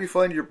 where can we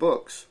find your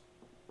books?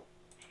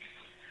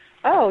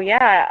 Oh,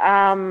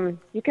 yeah.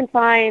 You can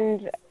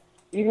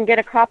get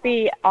a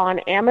copy on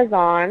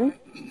Amazon.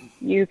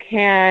 You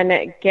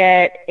can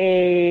get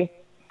a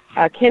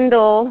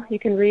Kindle. You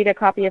can read a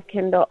copy of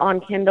Kindle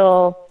on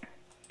Kindle.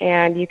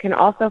 And you can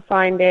also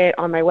find it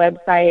on my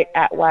website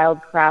at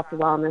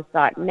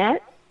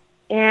wildcraftwellness.net.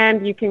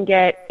 And you can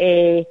get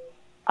a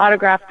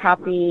autographed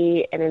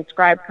copy, an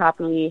inscribed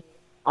copy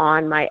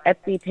on my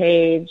Etsy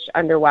page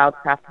under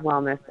Wildcraft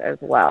Wellness as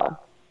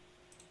well.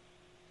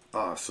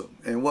 Awesome.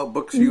 And what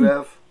books do you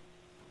have?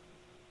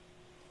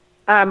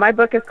 My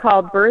book is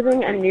called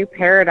Birthing a New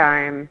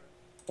Paradigm,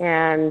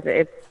 and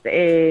it's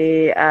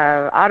a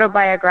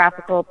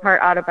autobiographical,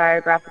 part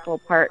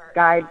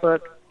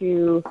guidebook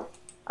to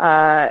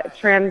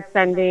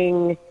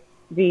transcending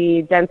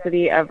the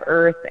density of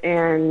Earth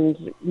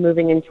and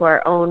moving into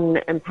our own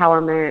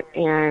empowerment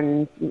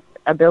and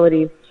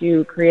abilities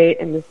to create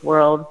in this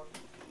world,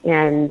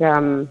 and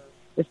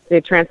just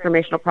the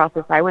transformational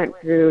process I went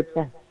through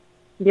to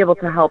be able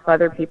to help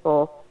other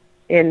people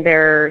in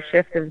their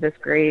shift of this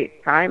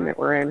great time that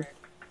we're in.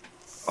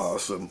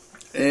 Awesome.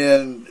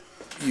 And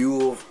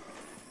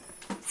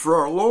for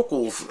our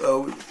locals,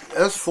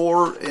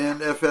 S4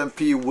 and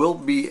FMP will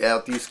be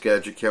at the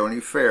Skagit County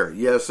Fair.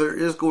 Yes, there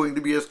is going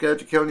to be a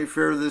Skagit County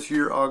Fair this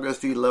year,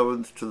 August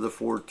 11th to the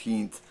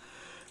 14th.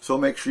 So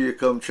make sure you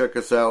come check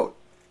us out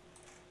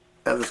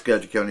at the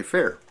Skagit County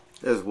Fair,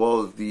 as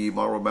well as the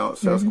Marblemount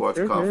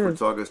Sasquatch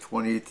Conference, August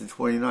 28th and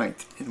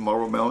 29th in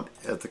Marblemount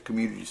at the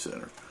Community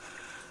Center.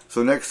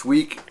 So next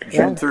week,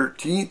 June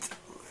 13th,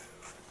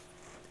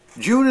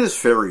 June is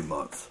Faerie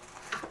Month.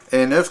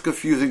 And that's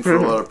confusing for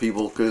a lot of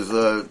people, because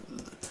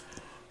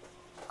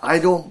I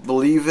don't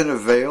believe in a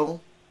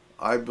veil.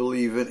 I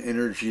believe in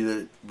energy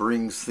that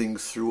brings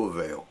things through a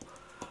veil.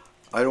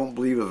 I don't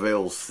believe a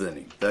veil is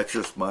thinning. That's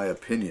just my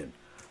opinion.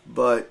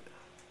 But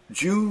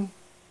June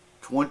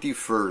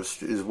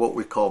 21st is what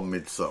we call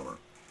midsummer.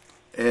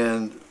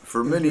 And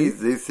for many,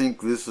 they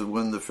think this is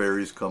when the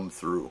fairies come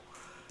through.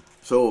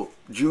 So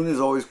June is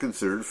always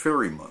considered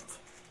Faerie Month.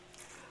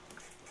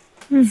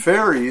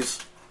 Fairies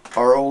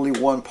are only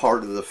one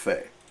part of the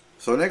Fae.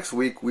 So next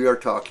week we are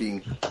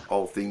talking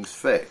all things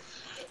Fae.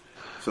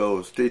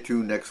 So stay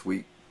tuned next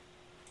week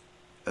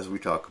as we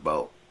talk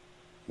about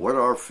what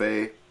are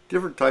Fae,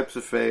 different types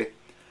of Fae,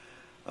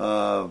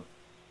 how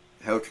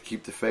to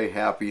keep the Fae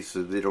happy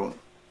so they don't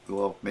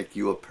make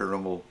you a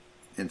paranormal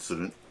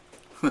incident.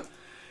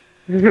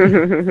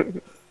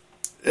 And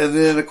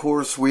then, of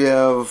course, we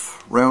have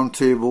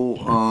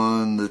Roundtable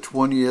on the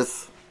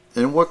 20th,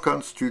 and what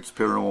constitutes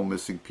paranormal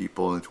missing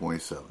people on the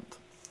 27th.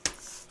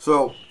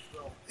 So,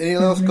 any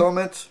last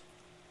comments?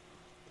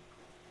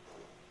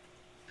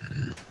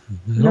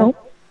 No.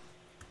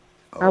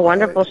 A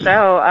wonderful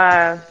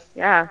show.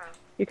 Yeah.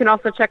 You can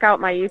also check out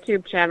my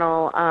YouTube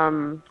channel,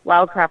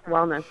 Wildcraft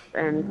Wellness,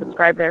 and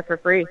subscribe there for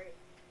free.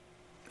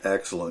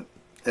 Excellent.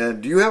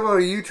 And do you have a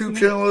YouTube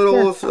channel at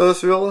all,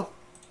 Syvella?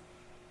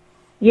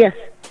 Yes.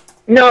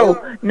 No.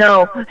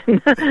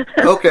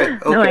 Okay.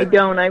 No, I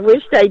don't. I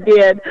wished I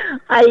did.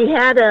 I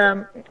had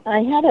a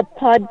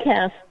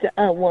podcast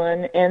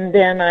one, and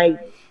then I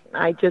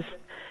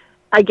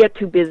get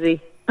too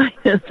busy. I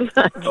can't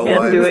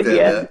do it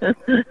yet.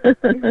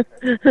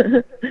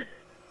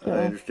 I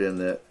understand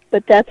that.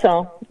 But that's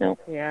all. No.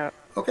 Yeah.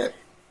 Okay.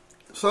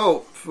 So,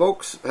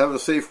 folks, have a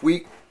safe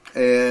week,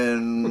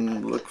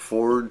 and look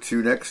forward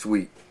to next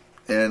week.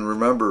 And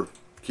remember,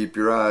 keep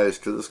your eyes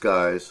to the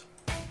skies.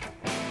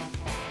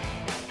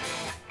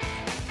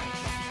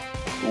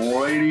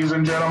 Ladies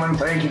and gentlemen,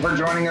 thank you for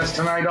joining us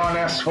tonight on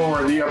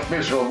S4, the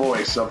official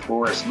voice of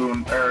Forest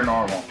Moon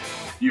Paranormal.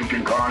 You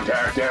can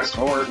contact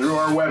S4 through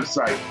our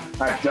website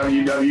at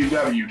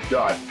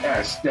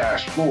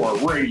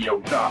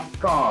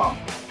www.s-4radio.com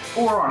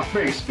or on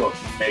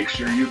Facebook. Make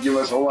sure you give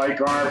us a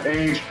like on our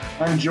page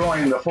and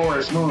join the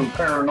Forest Moon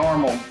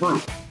Paranormal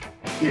group.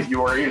 If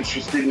you are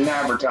interested in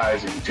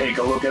advertising, take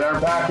a look at our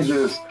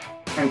packages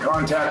and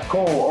contact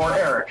Cole or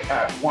Eric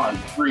at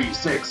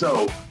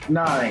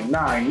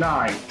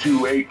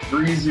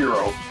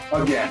 1-360-999-2830.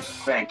 Again,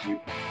 thank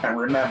you. And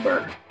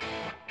remember,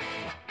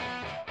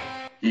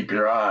 keep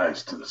your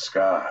eyes to the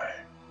sky.